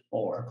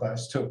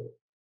class 2.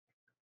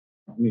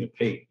 I mean, a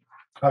paved.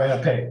 I mean,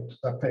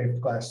 a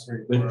paved class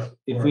 3. But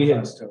if we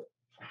had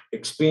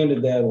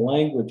expanded that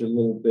language a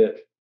little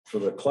bit for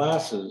the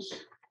classes,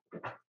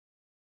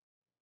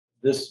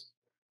 the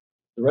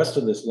rest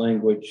of this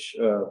language,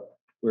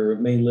 where it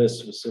may list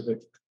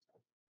specific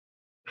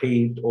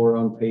paved or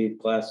unpaved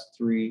class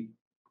 3,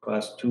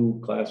 class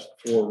 2, class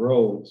 4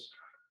 roads,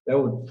 that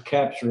would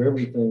capture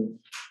everything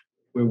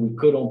where we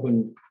could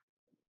open.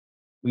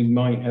 We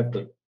might have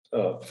to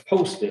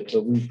post it,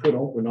 but we could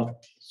open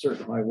up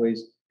certain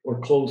highways or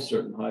close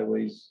certain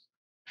highways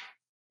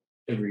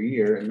every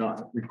year and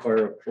not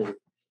require a full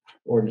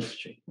ordinance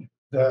change.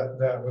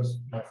 That was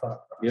my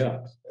thought. Yeah,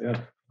 yeah.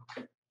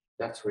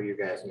 That's where you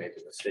guys made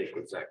the mistake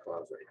with that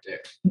clause right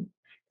there.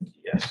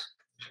 Yes.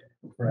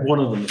 Right. One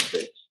of the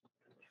mistakes.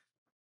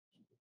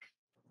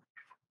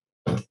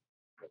 Yeah,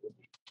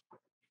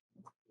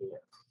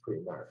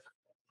 pretty much.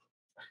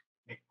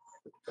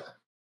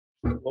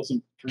 It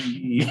wasn't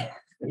 3E.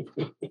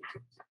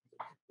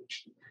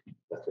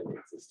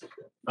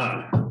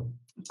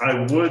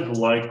 I would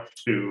like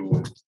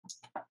to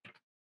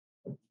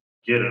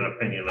get an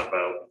opinion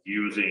about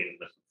using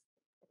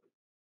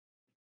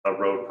a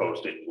road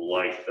posting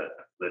like that.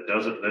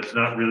 That's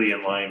not really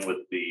in line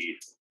with the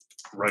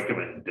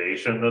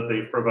recommendation that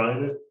they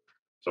provided.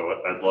 So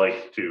I'd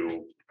like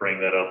to bring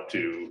that up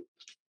to,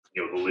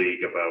 the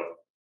league about,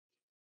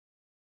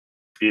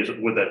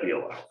 would that be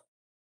allowed?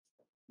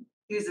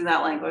 Using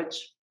that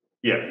language.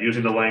 Yeah,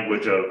 using the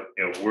language of,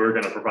 we're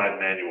gonna provide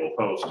an annual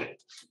posting.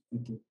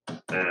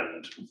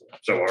 And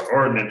so our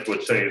ordinance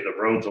would say the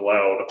roads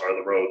allowed are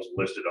the roads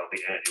listed on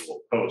the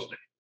annual posting.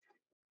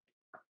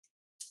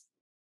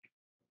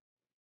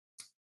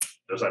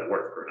 Does that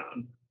work or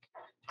not?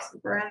 So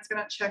Brian's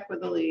gonna check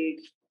with the league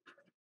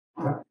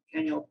on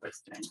annual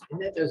posting. And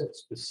that doesn't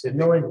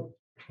specifically.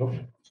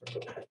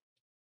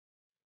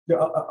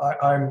 Yeah,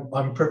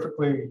 I'm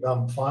perfectly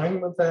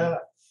fine with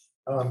that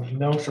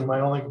notion. The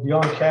only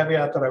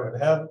caveat that I would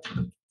have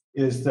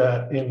is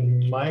that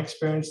in my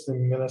experience, the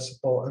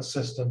municipal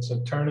assistants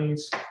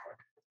attorneys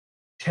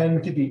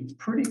tend to be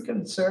pretty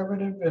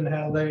conservative in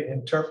how they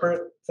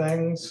interpret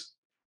things.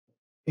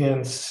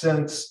 And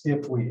since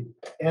if we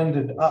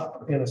ended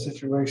up in a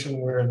situation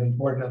where the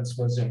ordinance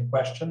was in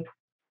question,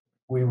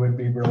 we would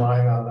be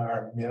relying on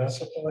our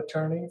municipal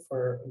attorney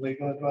for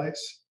legal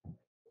advice.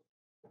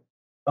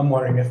 I'm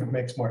wondering if it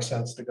makes more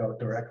sense to go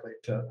directly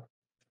to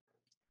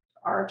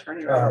our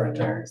attorney.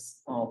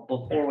 Well,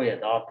 before we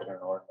adopted an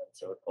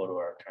ordinance, it would go to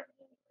our attorney.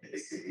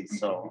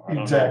 So I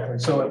don't exactly. know.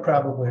 So it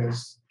probably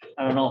is.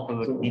 I don't know if it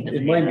would need to It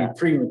be might that. be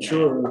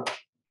premature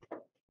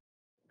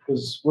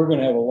because we're going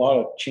to have a lot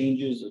of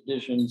changes,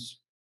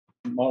 additions,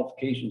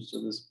 modifications to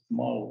this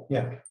model.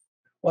 Yeah.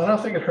 Well, I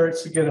don't think it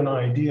hurts to get an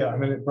idea. I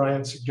mean,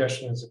 Brian's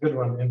suggestion is a good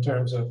one in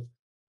terms of,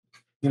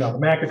 the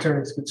MAC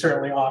attorneys could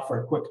certainly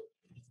offer a quick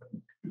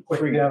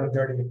down and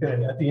dirty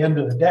opinion. At the end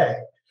of the day,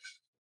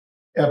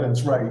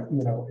 Evan's right,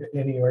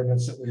 any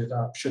ordinance that we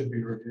adopt should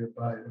be reviewed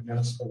by the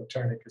municipal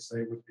attorney because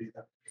they would be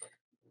the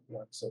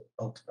ones that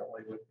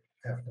ultimately would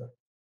have to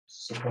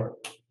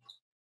support.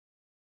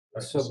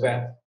 So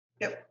Beth.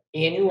 Yep.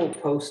 Annual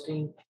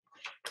posting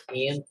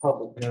and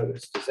public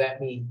notice, does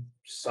that mean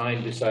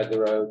sign beside the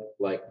road,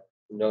 like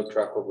no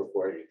truck over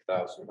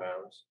 40,000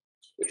 pounds?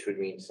 Which would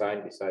mean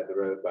sign beside the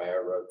road by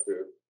our road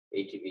crew,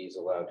 ATVs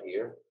allowed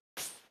here?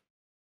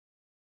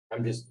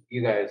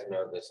 You guys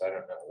know this, I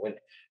don't know when.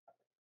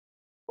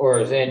 Or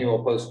as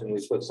annual posting,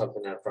 we put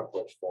something on Front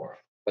Porch Forum,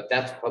 but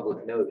that's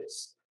public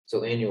notice.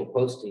 So annual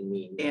posting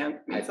means. And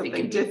I think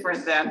something it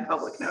different than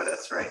public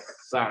notice, right?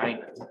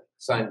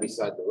 Sign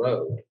beside the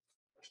road,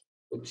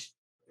 which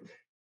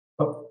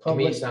to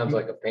me sounds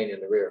like a pain in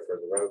the rear for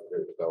the road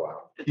crew to go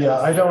out. Yeah,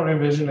 I don't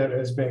envision it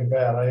as being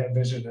bad. I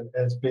envision it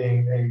as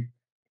being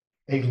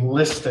a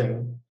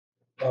listing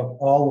of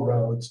all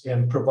roads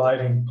and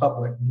providing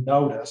public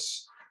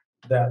notice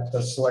that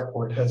the select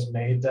board has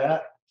made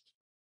that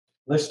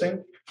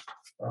listing,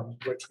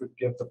 which would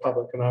give the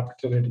public an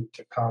opportunity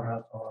to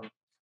comment on,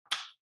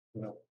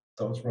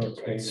 those roads.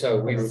 being-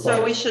 So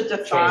we should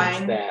define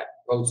change that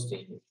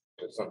posting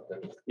to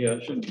something. Yeah,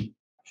 it should be.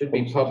 Should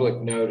be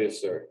public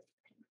notice or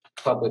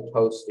public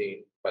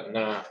posting, but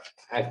not,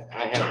 I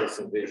have this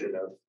envision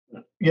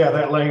of. Yeah,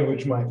 that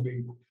language might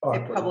be a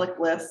awkward. public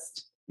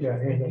list Yeah.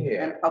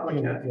 and public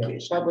Yeah.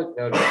 notification. Public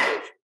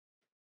notification.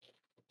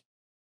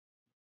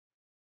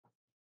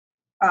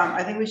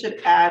 I think we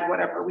should add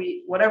whatever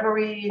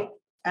we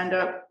end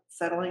up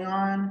settling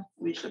on,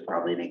 we should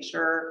probably make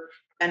sure,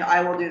 and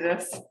I will do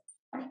this.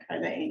 I'm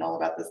kind of anal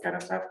about this kind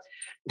of stuff,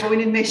 but we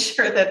need to make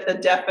sure that the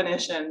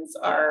definitions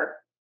are,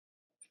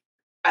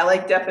 I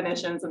like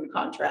definitions and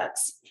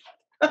contracts.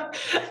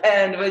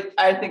 And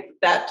I think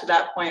that to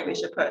that point, we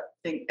should put,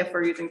 if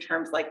we're using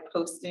terms like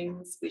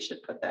postings, we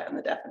should put that in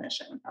the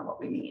definition of what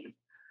we mean.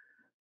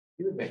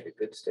 You would make a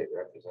good state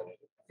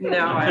representative.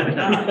 No, I would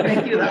not.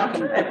 Thank you though.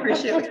 I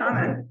appreciate the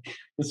comment.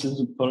 This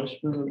isn't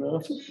punishment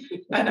enough.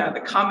 I know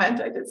the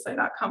comment I did say,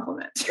 not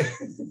compliment.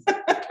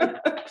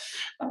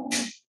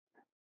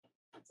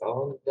 It's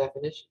all in the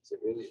definitions, it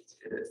really is.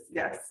 It is,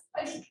 yes.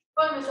 I just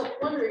find myself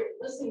wondering,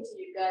 listening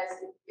to you guys,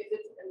 if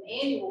it's an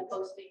annual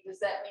posting, does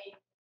that mean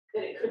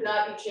that it could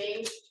not be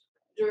changed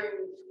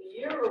during the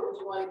year, or would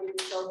you want to give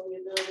yourself the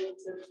ability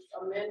to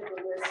amend the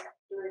list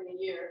during the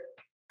year?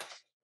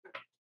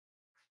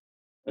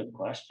 Good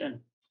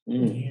question.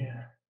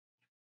 Yeah.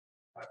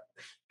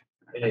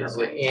 Is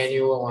it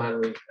annual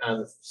on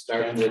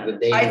starting with the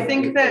date? I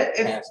think that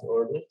if, past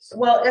ordinance?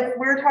 well, if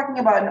we're talking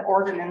about an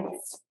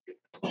ordinance,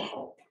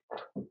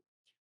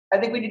 I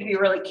think we need to be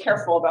really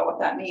careful about what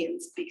that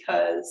means,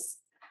 because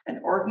an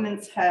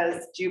ordinance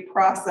has due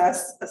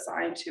process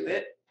assigned to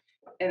it.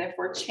 And if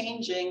we're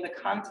changing the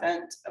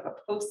content of a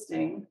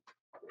posting,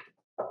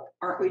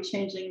 aren't we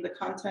changing the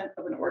content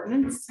of an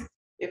ordinance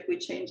if we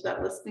change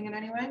that listing in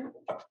any way?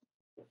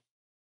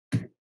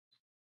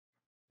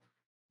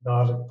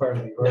 Not a part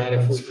of the Not if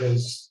ordinance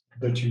is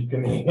that you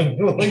can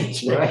annually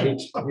change. Right,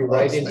 you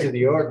write into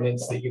the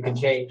ordinance that you can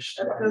change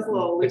That feels a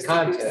little the loosey-goosey.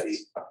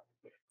 contents.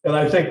 And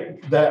I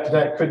think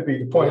that could be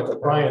the point that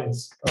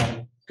Brian's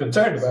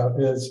concerned about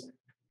is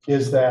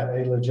that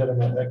a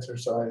legitimate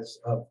exercise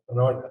of an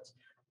ordinance?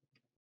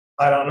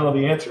 I don't know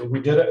the answer. We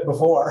did it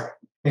before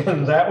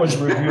and that was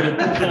reviewed.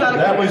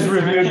 That was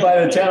reviewed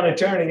by the town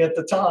attorney at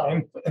the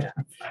time.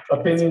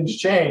 Opinions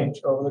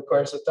change over the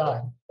course of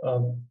time.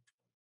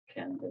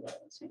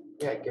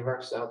 Yeah, give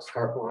ourselves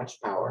carte blanche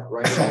power,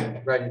 write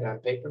it on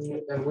paper,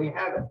 and we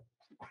have it.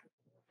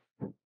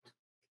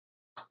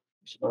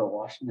 Should go to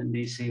Washington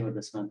DC with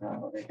this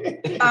mentality.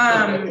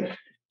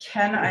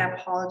 Ken, I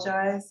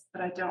apologize,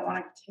 but I don't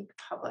want to take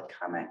public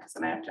comment because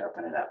then I have to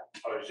open it up.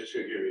 I was just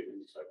gonna give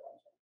you.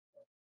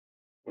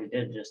 We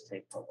did just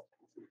take public.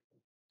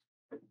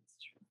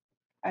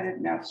 I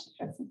didn't know if she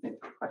had something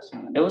for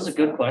question. It was a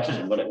good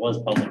question, but it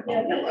was public.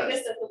 Yeah, I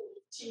guess that's a little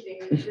cheating.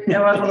 It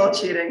was a little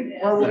cheating.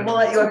 We'll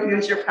let you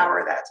abuse your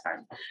power that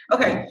time.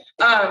 Okay.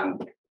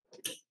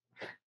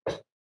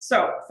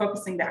 So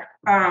focusing back.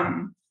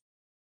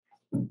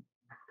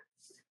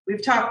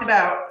 We've talked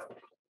about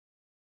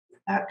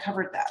that,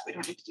 covered that. We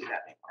don't need to do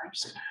that anymore. I'm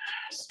just gonna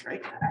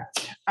strike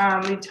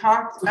that. We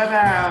talked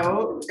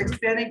about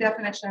expanding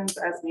definitions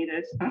as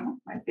needed.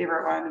 My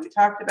favorite one. We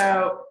talked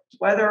about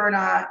whether or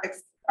not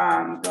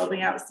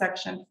building out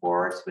section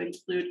 4 to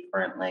include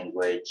current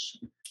language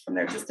from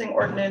their existing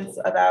ordinance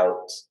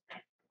about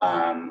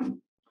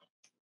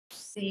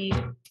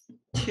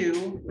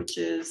C2, which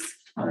is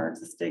on our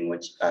existing,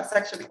 which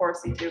section 4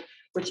 C2,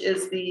 which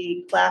is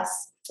the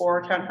class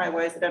 4 town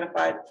highways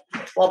identified,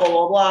 blah, blah,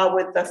 blah, blah,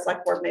 with the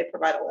select board may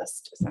provide a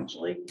list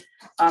essentially.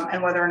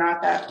 And whether or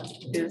not that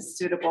is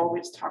suitable,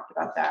 we just talked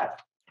about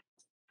that.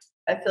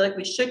 I feel like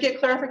we should get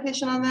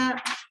clarification on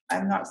that.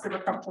 I'm not super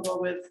comfortable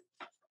with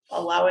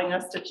allowing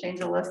us to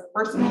change a list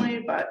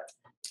personally, but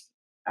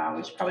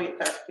we should probably get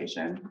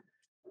clarification.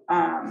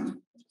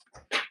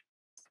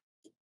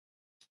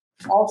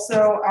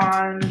 Also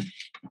on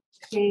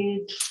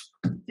page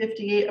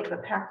 58 of the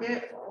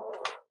packet,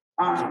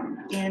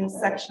 in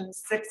section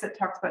 6, it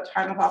talks about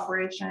time of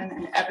operation,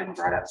 and Evan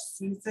brought up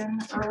season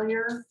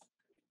earlier.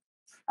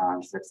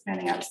 So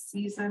expanding out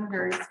season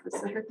very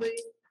specifically.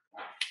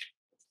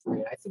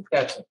 I think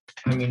that's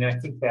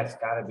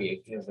gotta be a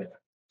given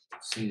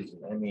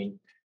season. I mean,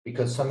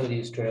 because some of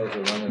these trails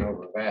are running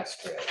over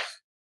vast trails.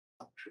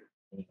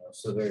 You know,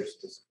 so there's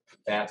this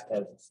vast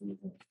has a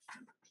season.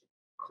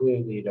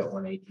 Clearly, you don't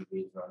want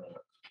ATVs running.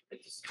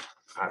 It's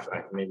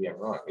maybe I'm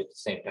wrong. At the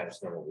same time,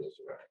 snowmobiles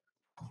are running.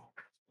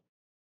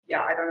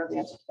 Yeah, I don't know the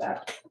answer to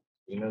that.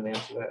 You know the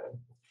answer to that?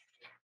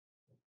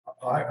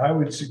 I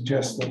would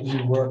suggest that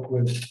we work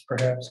with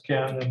perhaps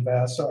Ken and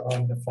Vasa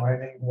on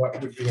defining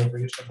what would be a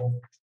reasonable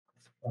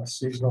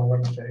seasonal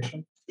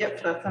limitation.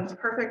 Yep, that sounds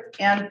perfect.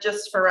 And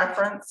just for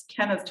reference,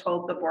 Ken has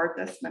told the board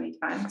this many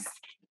times.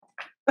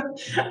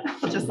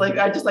 I just like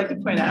to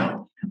point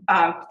out,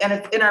 and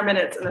it's in our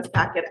minutes in this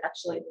packet,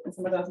 actually, in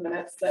some of those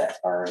minutes that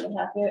are in the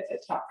packet,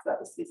 it talks about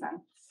the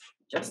season.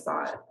 Just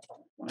saw it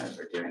when I was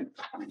reviewing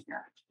coming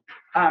here.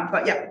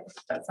 But yeah,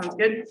 that sounds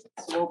good.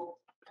 So we'll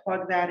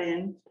plug that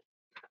in.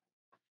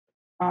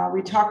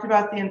 We talked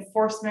about the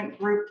enforcement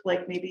group,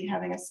 like maybe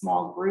having a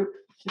small group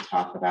to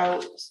talk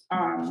about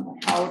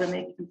how to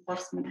make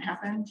enforcement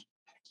happen.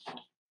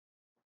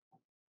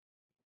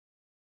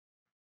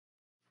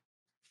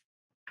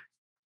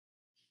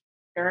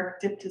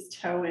 Eric dipped his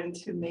toe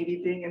into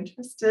maybe being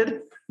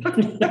interested.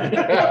 It's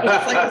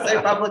like to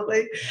say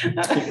publicly.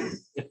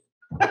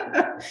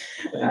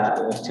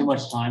 There's too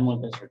much time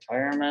with his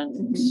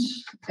retirement.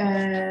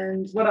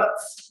 And what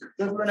else?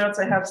 Those are the notes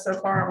I have so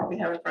far on what we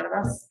have in front of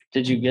us.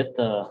 Did you get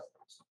the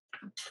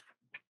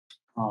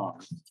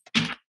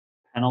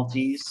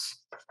penalties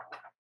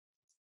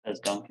as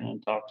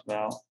Duncan talked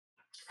about?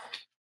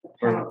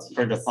 For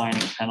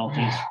defining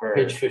penalties for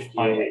Page 58.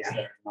 highways that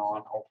are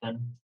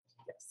non-open?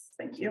 Yes,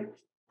 thank you.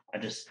 I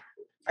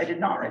did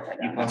not write that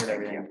down. You covered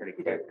everything pretty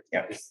quick.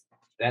 Yep.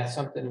 That's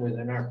something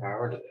within our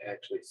power to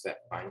actually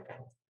set fine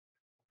penalties.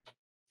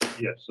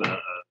 Yes,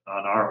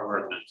 on our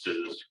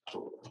ordinances. I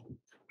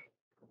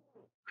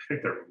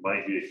think there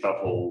might be a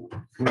couple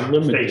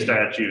state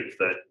statutes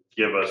that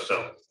give us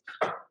some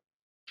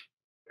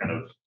kind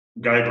of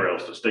guide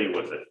rails to stay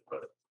with it,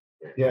 but.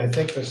 Yeah, I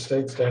think the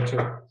state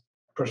statute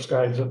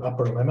prescribes an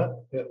upper limit,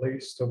 at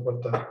least, of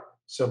what the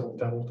civil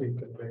penalty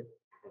could be.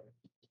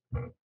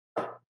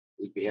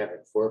 We'd be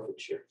having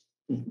forfeiture.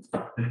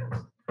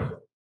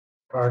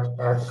 Our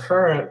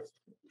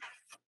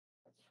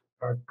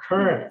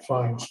current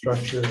fine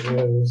structure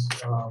is,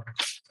 It's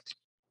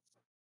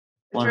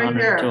right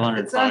here. 200,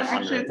 It's on,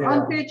 500. actually, it's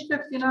on page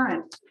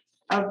 59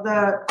 of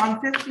the,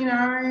 on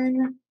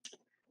 59,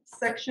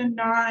 section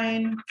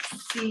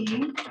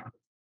 9C.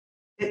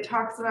 It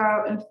talks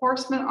about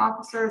enforcement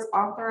officers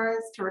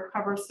authorized to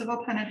recover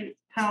civil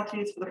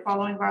penalties for the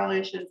following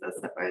violations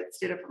as set by the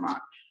state of Vermont.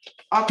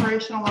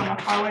 Operation along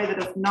a highway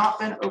that has not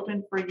been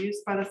open for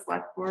use by the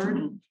select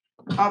board.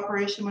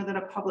 Operation within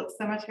a public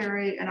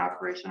cemetery, and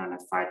operation on a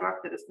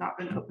sidewalk that has not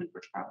been open for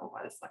travel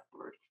by the select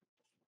board.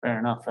 Fair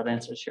enough, that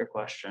answers your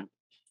question.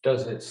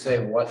 Does it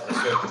say what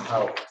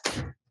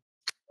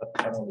what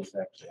penalties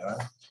actually are?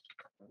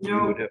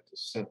 No. We would have to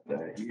set that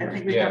I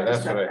think we Yeah, have to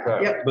that's set what I that.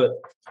 thought. Yep.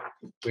 But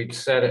We'd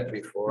said it of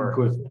before.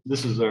 course,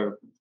 this is our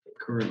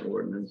current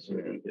ordinance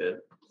that we did.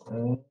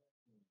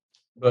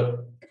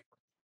 But,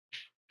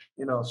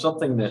 you know,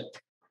 something that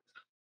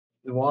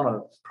we want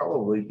to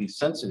probably be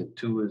sensitive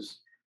to is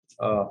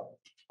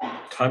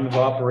time of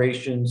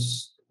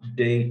operations,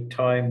 day,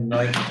 time,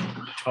 night,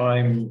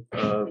 time,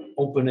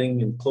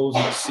 opening and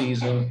closing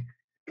season,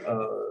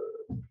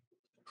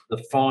 the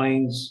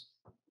fines.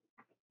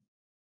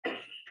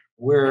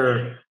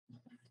 Where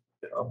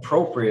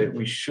appropriate,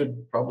 we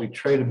should probably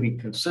try to be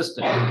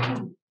consistent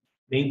with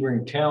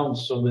neighboring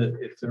towns so that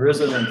if there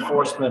is an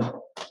enforcement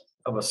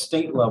of a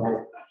state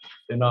level,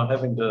 they're not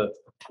having to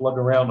lug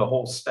around a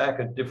whole stack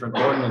of different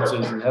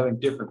ordinances and having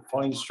different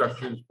fine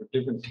structures for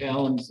different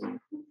towns and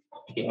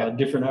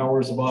different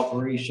hours of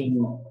operation.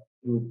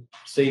 It would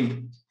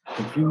save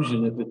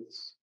confusion if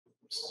it's,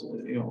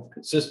 you know,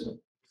 consistent.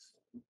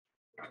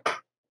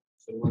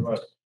 So we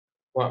must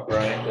want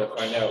Brian to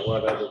find out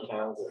what other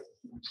towns are.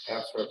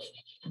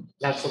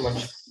 Not so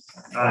much.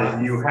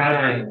 You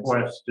had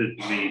requested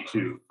me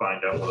to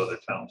find out what other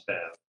towns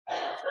have.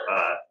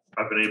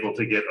 I've been able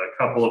to get a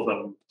couple of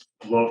them,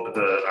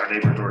 our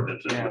neighbors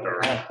ordinances, which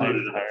are included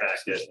in the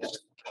packet.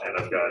 And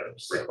I've got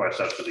requests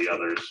out to the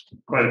others.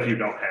 Quite a few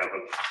don't have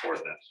an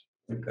ordinance.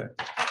 Okay.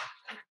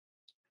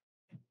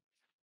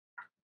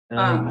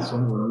 And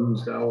some of them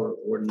used our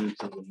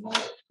ordinances and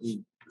model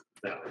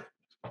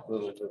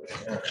too.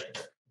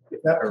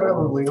 That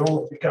probably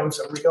only becomes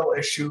a real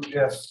issue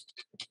if,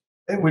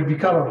 it would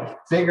become a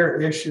bigger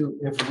issue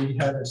if we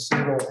had a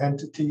single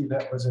entity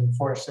that was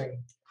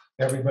enforcing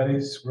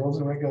everybody's rules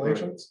and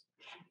regulations.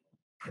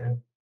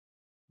 And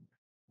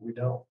we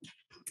don't.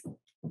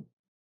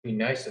 Be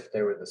nice if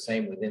they were the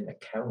same within the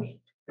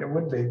county. It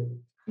would be.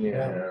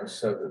 Yeah,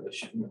 so that the.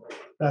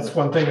 That's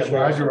one thing that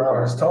Roger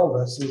always told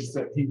us, is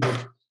that he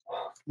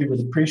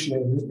would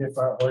appreciate it if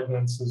our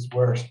ordinances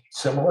were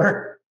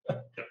similar.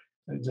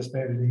 It just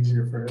made it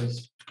easier for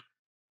his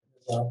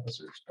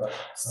officers, but.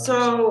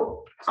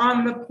 So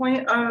on the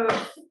point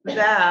of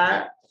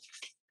that,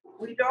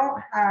 we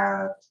don't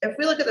have, if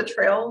we look at the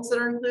trails that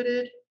are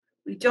included,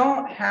 we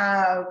don't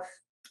have.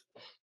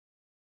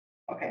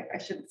 Okay, I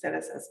shouldn't say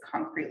this as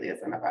concretely as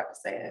I'm about to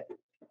say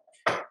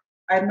it.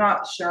 I'm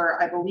not sure,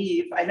 I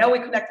know we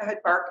connect to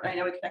Hyde Park, and I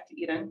know we connect to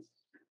Eden.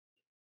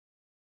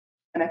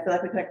 And I feel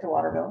like we connect to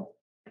Waterville.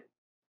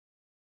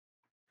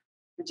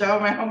 Good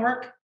job on my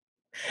homework.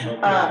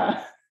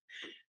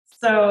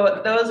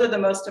 So those are the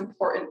most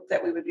important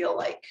that we would feel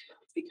like,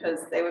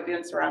 because they would be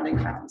in surrounding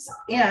towns.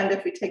 And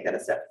if we take that a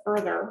step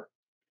further,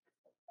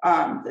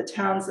 the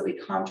towns that we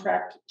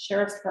contract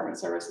sheriff's department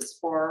services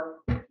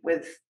for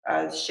with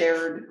a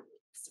shared,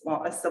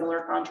 well, a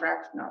similar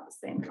contract, not the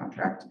same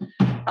contract,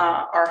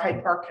 are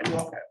Hyde Park and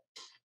Wilco.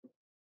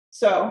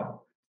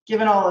 So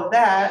given all of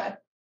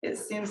that, it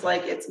seems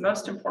like it's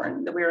most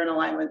important that we're in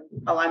alignment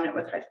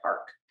with Hyde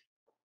Park.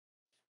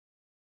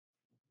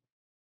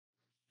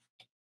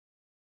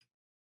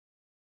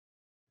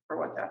 For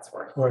what that's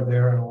worth. Or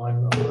they're in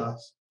alignment with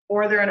us.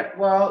 Or they're in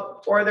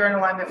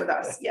alignment with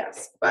us,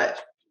 yes,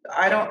 but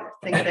I don't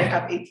think they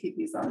have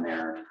ATVs on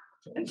their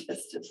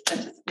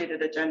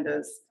anticipated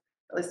agendas,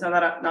 at least not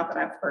that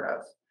I've heard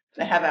of.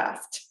 I have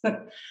asked.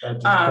 And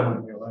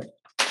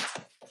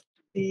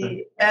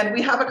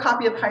we have a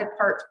copy of Hyde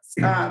Park's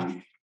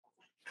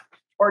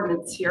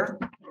ordinance here.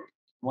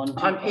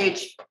 on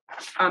page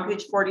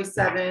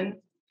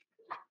 47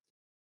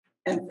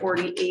 and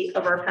 48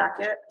 of our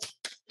packet.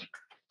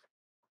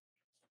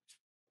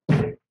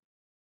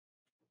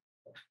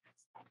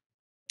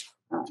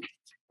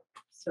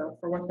 So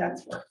for what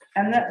that's worth.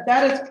 And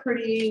that is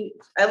pretty,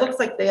 it looks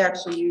like they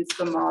actually used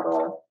the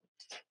model.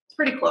 It's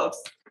pretty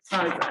close. It's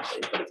not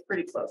exactly, but it's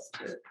pretty close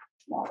to the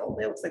model.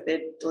 It looks like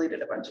they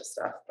deleted a bunch of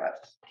stuff,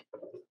 but.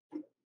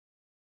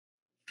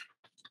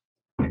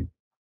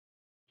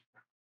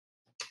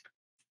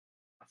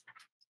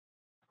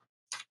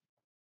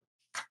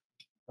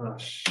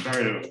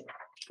 Sorry to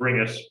bring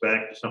us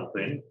back to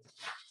something,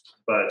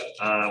 but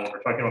when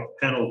we're talking about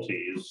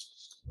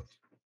penalties,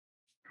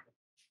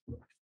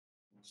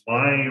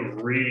 my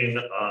reading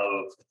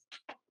of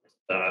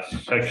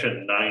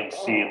section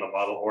 9C in the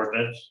model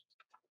ordinance,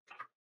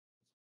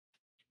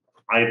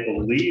 I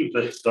believe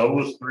that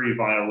those 3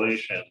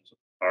 violations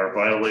are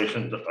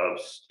violations of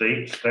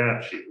state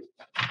statute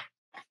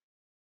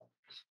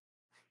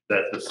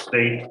that the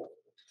state.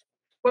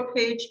 What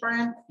page,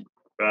 Brian?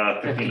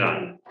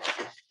 59.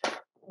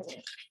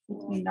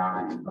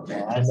 59, okay.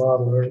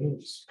 Model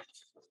ordinance.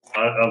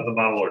 Of the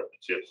model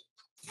ordinance, yes.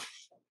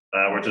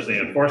 Which is the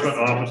enforcement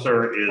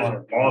officer is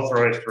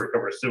authorized to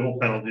recover civil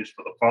penalties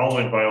for the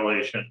following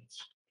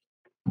violations.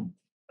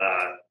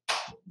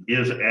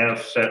 Is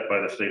as set by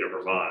the state of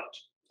Vermont.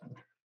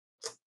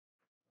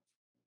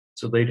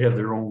 So they'd have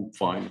their own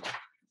fine.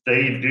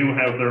 They do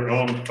have their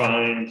own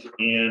fines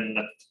in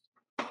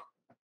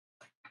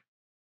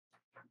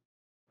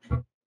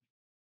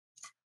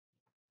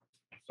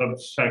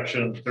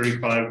subsection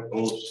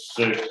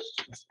 3506.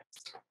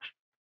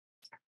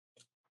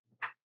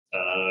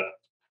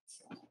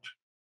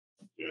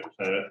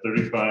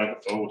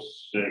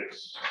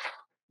 3506.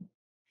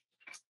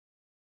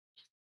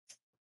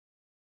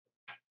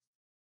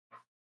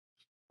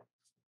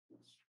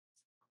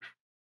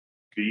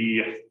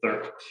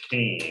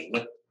 B13,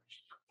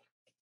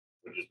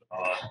 which is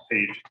on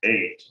page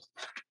 8.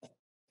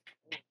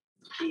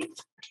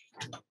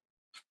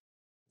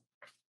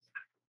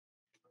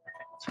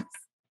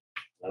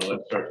 Now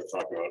let's start to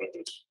talk about it.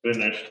 It's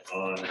finished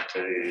on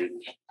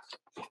page.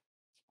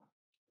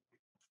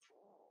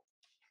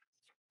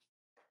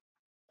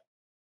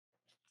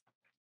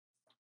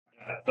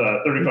 At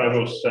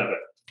 3507,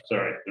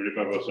 sorry,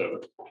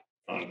 3507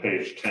 on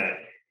page 10.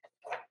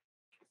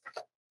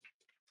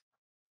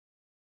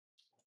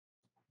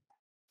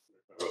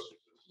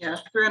 Yeah,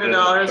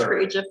 $300 for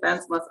each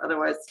offense unless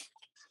otherwise.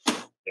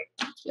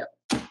 Yep.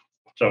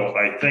 So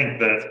I think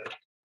that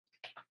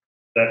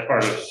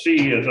part of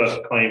C is us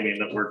claiming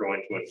that we're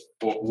going to,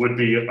 would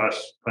be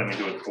us claiming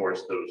to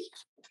enforce those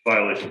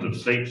violations of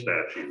state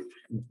statute.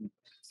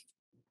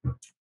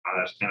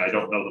 And I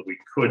don't know that we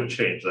could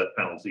change that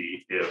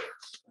penalty if,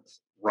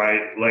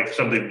 right, like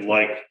something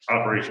like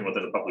operation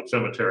within a public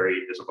cemetery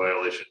is a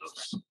violation of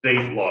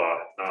state law,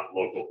 not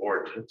local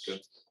ordinance.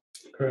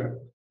 Correct.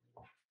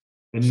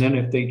 And then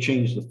if they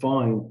change the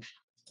fine,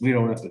 we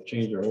don't have to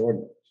change our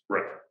ordinance.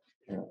 Right.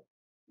 Yeah.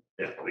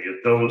 Yeah,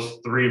 because those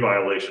 3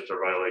 violations are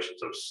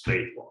violations of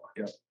state law.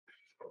 Yeah.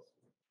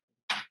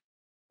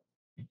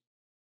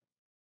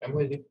 I'm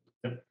with you.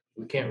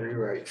 We can't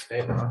rewrite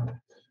state law.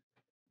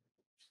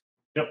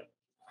 Yep.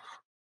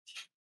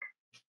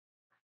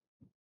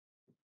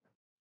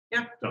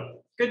 Yeah.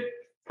 No, good.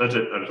 That's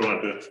it. I just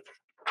wanted to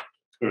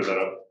clear that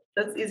up.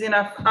 That's easy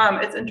enough.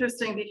 It's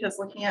interesting because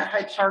looking at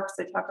Hyde Parks,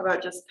 they talk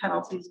about just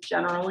penalties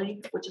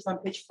generally, which is on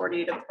page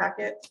 48 of the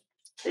packet.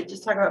 They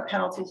just talk about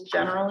penalties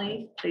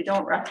generally. They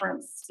don't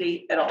reference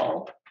state at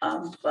all,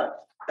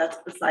 but that's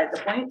beside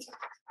the point.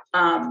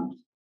 I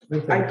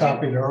think they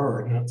copied our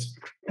ordinance.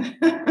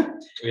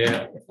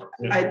 Yeah.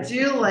 I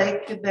do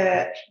like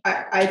that.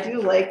 I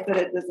do like that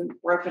it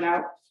doesn't broken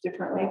out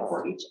differently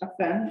for each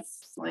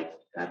offense. Like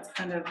that's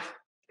kind of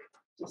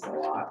just a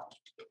lot.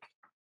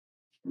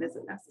 And is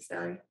it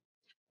necessary?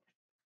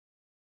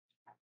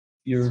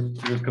 You're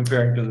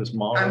comparing to this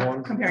model I'm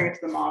one? comparing it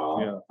to the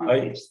model. Yeah, on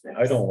I page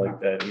 6. don't like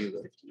that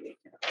either. You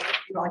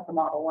don't like the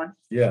model one?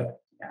 Yeah.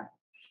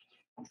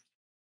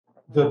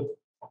 Yeah.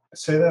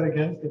 Say that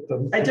again.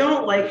 I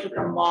don't like that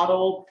the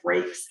model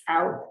breaks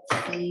out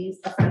fees,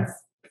 offense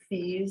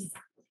fees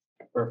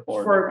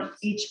for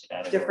each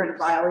different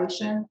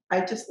violation.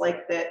 I just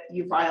like that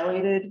you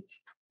violated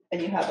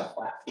and you have a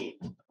flat fee.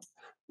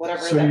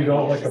 Whatever. So you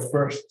don't like a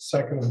first,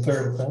 second, and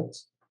third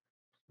offense?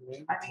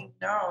 I mean,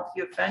 no, if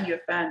you offend, you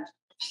offend.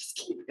 Just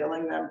keep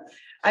billing them.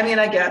 I mean,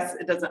 I guess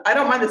it doesn't, I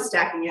don't mind the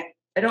stacking it.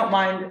 I don't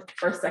mind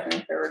first, second,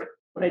 and third.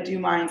 What I do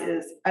mind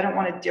is I don't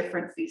want a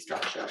different fee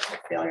structure,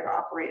 like failure to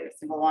operate a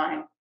single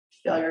line,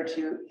 failure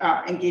to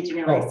engaging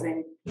in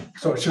racing.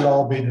 So it should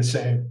all be the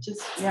same.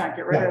 Just, yeah,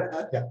 get rid of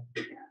the. Yeah.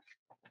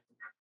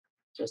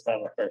 Just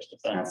have a first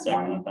offense,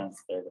 second offense,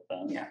 third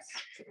offense. Yes.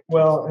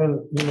 Well,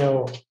 and you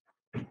know,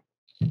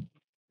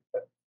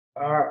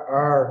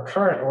 our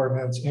current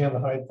ordinance and the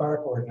Hyde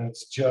Park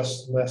ordinance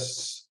just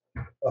lists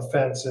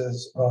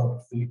offenses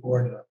of the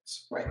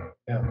ordinance. Right.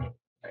 Yeah.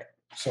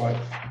 So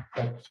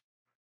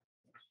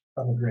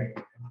I'm agreeing.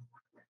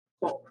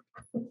 Cool.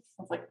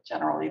 Sounds like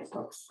generally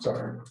folks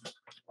Sorry.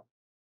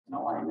 in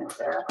alignment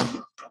there.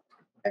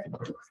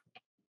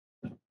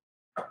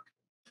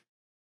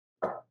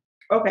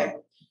 Okay,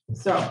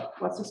 so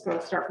let's just go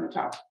start from the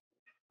top.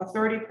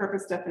 Authority,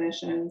 purpose,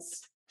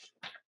 definitions.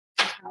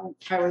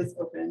 Highways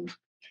open.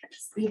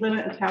 Speed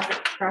limit and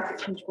traffic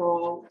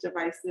control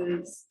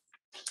devices.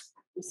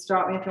 You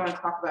stop me if you want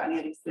to talk about any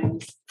of these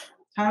things.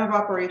 Time of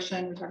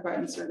operation, we talk about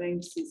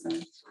inserting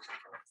season.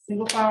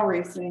 Single file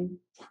racing.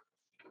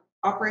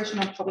 Operation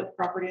on public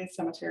property and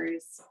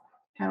cemeteries.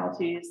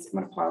 Penalties.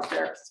 I'm gonna pause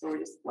there so we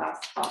just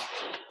last thought.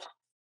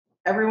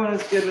 Everyone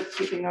is good with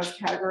keeping those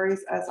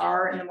categories as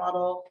are in the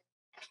model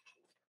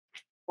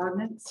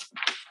ordinance.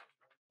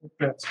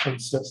 That's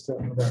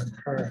consistent with our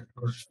current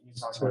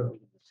ordinance too.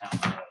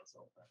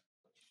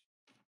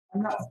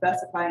 I'm not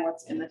specifying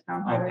what's in the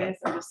town highways,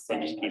 I'm just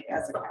saying like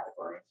as a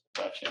category.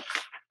 Gotcha.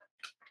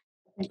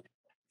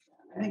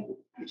 I think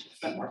we should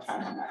spend more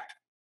time on that.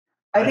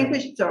 I think we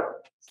should, so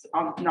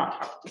I'm not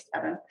talking, just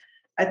Evan.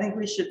 I think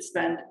we should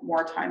spend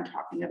more time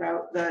talking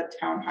about the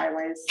town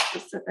highways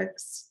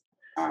specifics.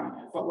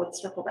 But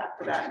let's circle back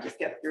to that and just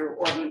get through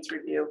ordinance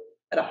review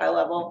at a high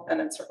level and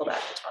then circle back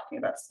to talking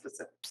about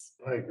specifics.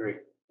 I agree.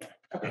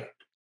 Okay,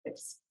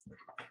 thanks.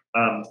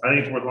 I think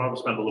it's worthwhile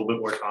to spend a little bit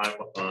more time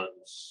on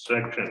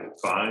section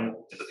 5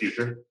 in the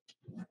future.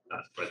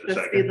 Right The this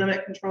speed second.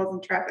 limit controls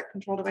and traffic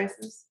control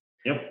devices.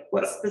 Yep.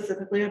 What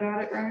specifically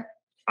about it, Ryan?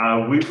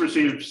 We've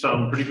received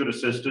some pretty good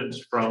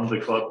assistance from the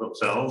club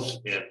themselves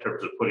in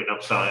terms of putting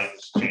up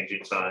signs,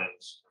 changing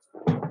signs,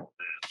 and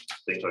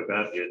things like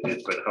that.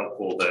 It's been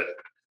helpful that,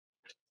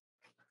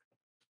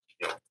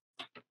 you know,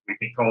 we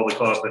can call the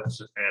club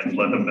and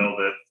let them know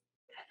that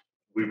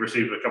we've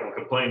received a couple of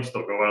complaints.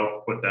 They'll go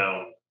out, put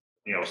down,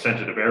 you know,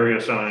 sensitive area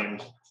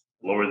signs,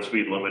 lower the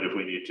speed limit if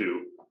we need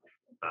to.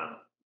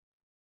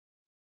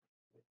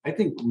 I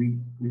think we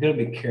gotta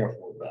be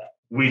careful of that.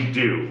 We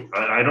do.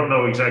 I don't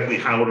know exactly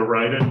how to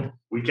write it.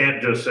 We can't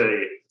just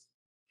say,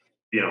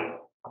 you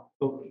know,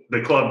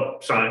 the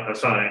club sign, a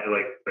sign,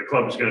 like the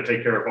club is gonna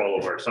take care of all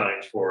of our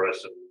signs for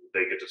us and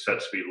they get to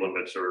set speed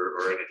limits or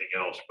anything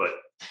else, but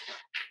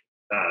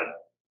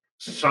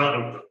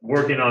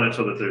working on it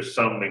so that there's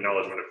some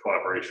acknowledgement of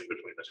cooperation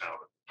between the town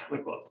and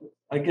the club.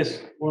 I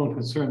guess one of the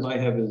concerns I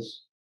have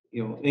is,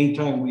 you know,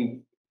 anytime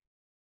we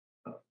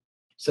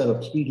set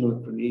up speed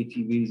limit for the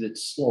ATVs,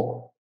 it's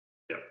slow.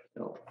 Yeah.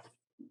 You know,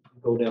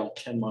 go down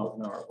 10 miles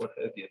an hour, what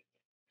have you.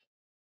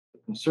 The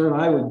concern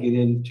I would get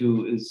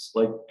into is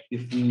like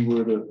if we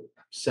were to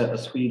set a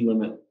speed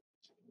limit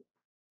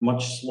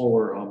much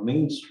slower on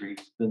Main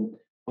Street than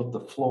what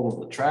the flow of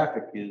the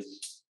traffic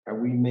is, are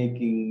we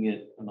making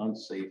it an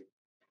unsafe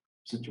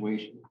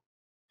situation?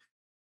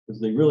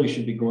 Because they really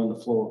should be going the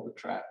flow of the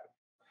traffic.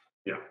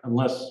 Yeah.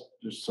 Unless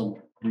there's some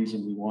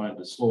reason we wanted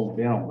to slow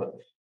them down, but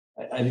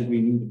I think we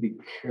need to be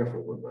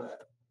careful with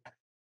that.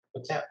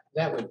 But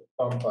that would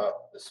bump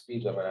up the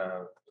speed limit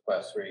on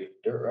class 3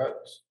 dirt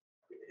roads.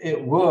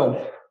 It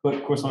would, but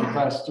of course on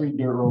class 3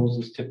 dirt roads,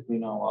 there's typically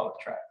not a lot of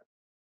traffic.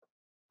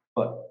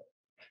 But,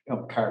 you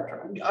know, car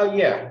traffic. Oh,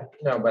 yeah,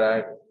 no,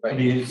 but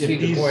you see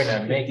the point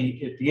I'm making.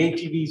 If the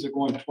ATVs are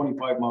going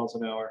 25 miles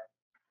an hour,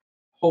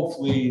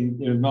 hopefully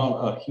there's not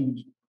a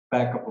huge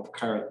backup of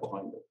cars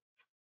behind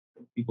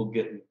it. People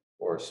getting.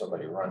 Or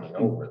somebody running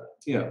over them.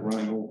 Yeah,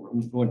 running over,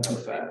 going too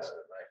fast.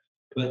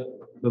 But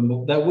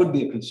that would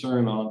be a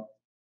concern on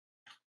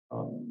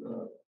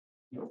you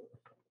know,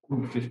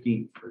 Route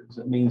 15, for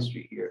example, Main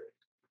Street here.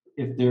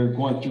 If they're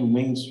going through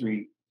Main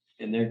Street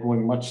and they're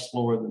going much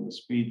slower than the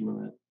speed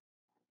limit,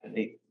 and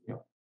they, you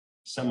know,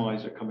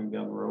 semis are coming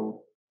down the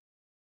road.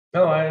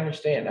 No, I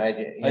understand. I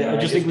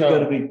just think we got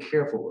to be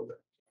careful with it.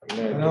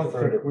 I don't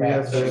think we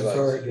have the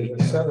authority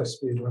to set a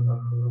speed limit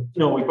on the road.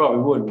 No, we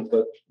probably wouldn't,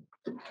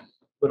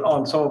 but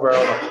on some of our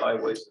other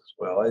highways as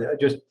well.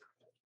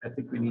 I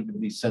think we need to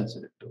be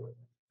sensitive to it.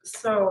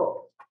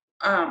 So,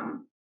 I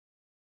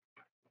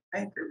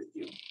agree with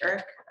you,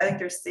 Eric. I think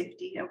there's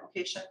safety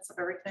implications of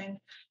everything.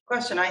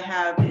 Question I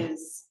have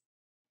is,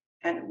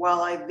 and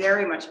while I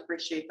very much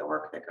appreciate the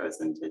work that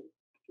goes into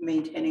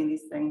maintaining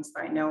these things,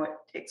 I know it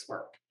takes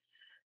work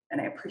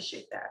and I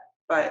appreciate that.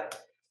 But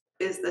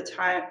is the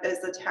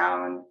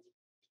town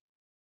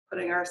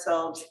putting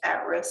ourselves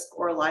at risk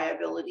or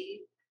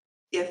liability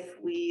if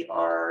we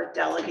are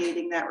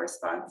delegating that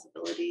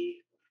responsibility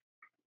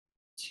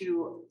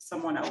to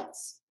someone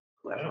else,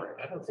 whoever?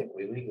 I don't think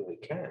we legally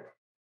can.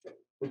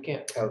 We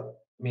can't tell,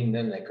 I mean,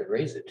 then they could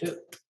raise it too.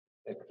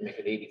 They could make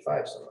it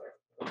 85 somewhere.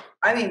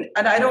 I mean,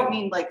 and I don't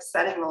mean like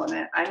setting the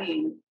limit, I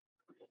mean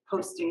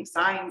posting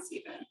signs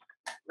even,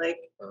 like.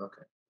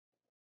 Okay.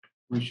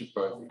 We should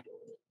probably.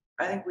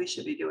 I think we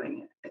should be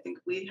doing it. I think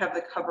we have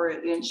the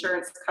coverage, the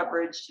insurance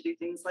coverage to do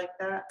things like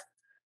that.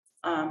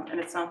 And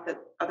it's not that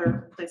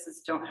other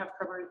places don't have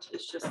coverage,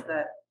 it's just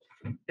that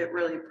it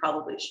really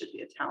probably should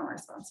be a town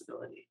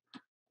responsibility.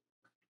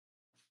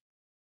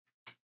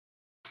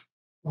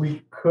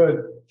 We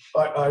could,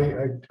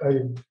 I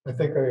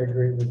think I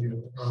agree with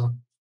you.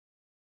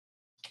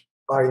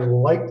 I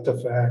like the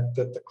fact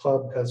that the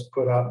club has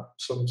put up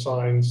some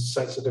signs,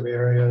 sensitive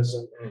areas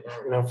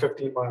and,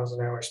 15 miles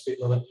an hour speed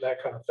limit,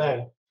 that kind of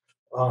thing.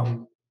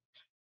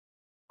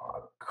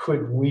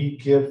 Could we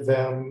give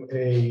them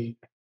a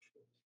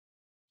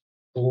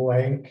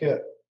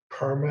blanket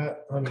permit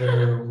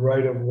under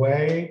right of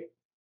way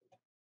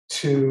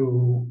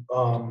to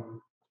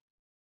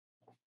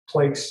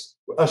place,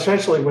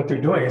 essentially what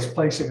they're doing is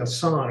placing a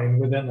sign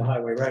within the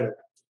highway right of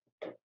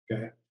way.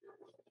 Okay.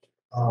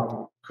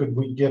 Could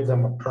we give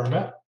them a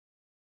permit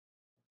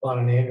on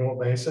an annual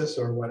basis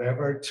or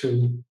whatever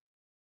to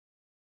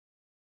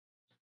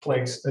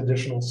place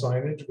additional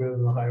signage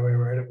within the highway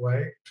right of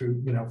way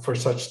to, for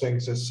such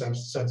things as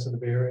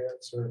sensitive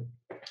areas or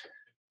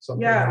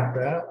something like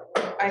that?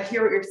 I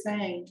hear what you're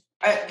saying.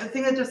 The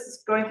thing that just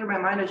is going through my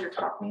mind as you're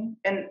talking,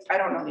 and I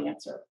don't know the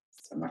answer,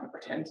 so I'm not gonna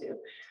pretend to,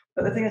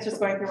 but the thing that's just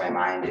going through my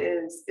mind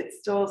is it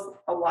still is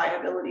a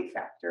liability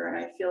factor. And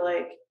I feel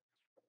like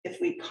if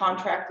we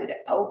contracted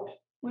out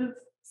with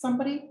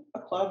somebody, a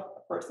club,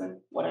 a person,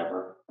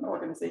 whatever, an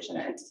organization,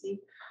 an entity,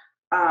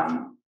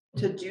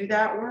 to do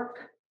that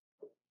work,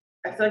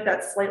 I feel like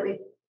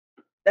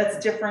that's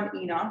different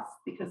enough,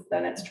 because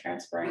then it's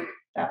transferring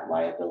that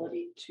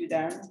liability to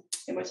them,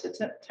 in which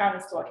the town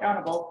is still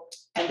accountable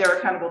and they're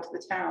accountable to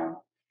the town.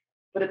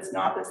 But it's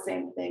not the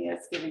same thing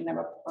as giving them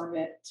a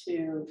permit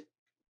to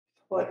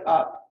put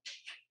up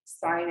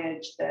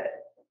signage that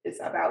is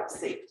about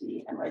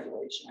safety and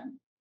regulation.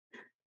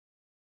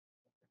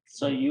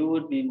 So you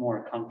would be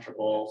more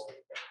comfortable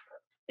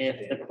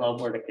if the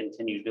club were to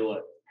continue to do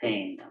it,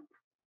 paying them?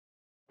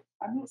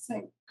 I'm not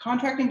saying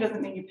contracting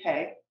doesn't mean you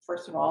pay,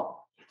 first of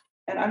all.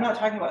 And I'm not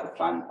talking about the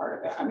fun part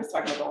of it. I'm just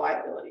talking about the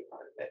liability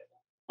part of it.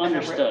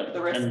 Understood.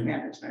 The risk And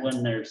management.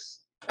 when there's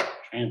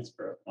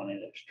transfer of money,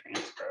 there's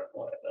transfer of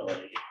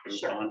liability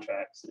through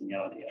contracts and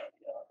yada, yada,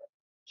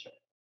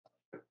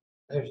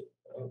 yada.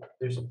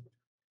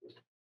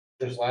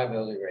 There's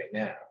liability right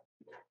now.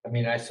 I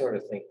mean, I sort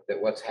of think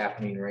that what's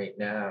happening right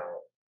now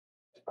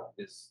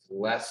is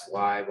less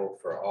liable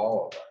for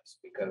all of us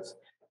because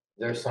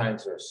their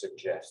signs are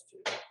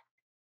suggested.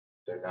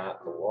 They're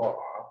not the law.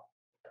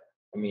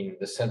 I mean,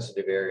 the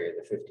sensitive area,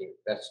 the 15,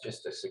 that's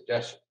just a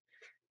suggestion.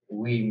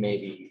 We may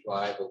be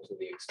liable to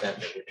the extent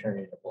that we're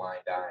turning a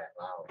blind eye and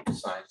allowing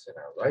signs in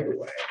our right of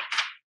way.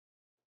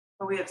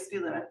 But we have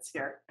speed limits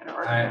here in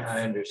our I ordinance.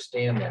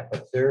 understand that,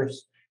 but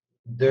there's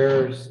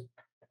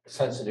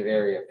sensitive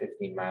area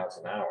 15 miles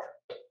an hour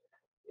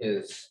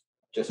is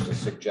just a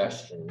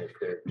suggestion that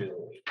they're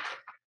doing,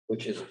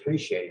 which is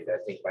appreciated, I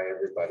think, by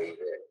everybody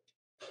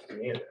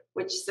that.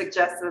 Which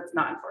suggests that it's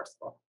not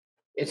enforceable.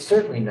 It's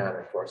certainly not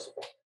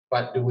enforceable,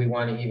 but do we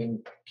want to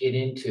even get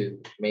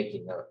into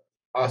making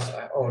us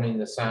owning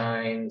the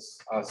signs,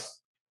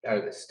 us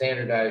or the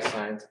standardized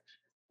signs?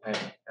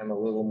 I'm a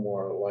little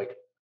more like,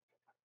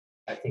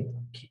 I think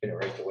keeping it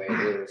right the way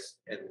it is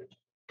and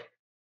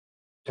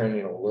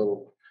turning a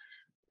little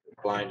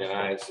blind and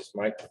eyes this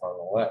microphone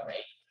will let me.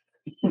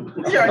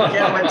 You're on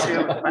camera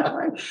too, by the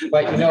way.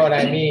 But you know what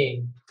I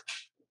mean?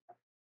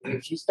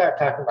 If you start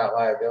talking about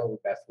liability,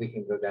 Beth, we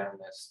can go down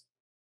this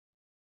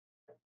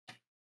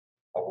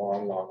a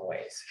long, long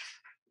ways.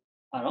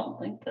 I don't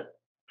think that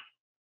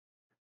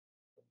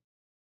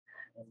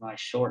in my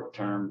short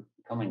term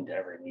coming to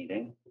every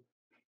meeting,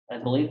 I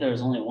believe there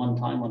was only one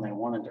time when they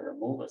wanted to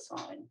remove a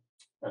sign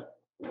that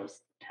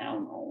was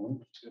town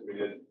owned.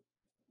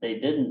 They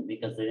didn't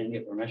because they didn't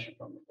get permission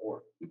from the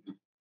board.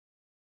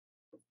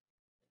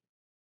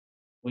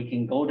 We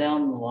can go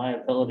down the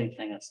liability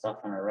thing and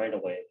stuff in a right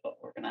of way, but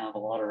we're gonna have a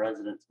lot of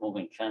residents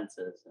moving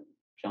fences and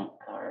junk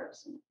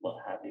cars and what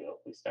have you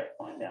if we start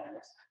going down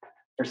this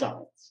for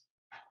signs.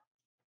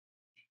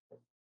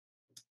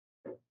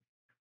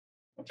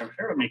 Which I'm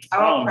sure would make. I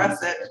won't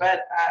press it,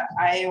 but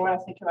I want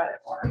to think about it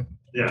more.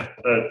 Yeah.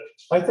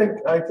 I think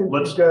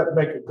let's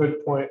make a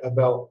good point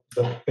about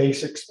the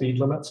basic speed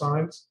limit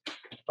signs.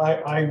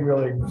 I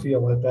really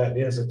feel that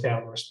is a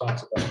town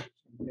responsibility.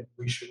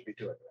 We should be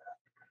doing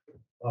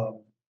that.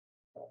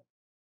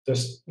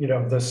 Just,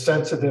 the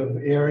sensitive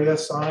area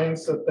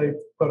signs that they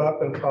put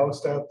up and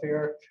post out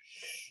there.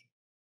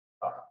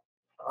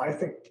 I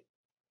think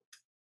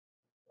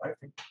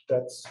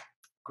that's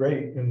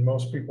great, and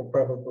most people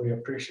probably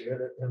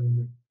appreciate it.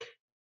 And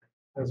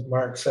as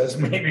Mark says,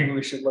 maybe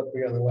we should look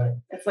the other way.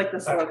 It's like the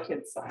slow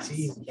kids signs.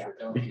 Yeah.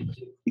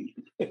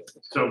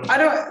 So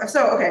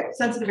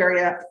sensitive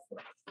area.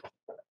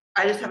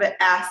 I just have an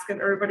ask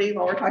of everybody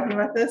while we're talking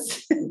about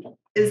this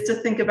is to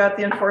think about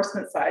the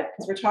enforcement side,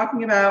 because we're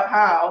talking about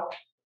how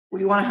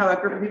we want to have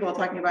a group of people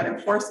talking about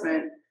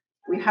enforcement.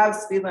 We have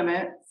speed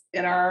limits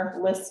in our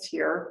list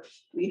here.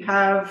 We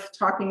have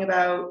talking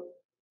about,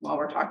 while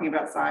we're talking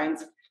about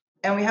signs,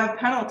 and we have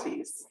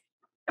penalties.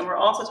 And we're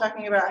also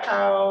talking about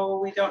how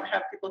we don't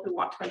have people who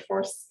want to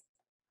enforce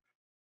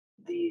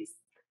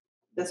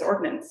this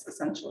ordinance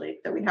essentially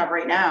that we have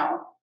right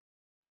now.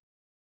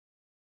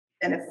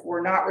 And if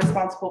we're not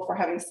responsible for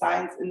having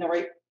signs in the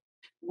right,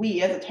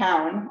 we as a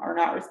town are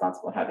not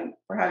responsible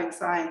for having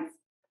signs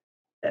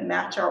that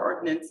match our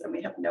ordinance, and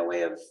we have no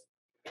way of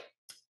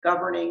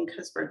governing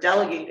because we're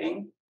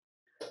delegating.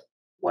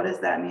 What does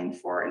that mean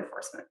for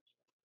enforcement?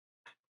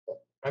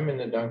 I'm in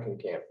the Duncan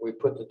camp. We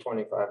put the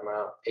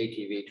 25-mile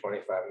ATV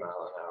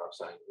 25-mile-an-hour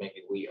sign.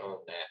 Maybe we own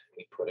that.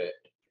 We put it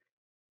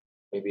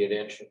maybe at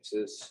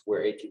entrances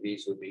where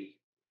ATVs would be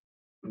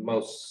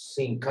most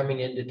seen coming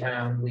into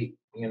town,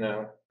 you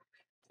know,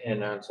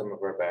 and on some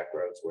of our back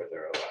roads where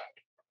they're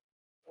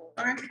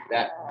allowed. Okay.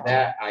 That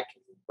I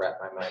can wrap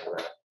my mind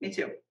around. Me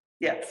too.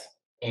 Yes.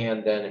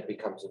 And then it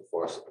becomes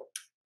enforceable.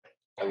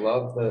 I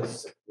love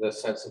the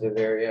sensitive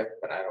area,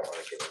 but I don't want to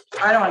get into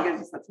it. I don't want to get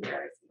into sensitive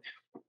areas.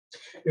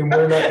 And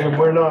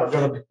we're not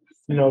gonna,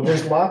 you know,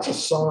 there's lots of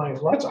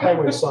signs, lots of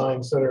highway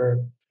signs that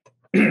are,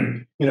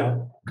 you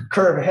know,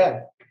 curve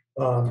ahead.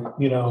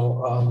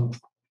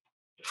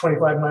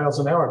 25 miles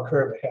an hour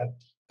curve ahead.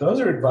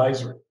 Those are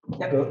advisory.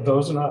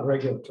 Those are not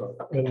regulatory,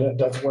 and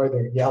that's why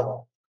they're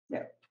yellow.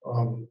 Yeah.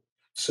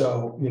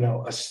 So, you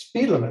know, a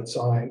speed limit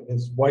sign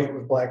is white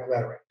with black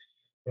lettering,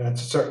 and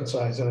it's a certain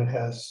size, and it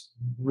has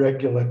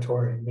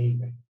regulatory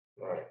meaning.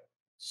 Right.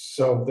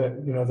 So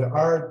that, you know, there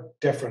are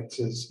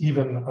differences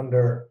even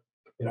under,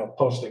 you know,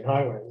 posting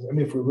highways. I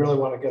mean, if we really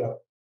want to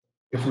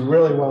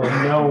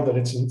know that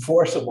it's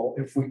enforceable,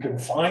 if we can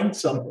find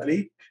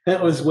somebody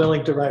that was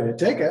willing to write a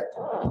ticket,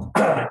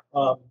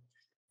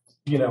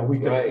 you know, we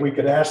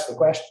could ask the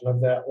question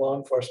of that law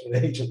enforcement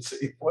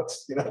agency,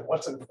 what's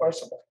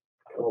enforceable?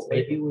 Well,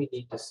 maybe we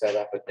need to set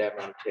up a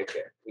demo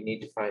ticket. We need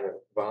to find a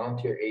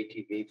volunteer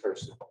ATV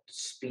person to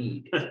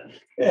speed.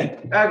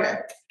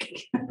 Okay.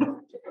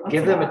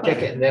 Give them a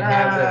ticket and then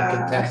have them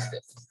contest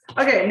it.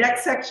 Okay,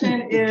 next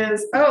section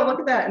is, oh, look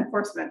at that,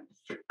 enforcement.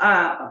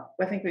 I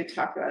think we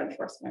talked about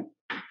enforcement.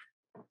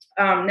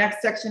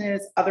 Next section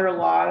is other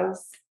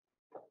laws.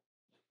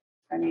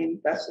 I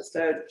mean, that's just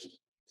a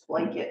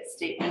blanket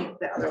statement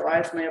that other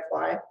laws may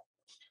apply.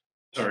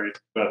 Sorry,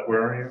 but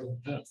where are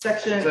you?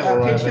 Section,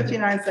 page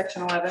 59,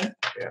 section 11.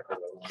 Yeah.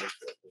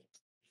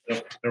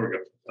 Yep, there we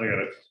go. I got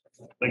it.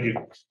 Thank you.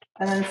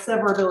 And then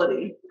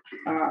severability.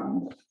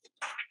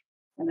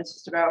 And it's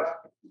just about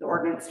the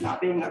ordinance not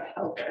being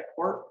upheld by a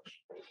court.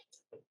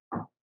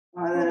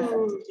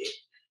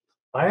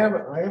 I have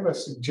a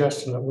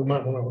suggestion that we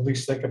might want to at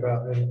least think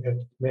about,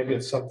 and maybe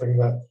it's something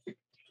that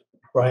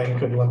Brian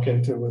could look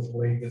into with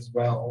Lee as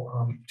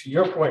well. To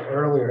your point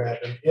earlier,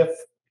 Adam, if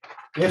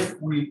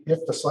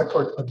the select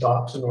board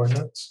adopts an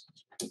ordinance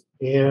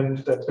and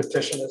the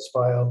petition is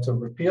filed to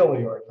repeal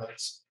the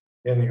ordinance,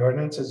 and the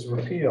ordinance is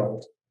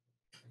repealed,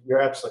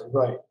 you're absolutely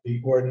right.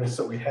 The ordinance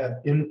that we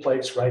have in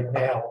place right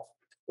now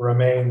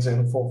remains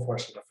in full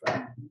force and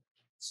effect.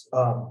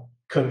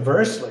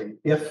 Conversely,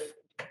 if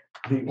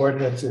the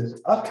ordinance is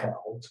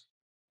upheld,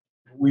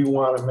 we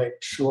want to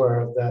make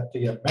sure that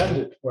the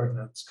amended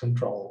ordinance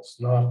controls,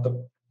 not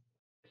the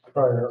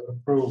prior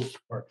approved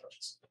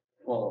ordinance.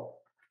 Well,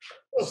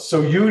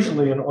 so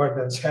usually an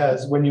ordinance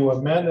has, when you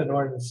amend an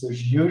ordinance,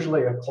 there's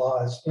usually a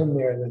clause in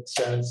there that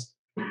says,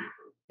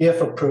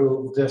 if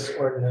approved, this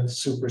ordinance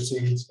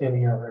supersedes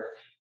any other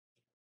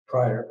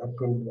prior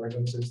approved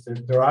ordinances.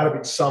 There ought to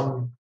be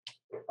some,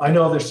 I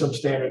know there's some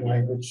standard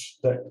language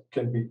that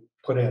can be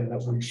put in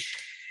that we should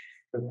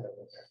have.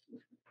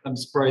 I'm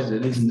surprised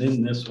it isn't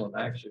in this one,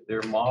 actually,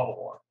 their model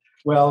one.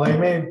 Well, they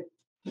may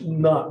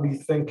not be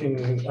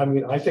thinking, I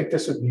mean, I think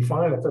this would be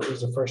fine if it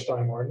was a first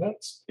time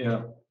ordinance.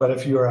 Yeah. But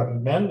if you're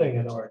amending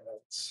an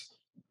ordinance.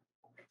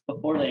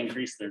 Before they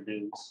increase their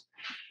dues.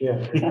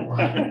 Yeah.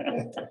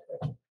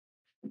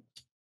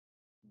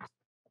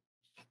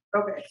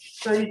 Okay,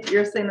 so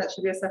you're saying that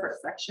should be a separate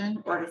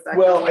section, or does that?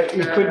 Well, it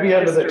could be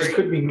under the, it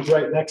could be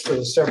right next to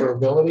the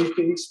severability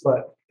piece,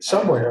 but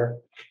somewhere.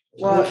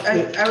 Well,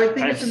 I would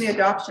think it's in the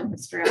adoption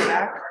history on the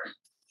back.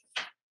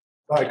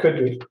 Oh, it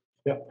could be,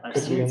 yeah. I've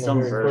Could be seen in the some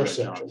very first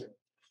version section.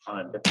 on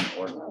a different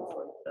ordinance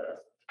like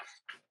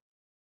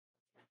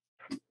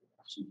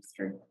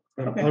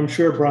that. I'm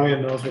sure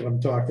Brian knows what I'm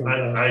talking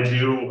about. I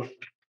do.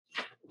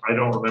 I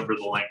don't remember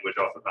the language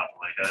off the top of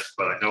my head,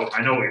 but I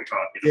know what you're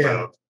talking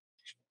about.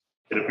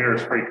 It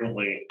appears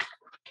frequently.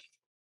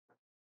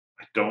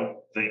 I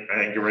think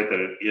you're right that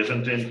it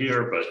isn't in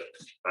here, but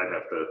I'd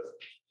have to.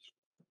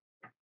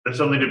 There's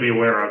something to be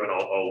aware of, and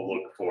I'll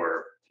look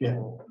for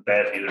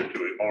that either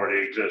to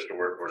already exist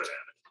or to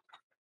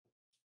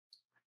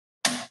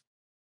add it.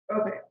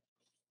 Okay.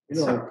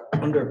 You know,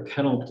 under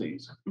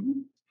penalties,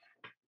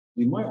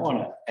 we might want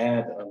to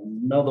add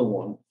another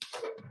one.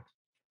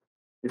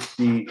 If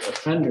the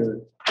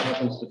offender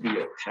happens to be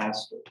a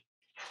pastor.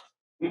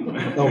 Double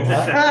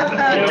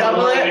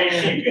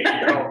it.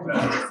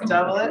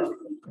 Double it.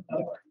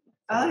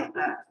 I like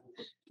that.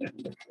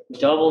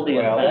 Double the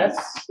Well, offense.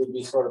 that would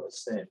be sort of a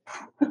sin.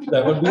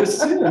 That would be a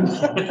sin.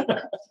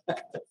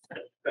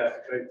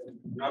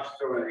 Not to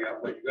throw anything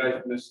out, but you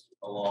guys missed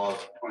a law of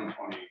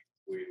 2020.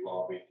 We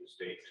lobbied the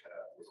state to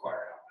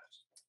require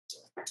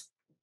helmets.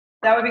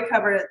 That would be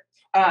covered,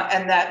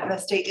 and that the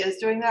state is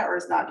doing that or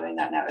is not doing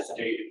that now, is it?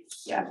 State,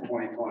 Yeah.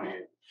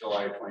 2020,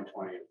 July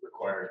 2020,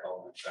 required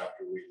helmets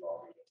after we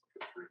lobbied.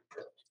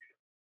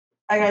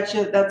 I got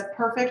you. That's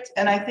perfect.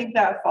 And I think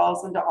that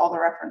falls into all the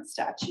reference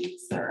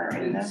statutes that are I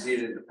in didn't this. see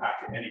it in the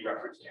packet, any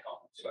reference to help,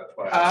 so that's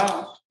why.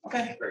 Oh,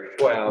 okay.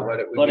 Well, but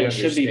it would But be it under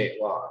should be-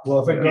 state law. Well,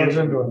 if it goes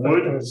into Would-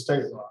 effect, then it's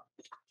state law.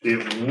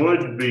 It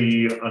would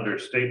be under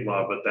state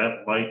law, but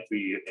that might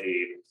be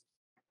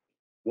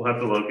we'll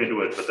have to look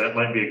into it, but that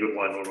might be a good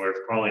one when we're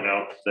calling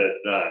out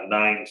that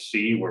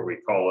 9C, where we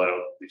call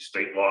out the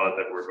state law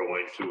that we're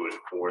going to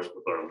enforce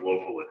with our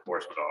local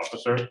enforcement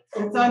officer.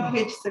 It's on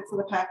page 6 of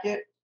the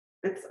packet.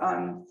 It's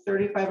on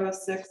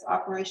 3506,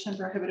 operation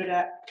prohibited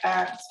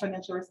acts,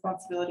 financial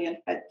responsibility and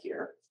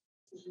headgear.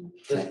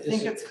 I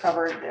think it's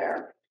covered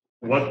there.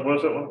 What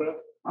was it, one bit?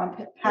 On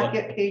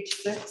packet page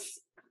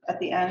 6 at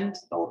the end,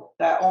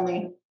 that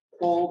only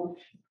old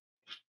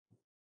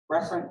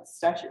reference,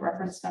 statute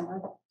reference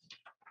number.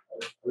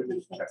 We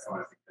can check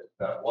on it because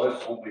that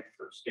was only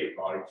for state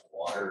bodies of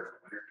water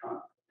in winter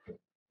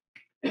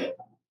time.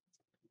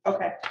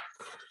 Okay.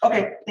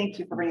 Okay, thank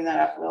you for bringing that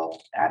up.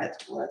 We'll add it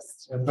to the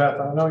list. And Beth,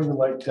 I know you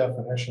like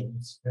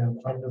definitions, and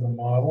under the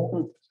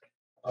model,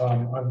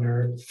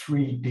 under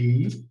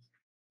 3D,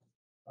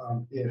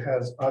 it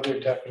has other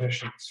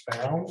definitions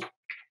found.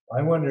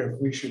 I wonder if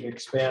we should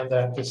expand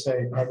that to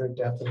say other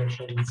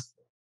definitions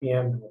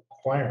and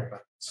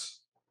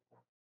requirements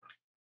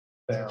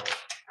found.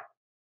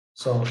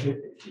 So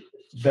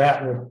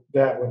that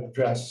would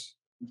address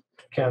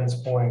Ken's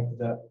point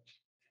that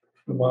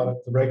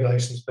the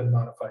regulation's been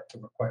modified to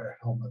require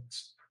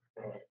helmets.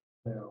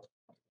 You know,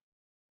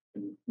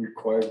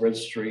 Required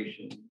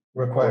registration.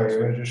 requires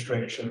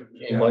registration.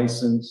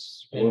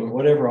 License,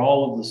 whatever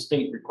all of the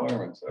state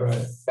requirements are.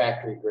 Right.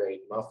 Factory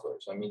grade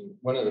mufflers. I mean,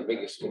 one of the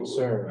biggest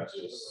concerns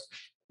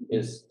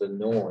is the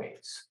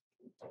noise.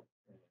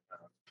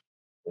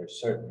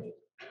 There's certainly,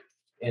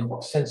 and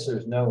since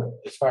there's no,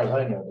 as far as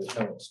I know, there's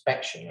no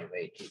inspection of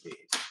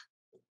ATVs.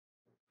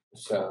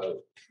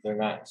 So they're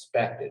not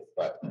inspected,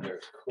 but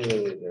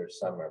there's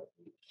some are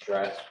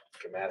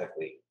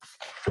dramatically.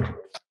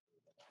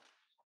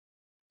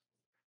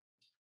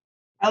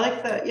 I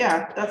like that.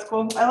 Yeah, that's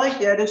cool. I like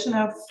the addition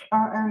of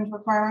and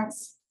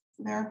requirements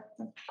there.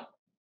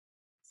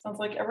 Sounds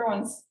like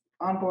everyone's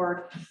on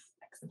board.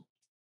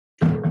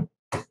 Okay,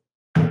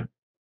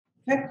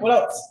 what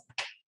else?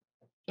 Do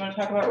you want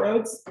to talk about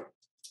roads? Are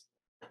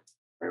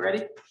we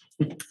ready?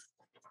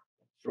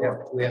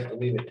 We have to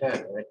leave at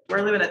 10, right?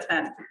 We're leaving at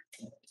 10.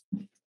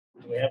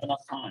 We have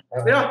enough time.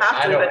 We don't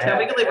have to leave at 10.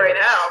 We can leave right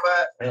now,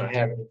 but I don't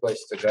have any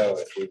place to go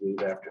if we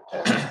leave after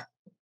 10.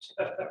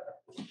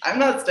 I'm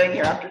not staying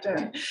here after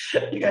 10.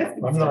 You guys.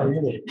 I'm not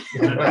either.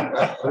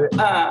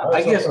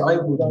 I guess I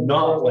would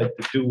not like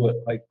to do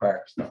what Pike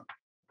Park's done.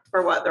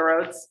 For what, the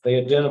roads? They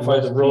identify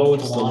the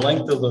roads, the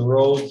length of the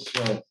roads,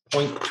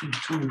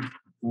 0.22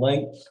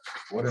 length,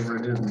 whatever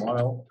it is,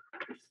 mile.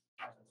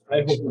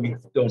 I hope we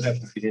don't have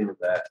to get into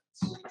that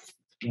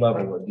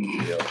level of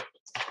detail.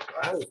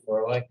 I was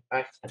more like,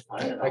 I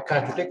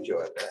contradict you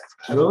on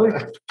that. Really?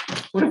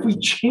 What if we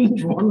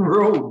change one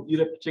road?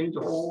 You'd have to change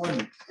the whole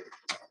one.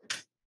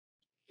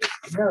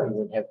 No, you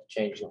wouldn't have to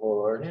change the whole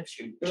ordinance.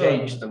 You'd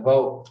change the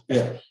vote.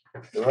 Yeah.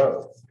 The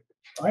road.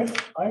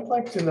 I'd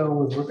like to know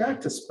with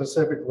regard to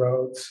specific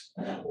roads,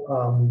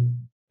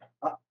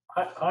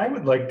 I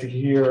would like to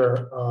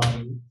hear,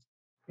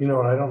 you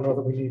know, I don't know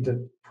that we need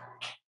to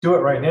do it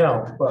right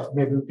now, but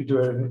maybe we could do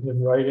it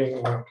in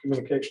writing or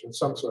communication of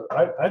some sort.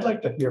 I'd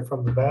like to hear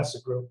from the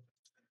Bassett Group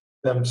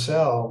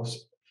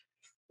themselves.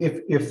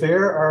 If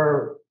there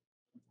are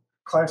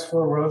class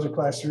 4 roads or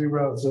class 3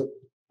 roads that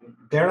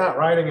they're not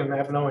riding and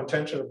have no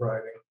intention of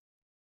riding,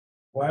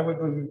 why would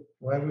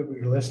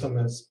we list them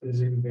as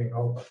even being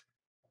open?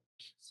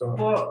 So,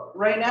 Well,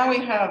 right now we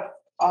have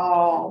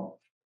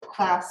all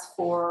class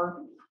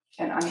 4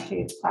 and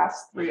unpaid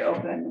class 3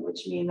 open,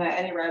 which mean that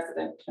any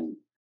resident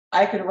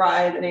I could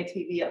ride an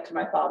ATV up to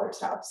my father's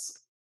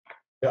house.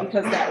 Yeah.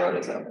 Because that road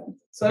is open.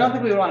 So I don't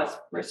think we want to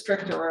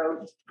restrict a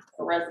road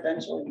for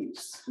residential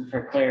use. And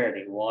for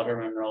clarity,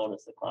 Waterman Road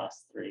is a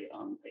class 3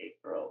 unpaved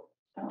road.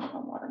 I don't know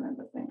how Waterman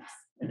thinks.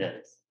 It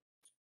is.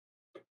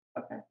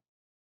 Okay.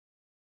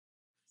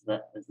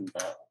 Isn't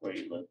that where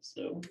you live,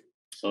 Sue?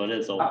 So it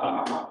is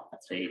open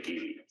to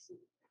ATVs.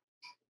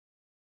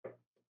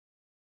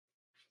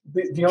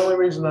 the only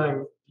reason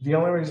I'm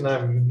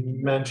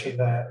mentioning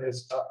that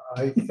is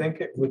I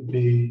think it would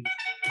be.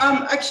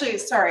 Actually,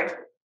 sorry,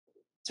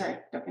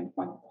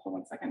 hold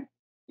 1 second.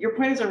 Your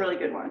point is a really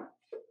good one.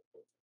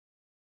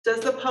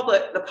 Does the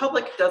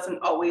public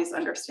doesn't always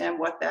understand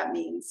what that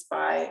means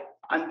by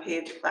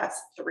unpaved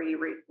class 3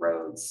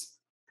 roads.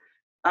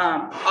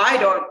 I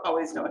don't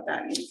always know what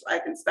that means. I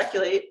can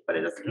speculate, but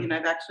it doesn't mean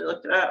I've actually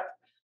looked it up.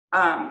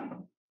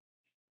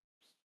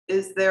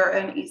 Is there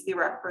an easy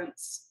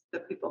reference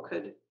that people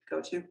could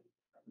go to?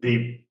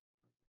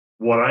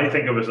 What I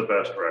think of as the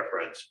best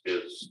reference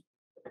is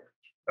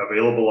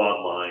available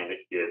online.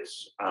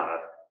 It's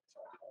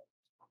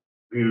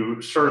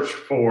you search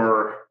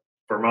for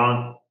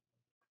Vermont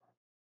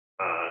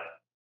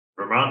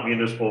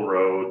municipal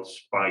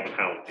roads by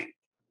county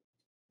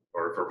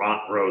or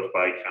Vermont roads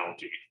by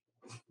county.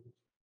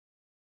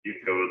 you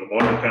can go to the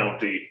Morton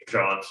County,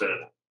 Johnson,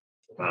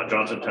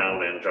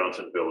 Johnstown and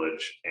Johnson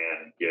Village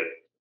and get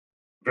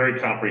very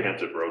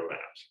comprehensive road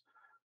maps.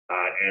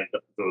 And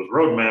those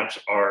road maps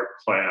are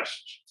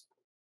classed,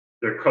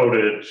 they're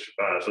coded,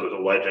 so there's a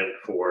legend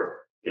for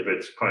if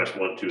it's class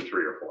 1, 2,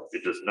 3, or 4.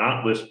 It does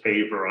not list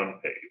paved or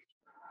unpaved.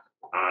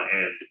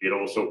 And it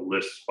also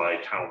lists by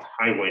town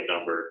highway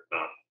number,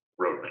 not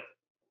road name.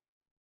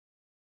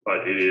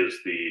 But it is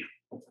the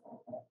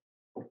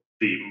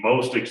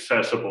most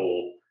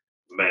accessible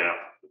map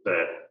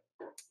that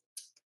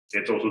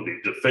it's also the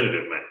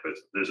definitive map.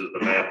 This is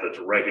the map that's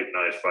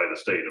recognized by the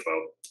state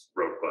about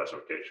road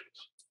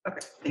classifications. Okay,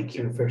 thank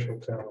you. Official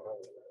town.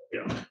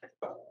 Yeah.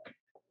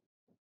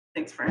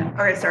 Thanks, Fran.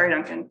 Okay, sorry,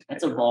 Duncan.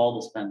 It's a ball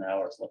to spend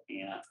hours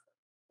looking at.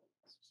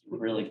 It's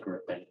really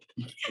gripping.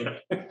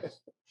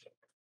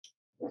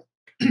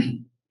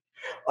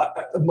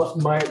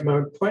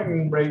 My point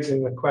in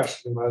raising the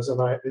question was,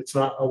 and it's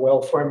not a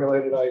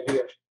well-formulated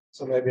idea,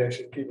 so maybe I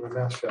should keep my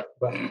mouth shut,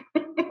 but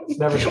it's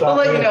never stopped. We'll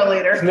let me. you know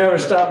later. It's never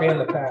stopped me in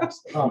the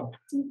past.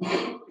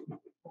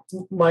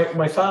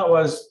 My thought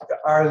was,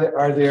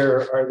 are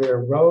there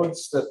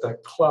roads that the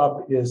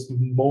club is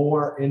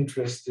more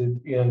interested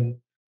in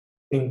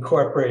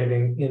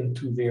incorporating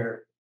into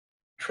their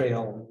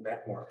trail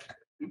network?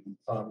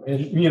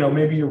 And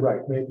maybe you're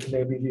right.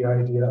 Maybe the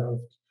idea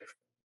of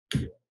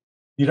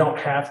you don't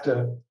have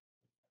to.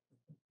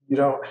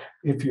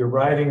 If you're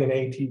riding an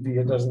ATV,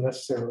 it doesn't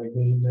necessarily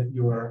mean that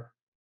you are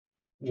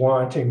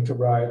wanting to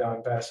ride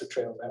on Bassett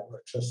Trail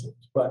Network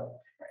systems, but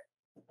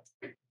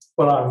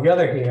on the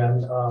other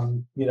hand,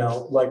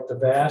 like the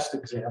vast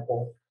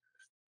example,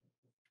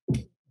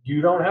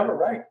 you don't have a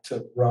right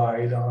to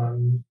ride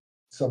on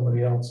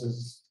somebody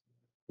else's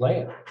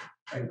land,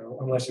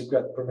 unless you've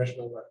got the permission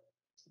of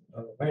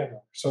the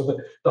landowner. So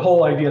the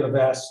whole idea of the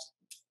vast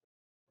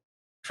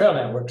trail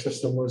network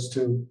system was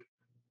to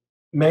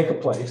make a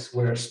place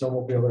where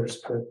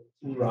snowmobilers could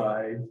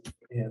ride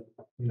and,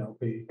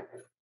 be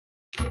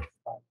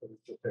confident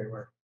that they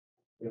were,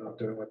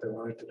 doing what they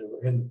wanted to do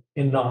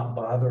in not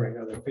bothering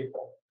other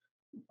people.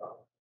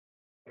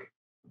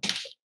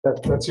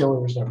 That's the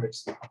only reason I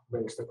raised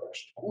the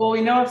question. Well,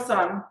 we know of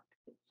some.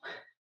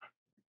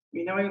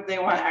 We know if they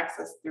want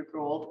access through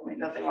Gould. We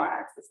know they want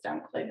access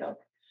down Clay Hill.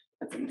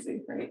 That's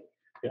easy, right?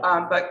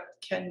 Yeah. But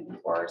Ken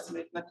or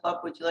somebody from the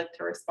club, would you like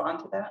to respond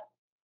to that?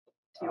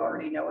 Do you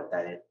already know what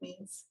that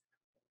means?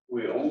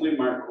 We only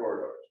mark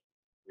corridors.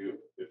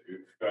 If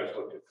you guys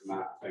look at the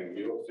map thing,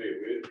 you'll see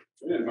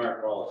we didn't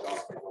mark all the time.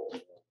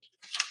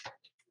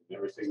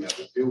 Everything that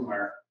we do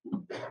mark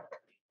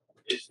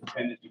is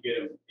intended to get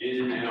them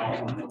in and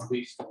out on the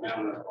least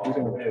amount of.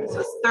 So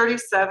it's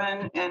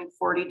 37 and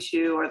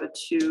 42 are the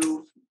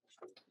two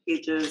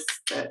pages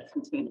that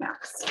contain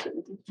maps.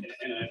 And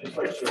I just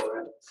like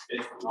showing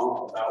it's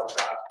not about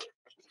that.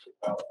 It's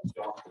about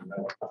Johnson.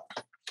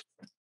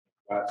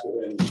 That's it,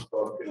 and the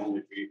club can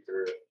only be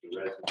for the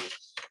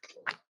residents.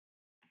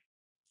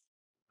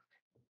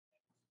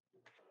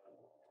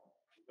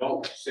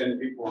 Don't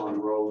send people on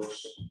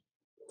roads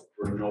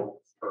for no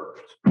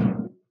purpose.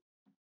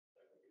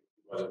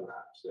 Whether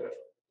that's it.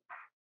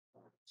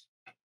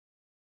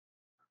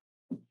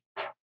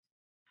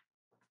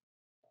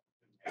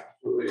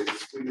 Absolutely, if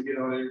we can get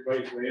on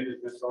everybody's land,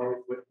 and that's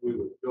always what we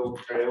would build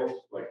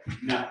trails like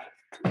nothing.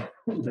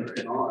 Not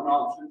an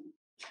option.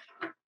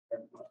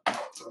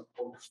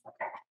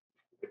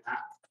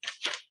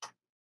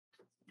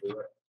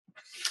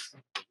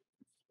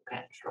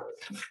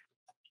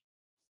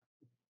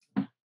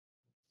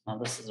 Now,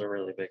 this is a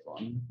really big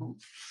one.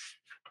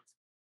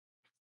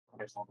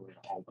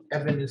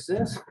 Evan, is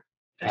this?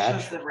 It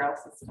shows the rail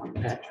system.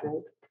 Patch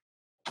Road?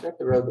 Is that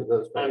the road that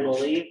goes by? I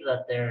believe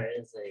that there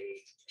is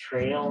a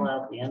trail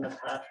at the end of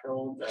Patch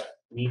Road that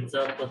meets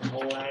up with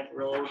Molag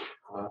Road.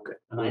 Okay,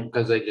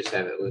 because they just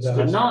have it listed.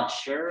 I'm not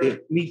sure.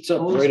 It meets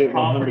up whose right at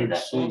property 100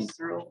 that goes C.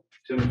 through.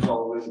 Tim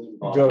Sullivan.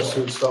 Goes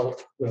through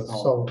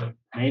Sullivan.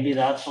 Maybe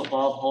that's what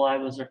Bob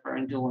Polag was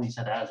referring to when he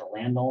said as a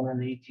landowner in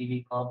the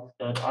ATV club.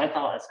 But I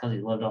thought it's because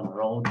he lived on the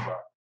road,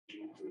 but.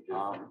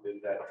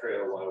 Did that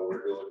trail while we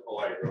were doing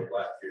Hawaii Road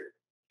last year.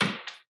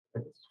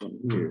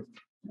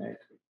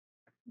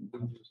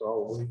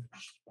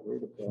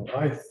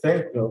 I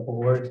think the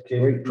board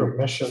gave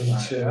permission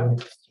to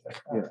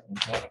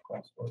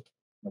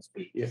Must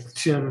be.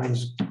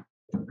 Tim's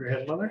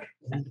grandmother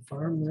on the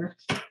farm there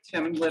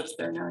Tim lives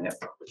there now, yep.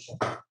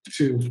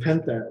 to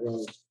pent that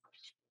road.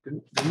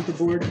 Didn't the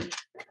board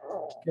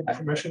give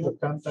permission to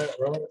pent that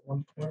road at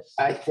one point?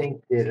 I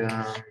think that,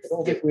 I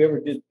don't think we ever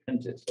did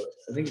pent it, but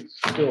I think it's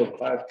still a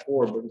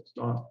 5-4, but it's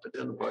not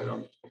identified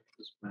on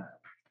this map.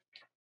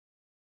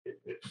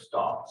 It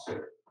stops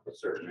at a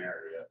certain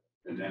area,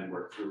 and then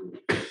we're through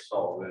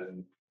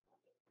Sullivan,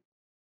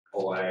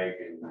 Olag,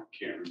 and I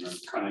can't remember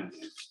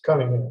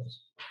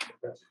Cunningham's.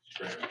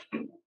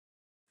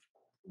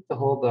 the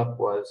holdup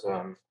was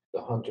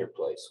the Hunter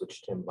place,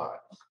 which Tim bought.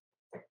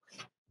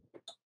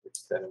 Which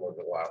then was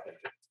a while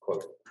into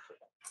closing.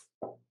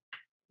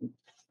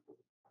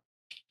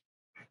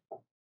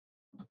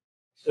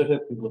 That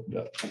have to be looked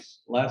up.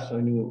 Last I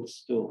knew it was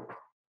still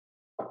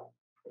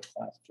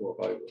class 4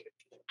 highway.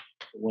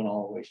 It went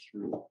all the way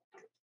through.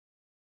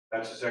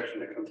 That's the section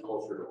that comes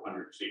closer to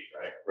 100 feet,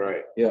 right?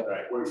 Right. Yeah.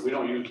 Right, we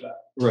don't use that.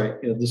 Right,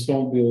 yeah, the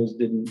snowmobiles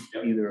didn't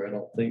either, I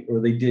don't think, or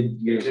they did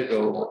years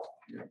ago.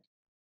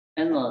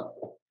 And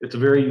It's a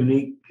very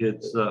unique,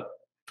 it's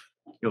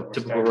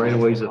typical right of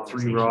ways of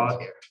 3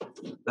 rod.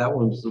 That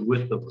one's the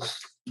width of the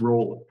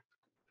roll.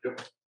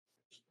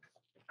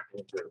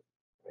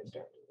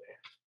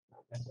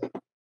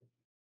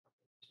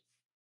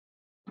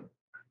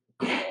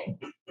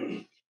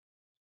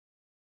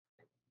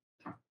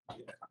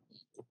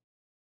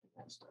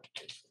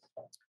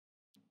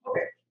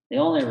 the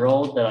only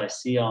road that I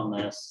see on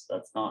this,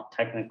 that's not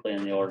technically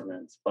in the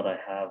ordinance, but I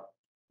have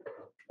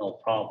no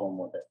problem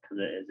with it, because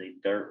it is a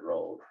dirt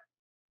road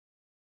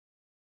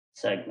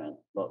segment,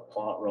 but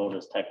plot road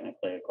is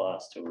technically a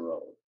class 2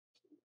 road.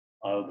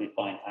 I would be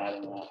fine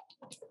adding that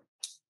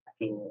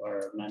to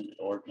our amended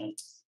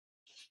ordinance.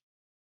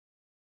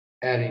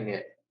 Adding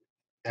it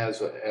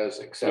as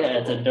acceptable. Yeah,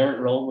 it's a dirt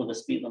road with a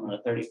speed limit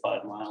of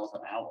 35 miles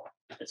an hour.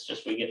 It's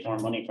just we get more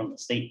money from the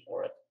state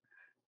for it.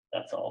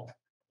 That's all.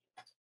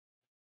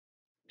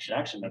 We should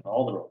actually make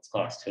all the roads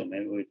class 2.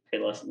 Maybe we'd pay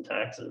less in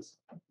taxes.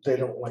 They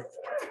don't like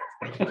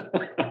that.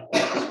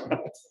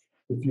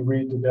 If you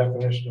read the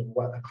definition of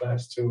what a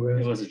class 2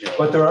 It is. was a joke.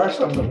 But there are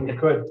some that we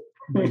could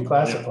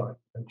reclassify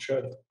and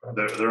should.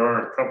 There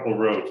are a couple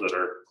roads that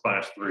are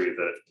class 3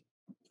 that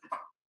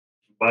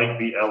might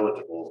be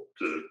eligible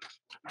to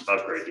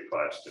upgrade to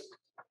class 2.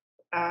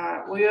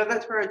 Will you have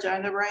that to our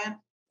agenda,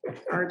 Brian?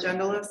 Our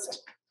agenda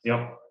list?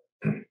 Yep.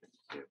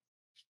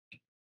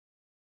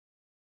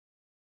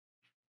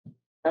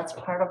 That's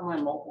part of my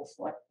mobile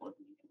select board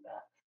meeting.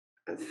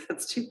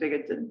 That's too big a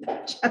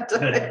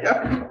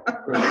agenda.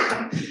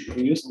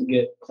 We used to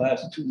get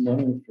class 2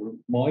 money for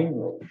mine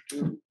road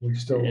too. We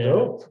still Yeah.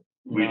 do.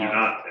 We do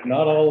not.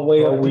 Not all the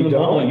way Oh, up we to the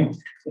don't? mine.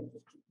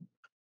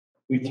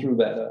 We threw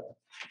that up.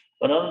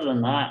 But other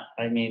than that,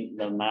 I mean,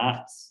 the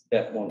maps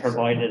That one.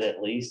 provided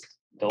at least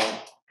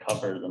don't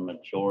cover the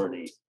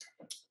majority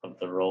of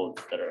the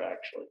roads that are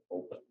actually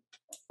open,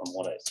 from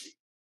what I see.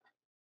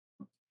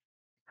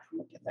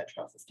 Get that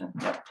process done.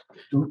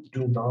 Do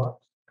not.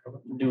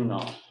 Do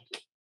not.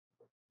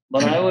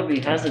 But I would be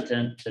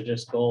hesitant to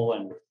just go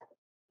and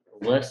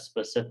list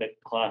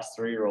specific class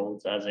 3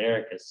 roads, as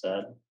Eric has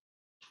said.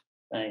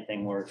 If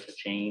anything were to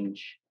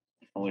change,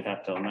 and we'd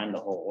have to amend the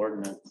whole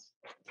ordinance.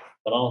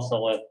 But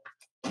also if,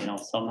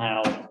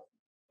 somehow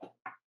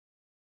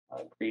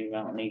Green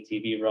Mountain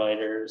ATV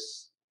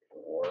riders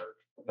or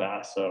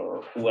VASA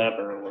or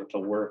whoever were to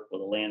work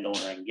with a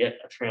landowner and get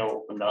a trail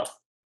opened up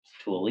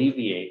to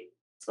alleviate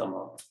some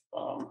of,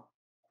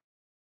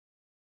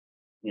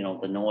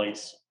 the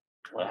noise,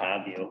 what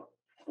have you,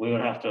 we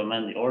would have to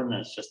amend the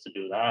ordinance just to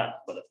do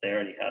that. But if they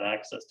already had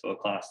access to a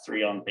class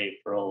 3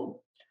 unpaved road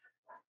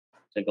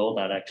to go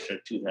that extra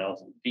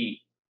 2,000 feet,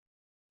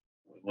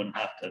 we wouldn't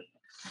have to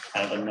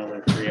have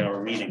another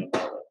 3-hour meeting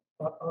about it.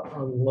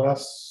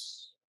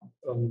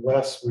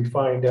 Unless we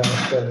find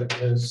out that it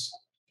is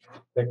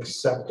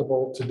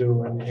acceptable to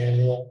do an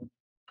annual.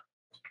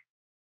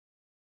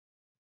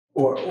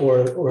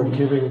 Or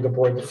giving the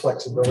board the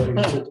flexibility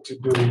to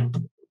do,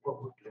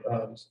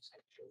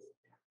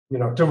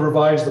 to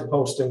revise the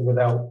posting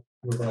without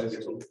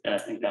revising. Yeah, I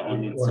think that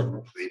one needs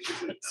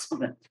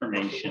some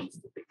information.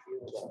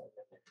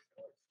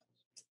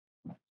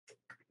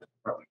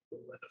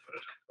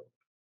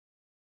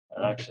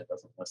 It actually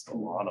doesn't list a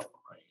lot of them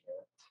right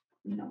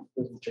here. No,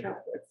 it's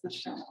the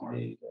show.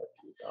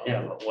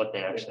 Yeah, but what they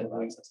actually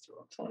have access to.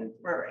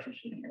 Right.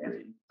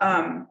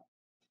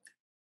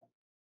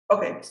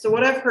 Okay, so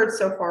what I've heard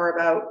so far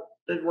about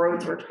the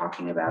roads we're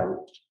talking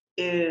about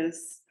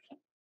is,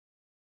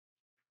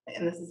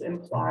 and this is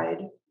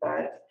implied,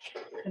 but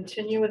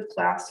continue with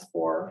class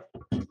 4,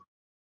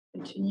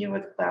 continue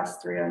with class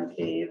 3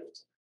 unpaved,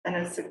 and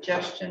a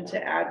suggestion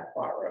to add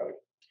plot road.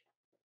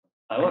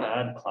 I would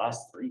add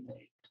class 3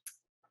 paved.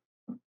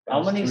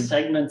 How many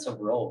segments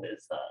of road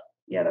is that?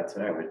 Yeah, that's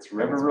what I would. It's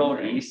River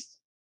Road East,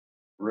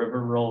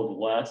 River Road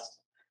West,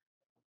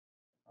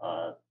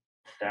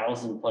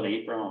 1,000-foot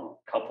apron on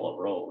a couple of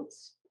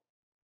roads.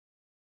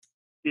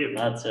 Yeah,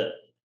 that's it.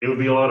 It would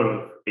be a lot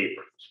of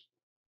aprons.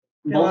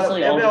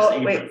 Mostly all just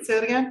aprons. Wait, say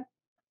it again?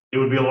 It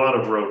would be a lot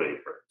of road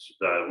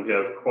aprons. We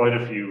have quite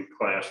a few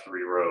class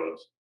 3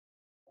 roads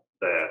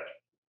that,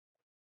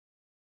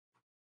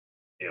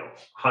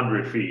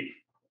 100 feet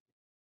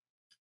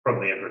from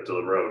the entrance of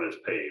the road is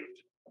paved.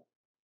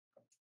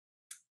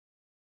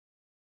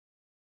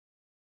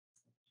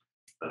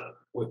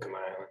 Wickham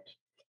Island.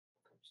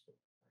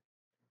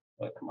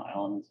 Wickham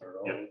Islands are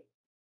road.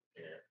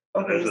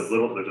 And there's a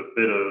good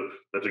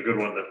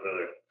one that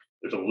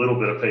there's a little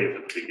bit of paved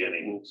at the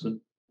beginning.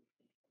 Wilson.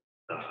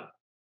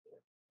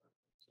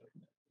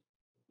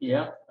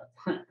 Yeah,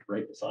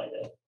 right beside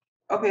it.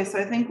 Okay, so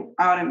I think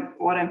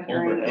what I'm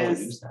hearing Overhill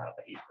is used to have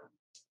an apron.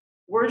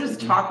 we're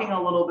just talking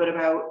a little bit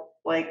about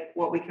like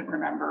what we can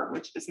remember,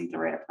 which isn't the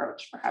right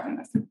approach for having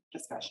this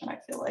discussion, I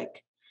feel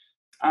like.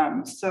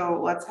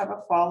 So let's have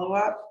a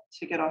follow-up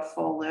to get a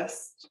full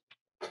list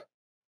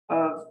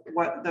of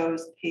what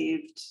those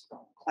paved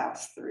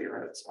class 3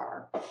 roads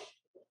are.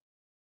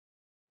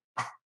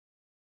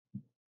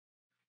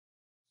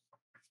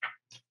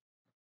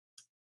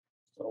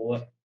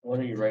 So what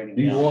are you writing?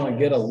 Do you down? want to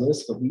get a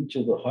list of each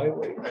of the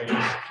highways?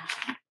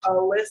 A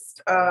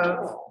list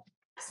of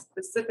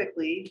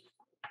specifically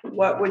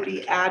what would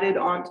be added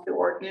onto the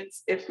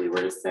ordinance if we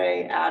were to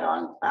say add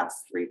on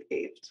class 3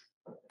 paved.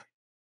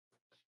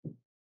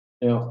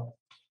 Yeah.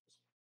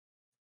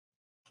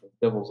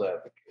 Devil's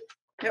advocate.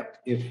 Yep.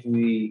 If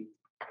we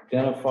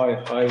identify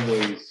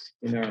highways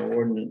in our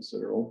ordinance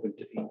that are open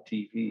to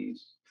ATVs,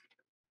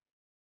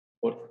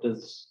 what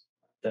does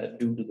that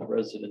do to the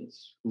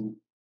residents who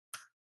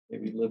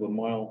maybe live a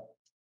mile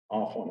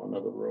off on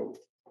another road?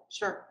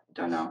 Sure,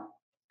 don't know.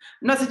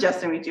 I'm not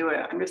suggesting we do it.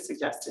 I'm just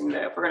suggesting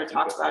that if we're going to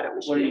talk about it,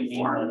 we should be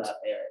informed.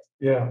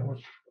 Yeah.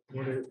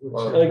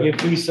 Like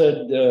if we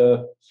said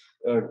the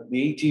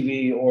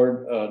ATV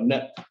or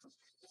net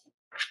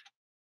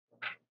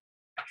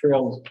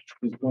trails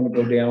is going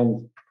to go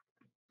down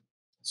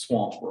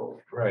Swamp Road.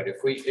 Right,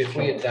 if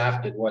we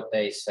adopted what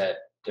they said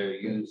they're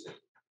using.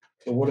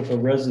 So what if a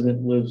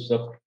resident lives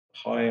up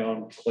high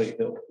on Clay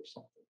Hill or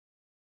something?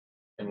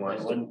 And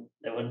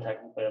They wouldn't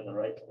technically have the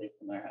right to leave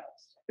from their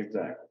house.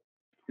 Exactly.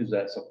 Is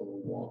that something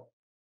we want?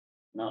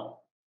 No.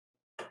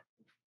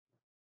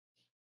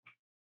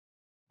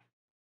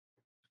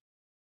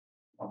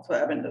 That's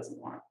what Evan doesn't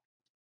want.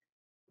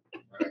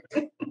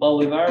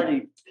 Well, you've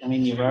already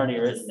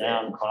written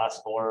down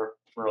class 4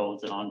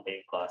 roads and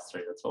unpaved class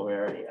 3. That's what we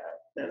already had.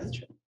 That's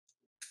true.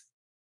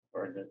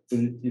 Or But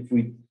if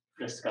we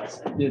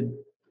discussing. did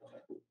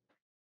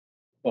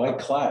by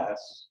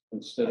class,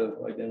 instead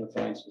of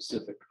identifying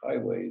specific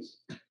highways,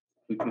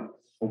 we could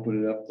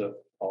open it up to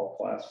all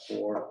class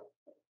 4,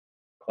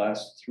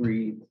 class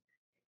 3,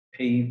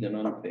 paved and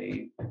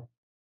unpaved.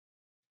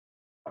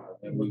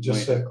 And We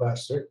just said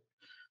class 3.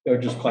 Or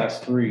just class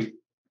 3,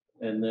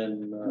 and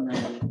then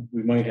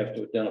we might have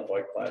to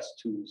identify class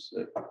 2s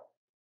that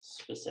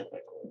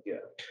specifically.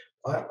 Yeah.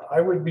 I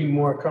would be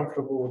more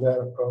comfortable with that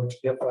approach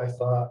if I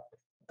thought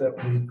that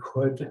we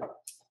could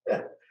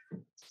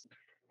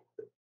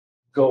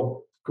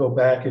go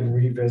back and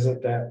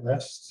revisit that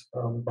list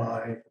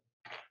by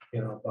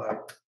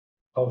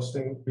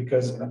posting,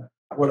 because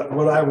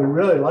what I would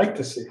really like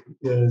to see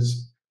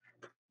is,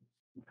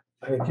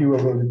 I think you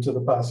alluded to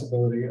the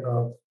possibility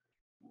of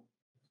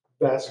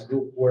Bassett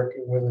Group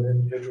working with an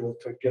individual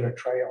to get a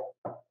trail,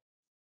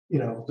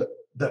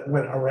 that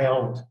went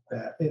around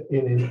that.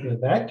 In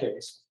that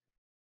case,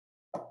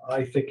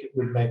 I think it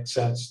would make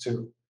sense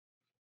to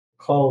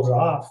close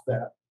off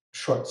that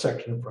short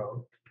section of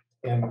road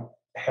and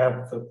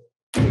have the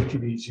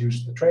ATVs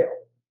use the trail.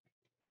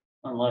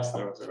 Unless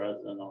there was a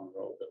resident on the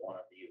road that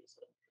wanted to use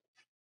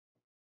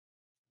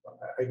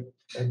it.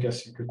 I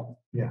guess you could, I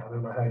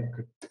don't know how you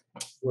could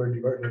word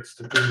the ordinance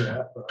to do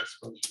that, but I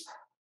suppose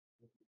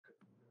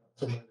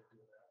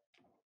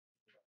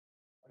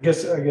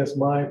I guess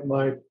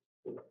my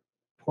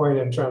point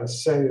in trying to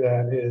say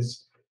that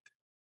is,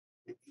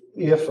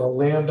 if a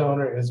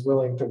landowner is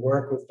willing to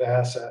work with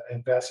Bassett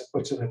and Bassett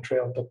puts in a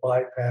trail to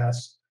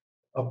bypass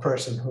a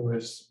person who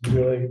is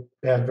really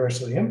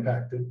adversely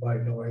impacted by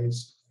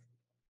noise,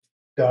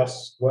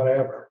 dust,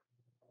 whatever,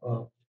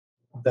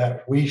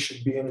 that we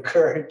should be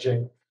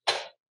encouraging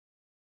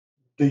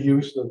the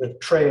use of the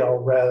trail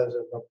rather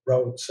than the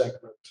road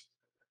segment.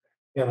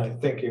 And I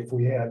think if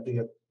we had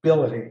the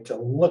ability to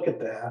look at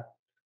that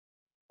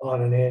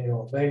on an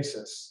annual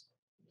basis,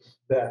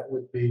 that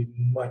would be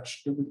it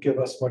would give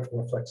us much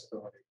more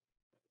flexibility,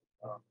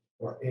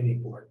 or any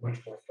board,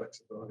 much more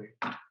flexibility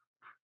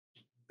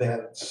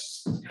than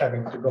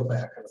having to go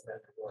back and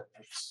amend the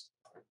ordinance.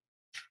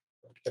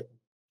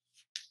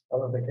 I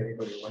don't think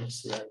anybody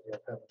likes the idea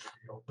of having to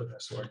reopen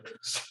this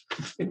ordinance.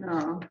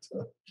 No.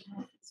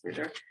 It's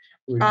weird.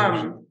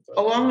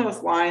 Along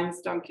those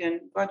lines,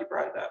 Duncan, glad you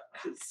brought it up,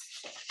 because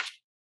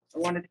I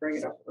wanted to bring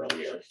it up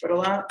earlier, but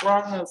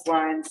along those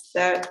lines,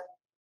 that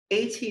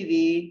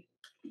ATV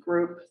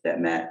group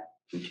that met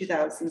in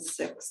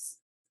 2006,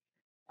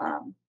 I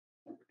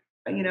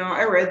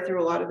read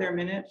through a lot of their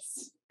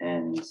minutes,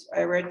 and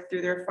I read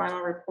through their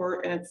final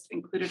report, and it's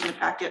included in the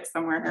packet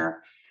somewhere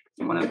here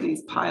in one of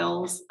these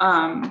piles.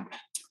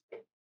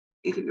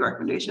 ATV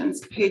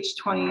recommendations, page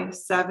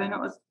 27, it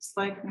looks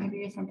like,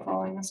 maybe, if I'm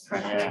following this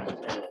correctly.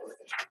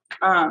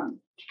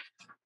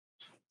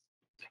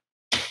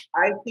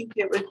 I think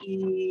it would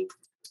be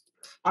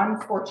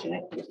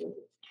unfortunate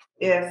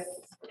if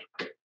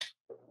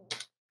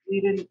we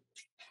didn't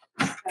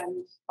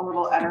spend a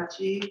little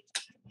energy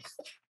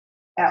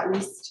at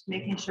least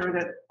making sure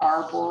that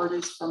our board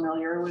is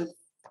familiar with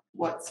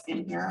what's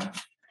in here.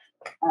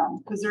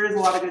 Because there is a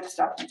lot of good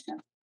stuff in here.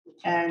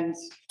 And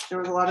there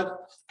was a lot of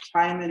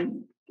time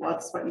and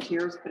blood, sweat, and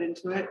tears put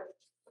into it.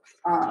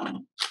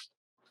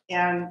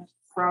 And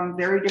from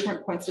very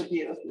different points of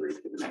view, if you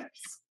read through the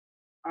minutes.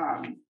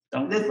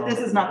 This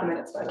is not the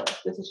minutes, by the way.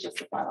 This is just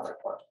the final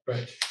report.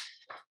 Right.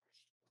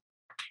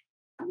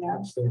 Yeah.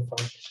 That's their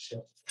focus, yeah.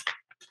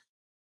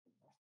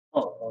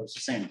 Oh, I was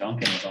just saying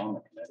Duncan was on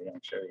the committee, I'm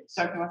sure he's.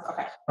 Duncan was,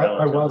 okay.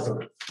 I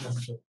wasn't.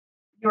 Actually.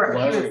 You were,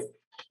 Why he are was,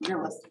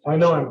 you're listed. I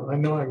know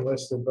I'm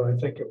listed, but I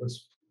think it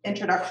was,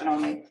 Introduction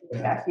only.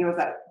 Yeah. Yeah, he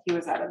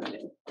was at a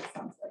meeting. It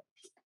sounds like.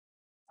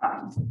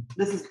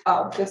 This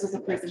is a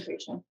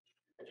presentation.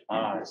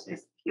 Ah, I see.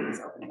 He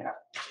was opening it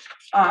up.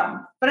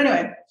 But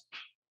anyway.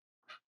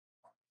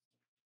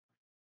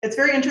 It's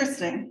very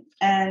interesting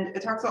and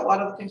it talks about a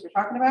lot of the things we're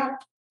talking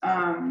about.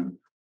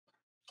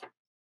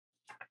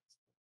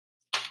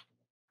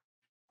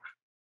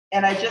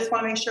 And I just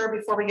want to make sure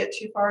before we get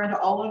too far into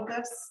all of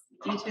this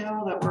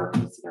detail that we're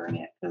considering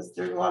it, because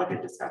there's a lot of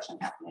good discussion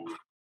happening.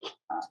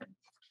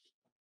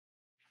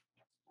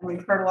 And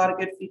we've heard a lot of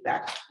good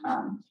feedback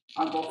on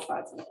both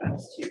sides of the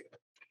fence too.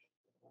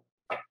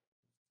 I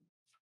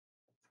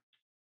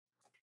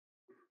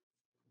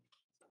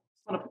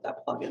want to put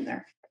that plug in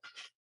there.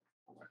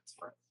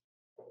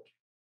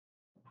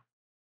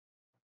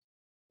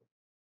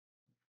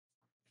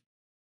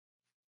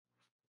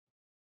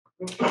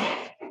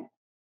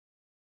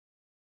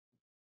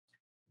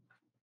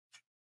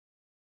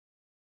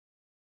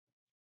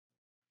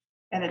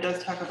 And it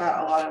does talk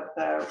about a lot of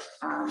the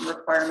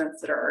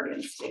requirements that are already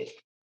in state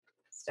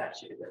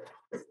statute that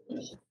we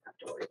shouldn't have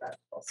to worry about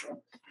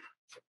also.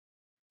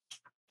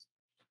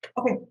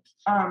 Okay.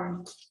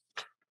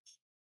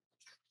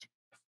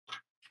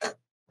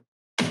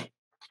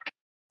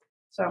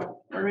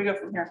 So where do we go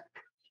from here?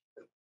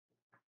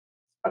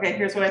 Okay,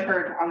 here's what I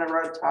heard on the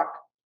road talk.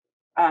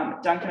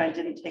 Duncan, I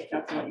didn't take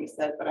notes on what you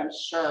said, but I'm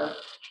sure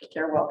that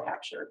they're well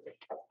captured.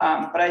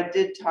 But I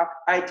did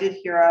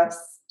hear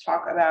us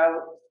talk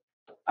about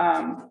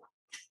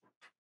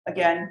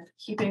again,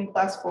 keeping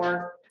class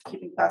 4,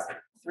 keeping class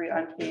 3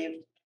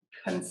 unpaved.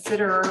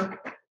 Consider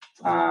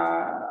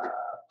all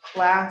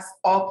class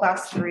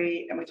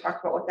 3, and we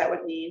talked about what that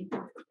would mean. We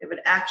have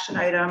an action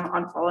item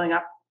on following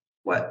up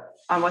what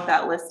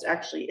that list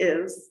actually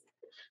is.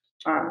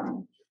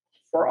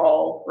 For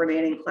all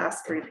remaining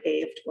class 3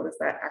 paved, what does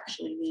that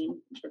actually mean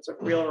in terms of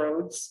real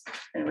roads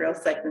and real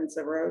segments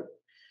of road?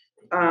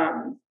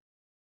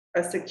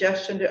 A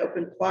suggestion to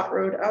open plot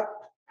road up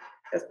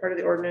as part of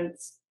the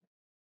ordinance.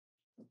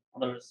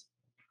 Well, there was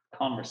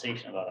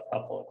conversation about a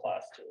couple of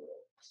class 2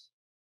 roads.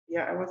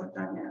 Yeah, I wasn't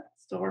done yet.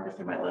 Still working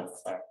through my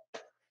list.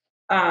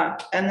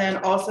 And then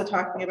also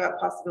talking about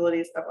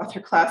possibilities of other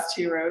class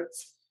 2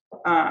 roads.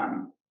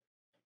 And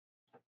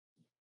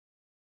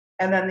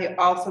then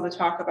also the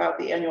talk about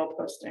the annual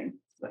posting,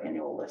 the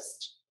annual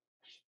list.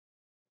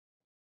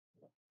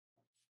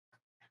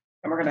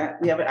 And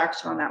we have an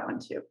action on that one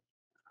too.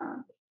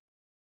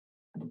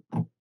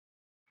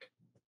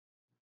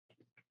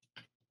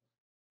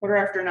 Quarter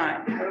after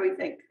 9, what do we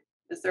think?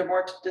 Is there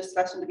more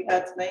discussion to be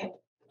had tonight?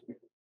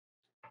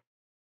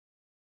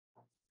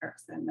 Eric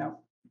said no.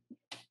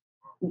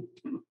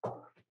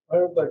 I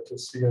would like to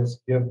see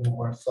us give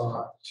more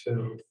thought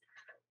to,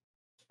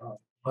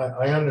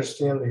 I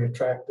understand the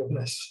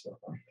attractiveness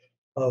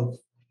of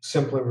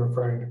simply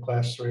referring to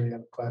class 3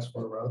 and class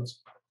 4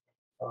 roads.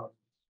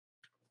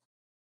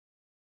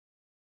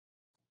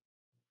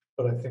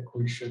 But I think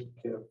we should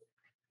give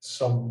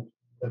some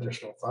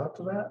additional thought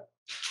to that.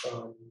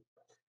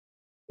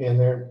 And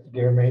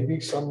there may be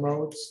some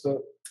roads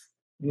that,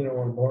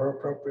 are more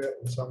appropriate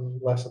and some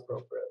less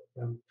appropriate.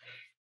 And,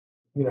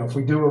 if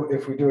we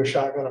do a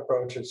shotgun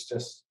approach, it's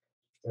just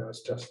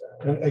that.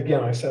 And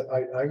again, I said,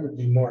 I would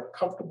be more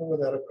comfortable with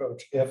that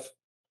approach if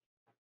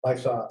I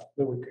thought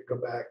that we could go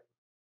back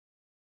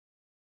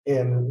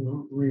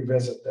and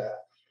revisit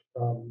that,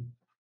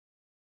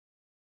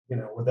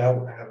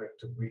 without having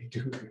to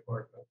redo the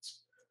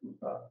ordinance.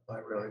 I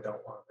really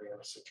don't want to be in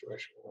a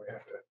situation where we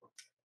have to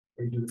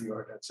redo the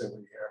ordinance every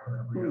year or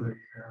every other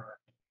year.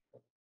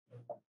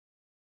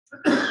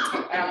 I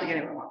don't think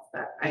anyone wants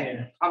that. I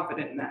am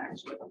confident in that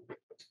actually.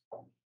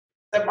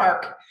 The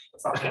Mark.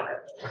 It's all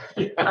for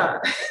it.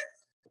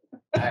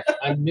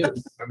 I'm new.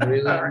 I'm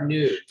really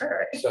new. All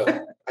right. So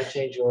I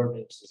change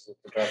ordinances at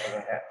the drop of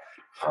a hat.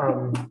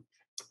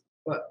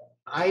 But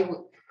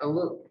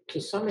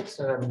to some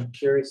extent, I'm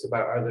curious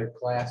about other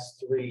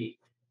class 3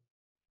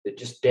 that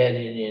just dead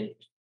end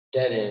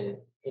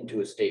into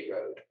a state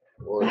road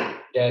or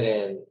dead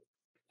end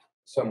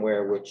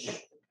somewhere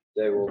which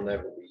they will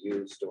never be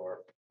used, or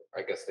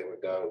I guess they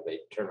would go, they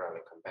turn around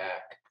and come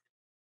back.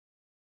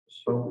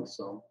 So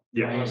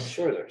Yeah. I'm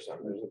sure there's a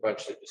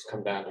bunch that just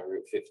come down to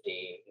Route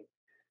 15.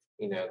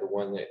 The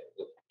one that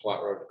the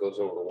plot road that goes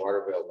over to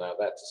Waterville now,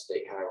 that's a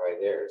state highway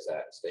there. Is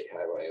that state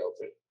highway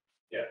open?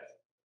 Yeah.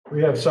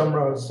 we have some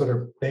roads that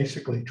are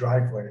basically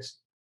driveways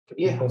to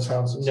Yeah. people's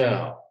houses.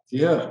 No.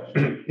 Yeah,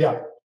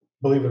 yeah,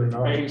 believe it or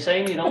not. Are you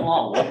saying you don't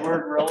want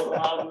Woodward Road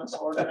out in this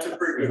ordinance? That's a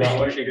pretty Is good that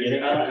what point, you're because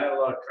getting you're not gonna at? have a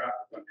lot of traffic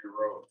on your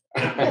road.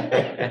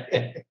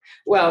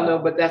 Well, no,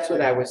 but that's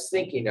what I was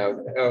thinking of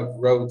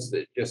roads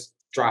that just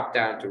drop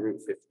down to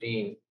Route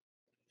 15.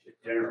 You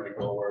generally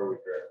go where we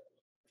drive.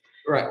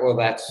 Right, well,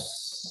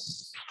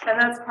 that's.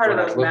 And that's part of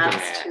what those I'm looking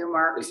maps at, too,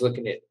 Mark. Is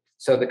looking at,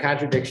 so the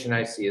contradiction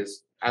I see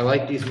is, I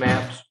like these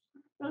maps,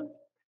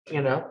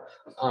 you know,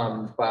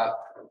 but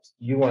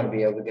you want to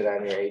be able to get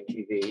on your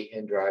ATV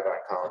and drive on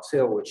Collins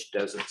Hill, which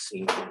doesn't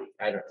seem to be,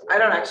 I don't. I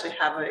don't actually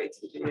have an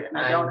ATV and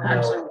I don't know,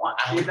 actually want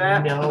to do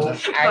that. I know,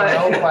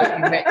 but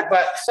you may,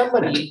 but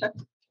somebody.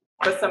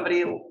 But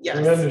somebody, yes.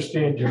 I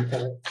understand your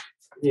point.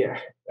 Yeah.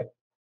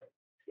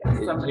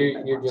 Somebody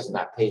You're just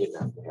not paid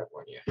enough to have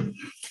one yet.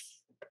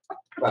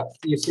 But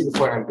you see the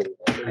point I'm getting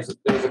at.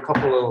 There's a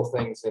couple little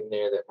things in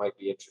there that might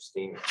be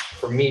interesting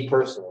for me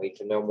personally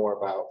to know more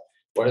about.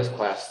 What is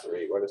class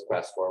 3? What is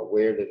class 4?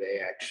 Where do they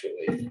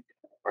actually,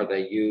 are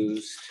they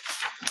used?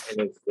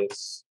 And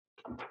is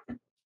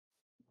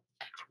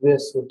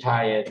this would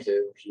tie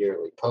into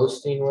yearly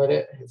posting with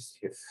it,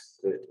 if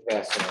the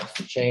asking us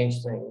to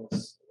change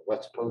things,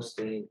 what's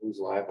posting, who's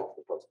liable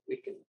for posting, we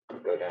can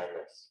go down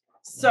this.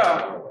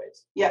 So,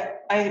 yeah,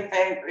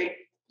 I agree.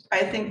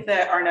 I think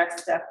that our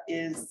next step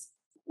is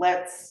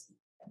let's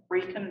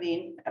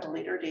reconvene at a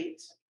later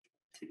date,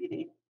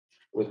 TBD.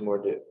 With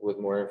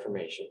more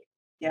information.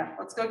 Yeah,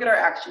 let's go get our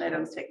action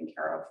items taken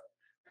care of.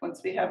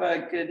 Once we have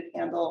a good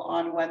handle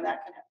on when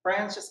that can happen.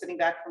 Brian's just getting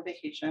back from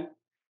vacation,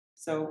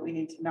 so we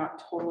need to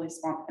not totally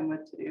swamp him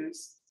with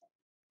to-dos.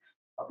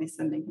 I'll be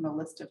sending him a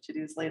list of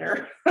to-dos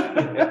later.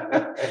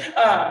 But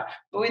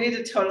we need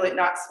to totally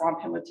not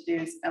swamp him with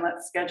to-dos, and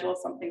let's schedule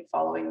something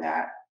following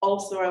that.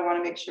 Also, I want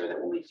to make sure that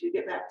when we do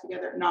get back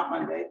together, not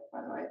Monday,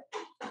 by the way,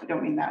 I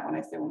don't mean that when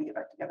I say when we get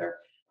back together,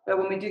 but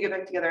when we do get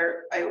back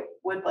together, I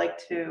would like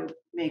to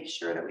make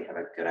sure that we have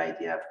a good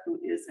idea of who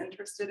is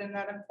interested in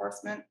that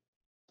enforcement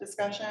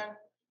discussion.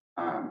 It's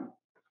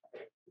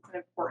an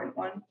important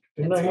one.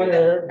 Didn't I hear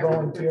Eric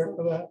volunteer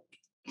for that?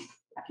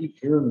 I keep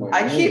hearing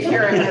I keep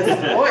hearing his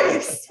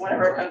voice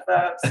whenever it comes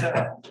up,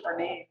 so, or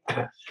name.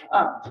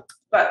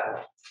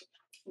 But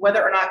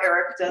whether or not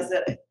Eric does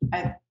it,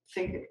 I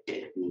think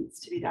it needs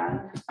to be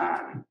done.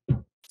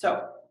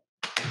 So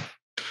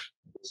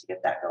we should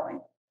get that going.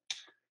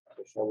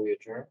 Shall we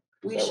adjourn?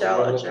 We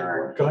shall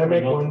adjourn. Can I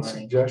make one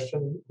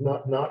suggestion?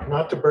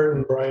 Not to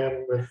burden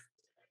Brian with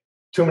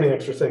too many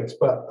extra things,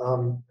 but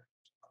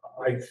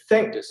I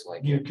think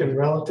you can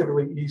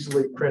relatively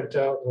easily print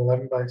out an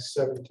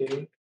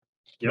 11x17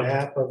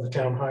 map of the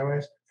town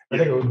highways. I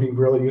think it would be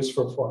really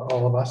useful for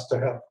all of us to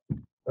have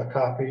a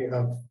copy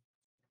of,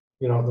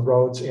 the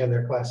roads and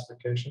their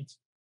classifications.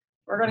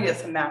 We're gonna get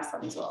some maps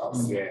on as well.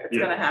 So it's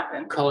gonna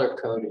happen. Color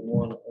coding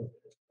one.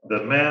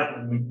 The map,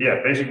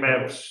 basic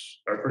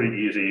maps are pretty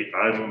easy.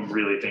 I'm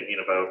really thinking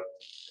about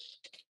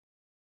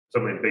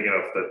something big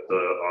enough that the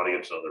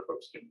audience and other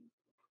folks can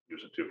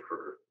use it too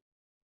for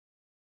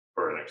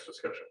our next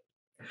discussion.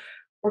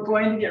 We're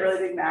going to get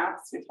really big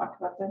maps. We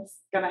talked about this.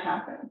 It's gonna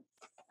happen.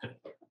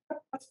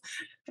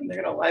 And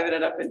they're gonna liven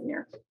it up in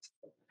here.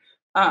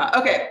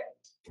 Okay.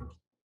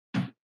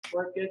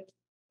 We're good.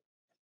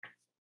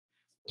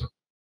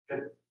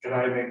 Can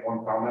I make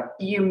one comment?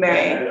 You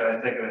may. I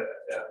think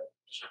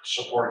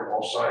supporting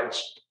both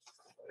sides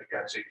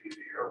against ATV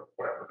or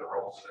whatever the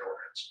rules of the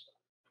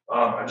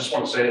ordinance. I just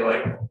want to say,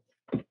 like,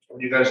 when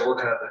you guys are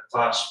looking at the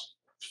class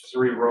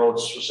 3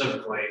 roads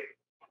specifically,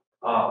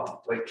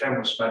 like Ken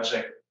was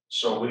mentioning,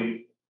 so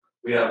we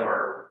have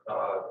our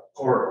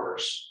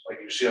corridors, like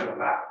you see on the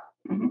map.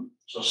 Mm-hmm.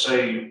 So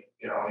say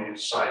you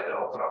decide to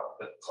open up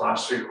the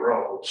class 3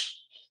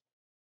 roads,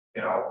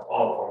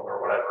 all of them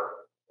or whatever.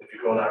 If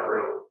you go that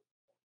route,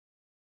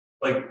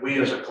 like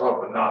we as a club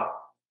would not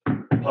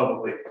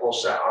publicly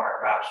post that on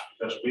our maps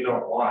because we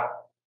don't want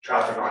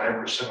traffic on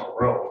every single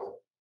road.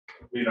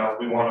 We want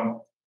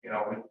them, we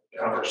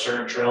have our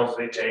certain trails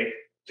they take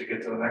to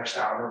get to the next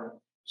town or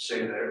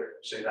say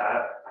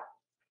that.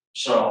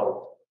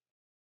 So,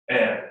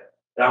 and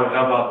that would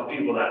help out the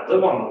people that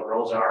live on the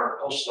roads that aren't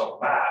posted on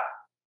the map.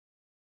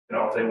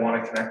 If they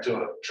want to connect to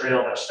a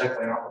trail that's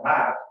technically on the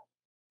map,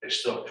 they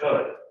still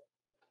could.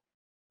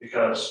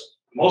 Because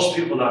most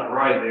people that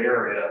ride the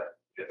area,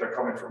 if they're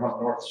coming from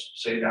up north,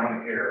 say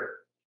down here,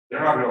 they're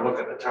not going to look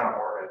at the town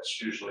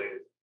ordinance usually.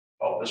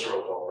 Oh, this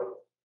road's open.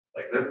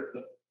 Like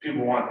the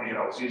people want,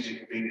 it's easy,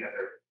 convenient.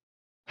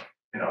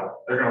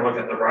 They're going to look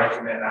at the Riot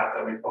Command app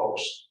that we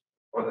post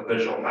or the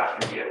visual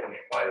map you get when you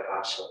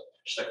bypass a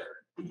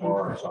sticker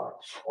or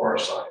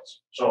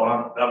signs. So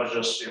that was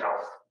just,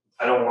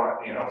 I don't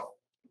want,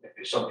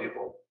 maybe some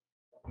people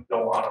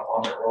don't want them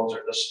on their roads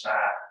or this and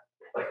that,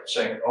 like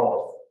saying,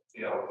 oh,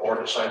 the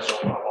board decides to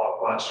open up all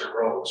class 3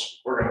 roads.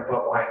 We're going to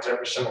put lines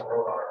every single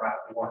road on our map.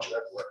 We want you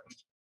everywhere.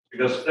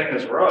 Because the thing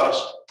is, for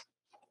us,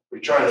 we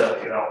try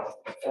to,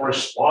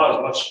 enforce law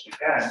as much as we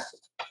can.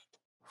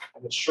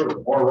 And it's true, the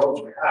more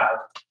roads we have,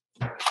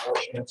 the more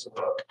chance of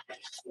a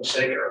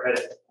mistake or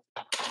heading.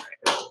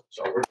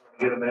 So we're trying to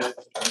get them in,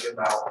 trying to get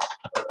them out,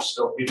 but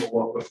still people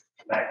will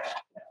connect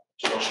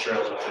to those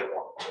trails if they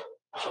want.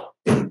 So,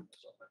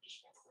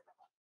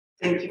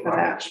 Thank you for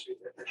that.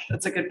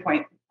 That's a good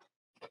point.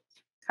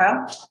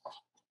 Kyle?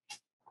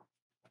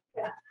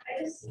 Yeah,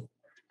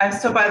 I'm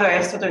still, by the way,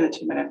 I'm still doing the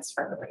 2 minutes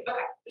for everybody.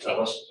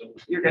 Okay.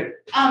 You're good.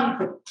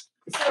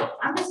 So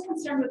I'm just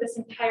concerned with this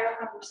entire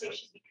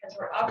conversation because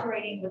we're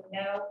operating with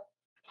no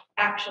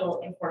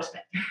actual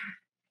enforcement.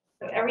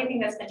 So everything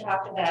that's been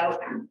talked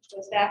about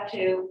goes back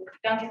to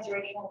Duncan's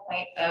original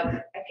point of,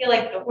 I feel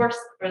like the horse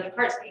or the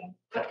cart's being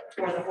put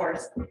before the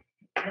horse. And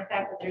the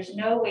fact that there's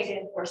no way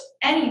to enforce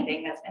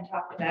anything that's been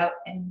talked about,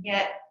 and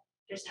yet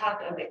there's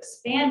talk of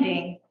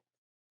expanding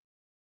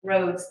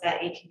roads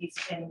that ATVs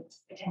can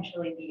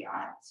potentially be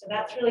on. So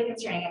that's really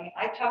concerning. I mean,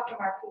 I've talked to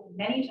Mark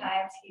many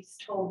times. He's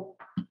told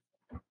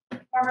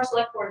former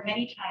select board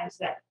many times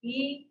that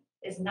he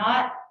is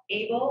not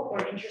able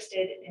or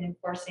interested in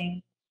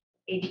enforcing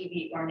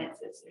ATV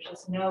ordinances. There's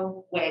just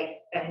no way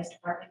that his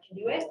department can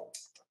do it.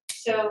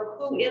 So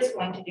who is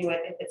going to do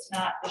it if it's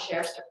not the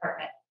sheriff's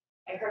department?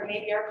 I heard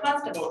maybe our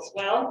constables.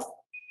 Well,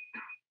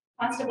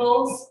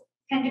 constables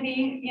tend to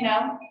be, you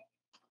know,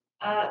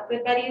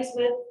 good buddies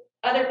with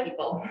other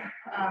people.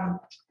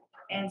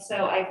 And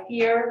so I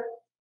fear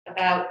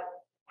about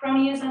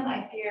cronyism.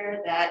 I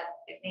fear that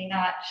it may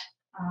not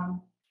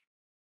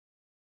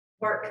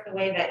work the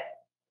way that,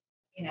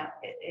 you know,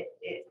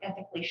 it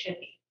ethically should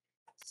be.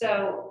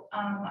 So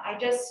I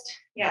just,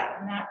 yeah,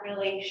 I'm not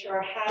really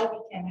sure how we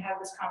can have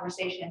this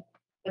conversation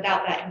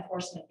without that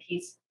enforcement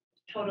piece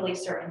totally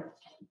certain.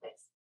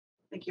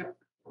 Thank you.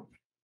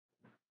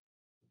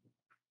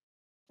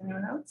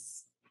 Anyone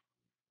else?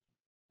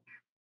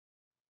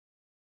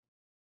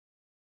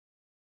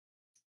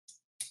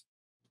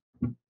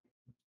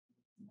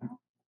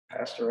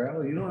 Pastor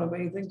Al, you don't have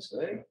anything to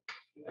say?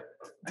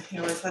 He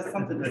always has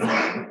something to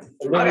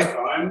say.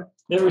 Okay.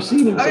 Never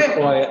seen him so Okay.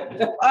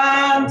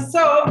 quiet.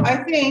 So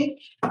I think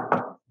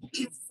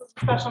it's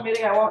a special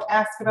meeting. I won't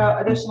ask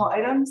about additional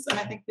items, and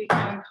I think we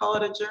can call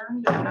it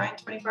adjourned at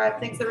 9:25.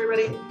 Thanks,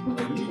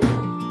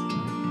 everybody.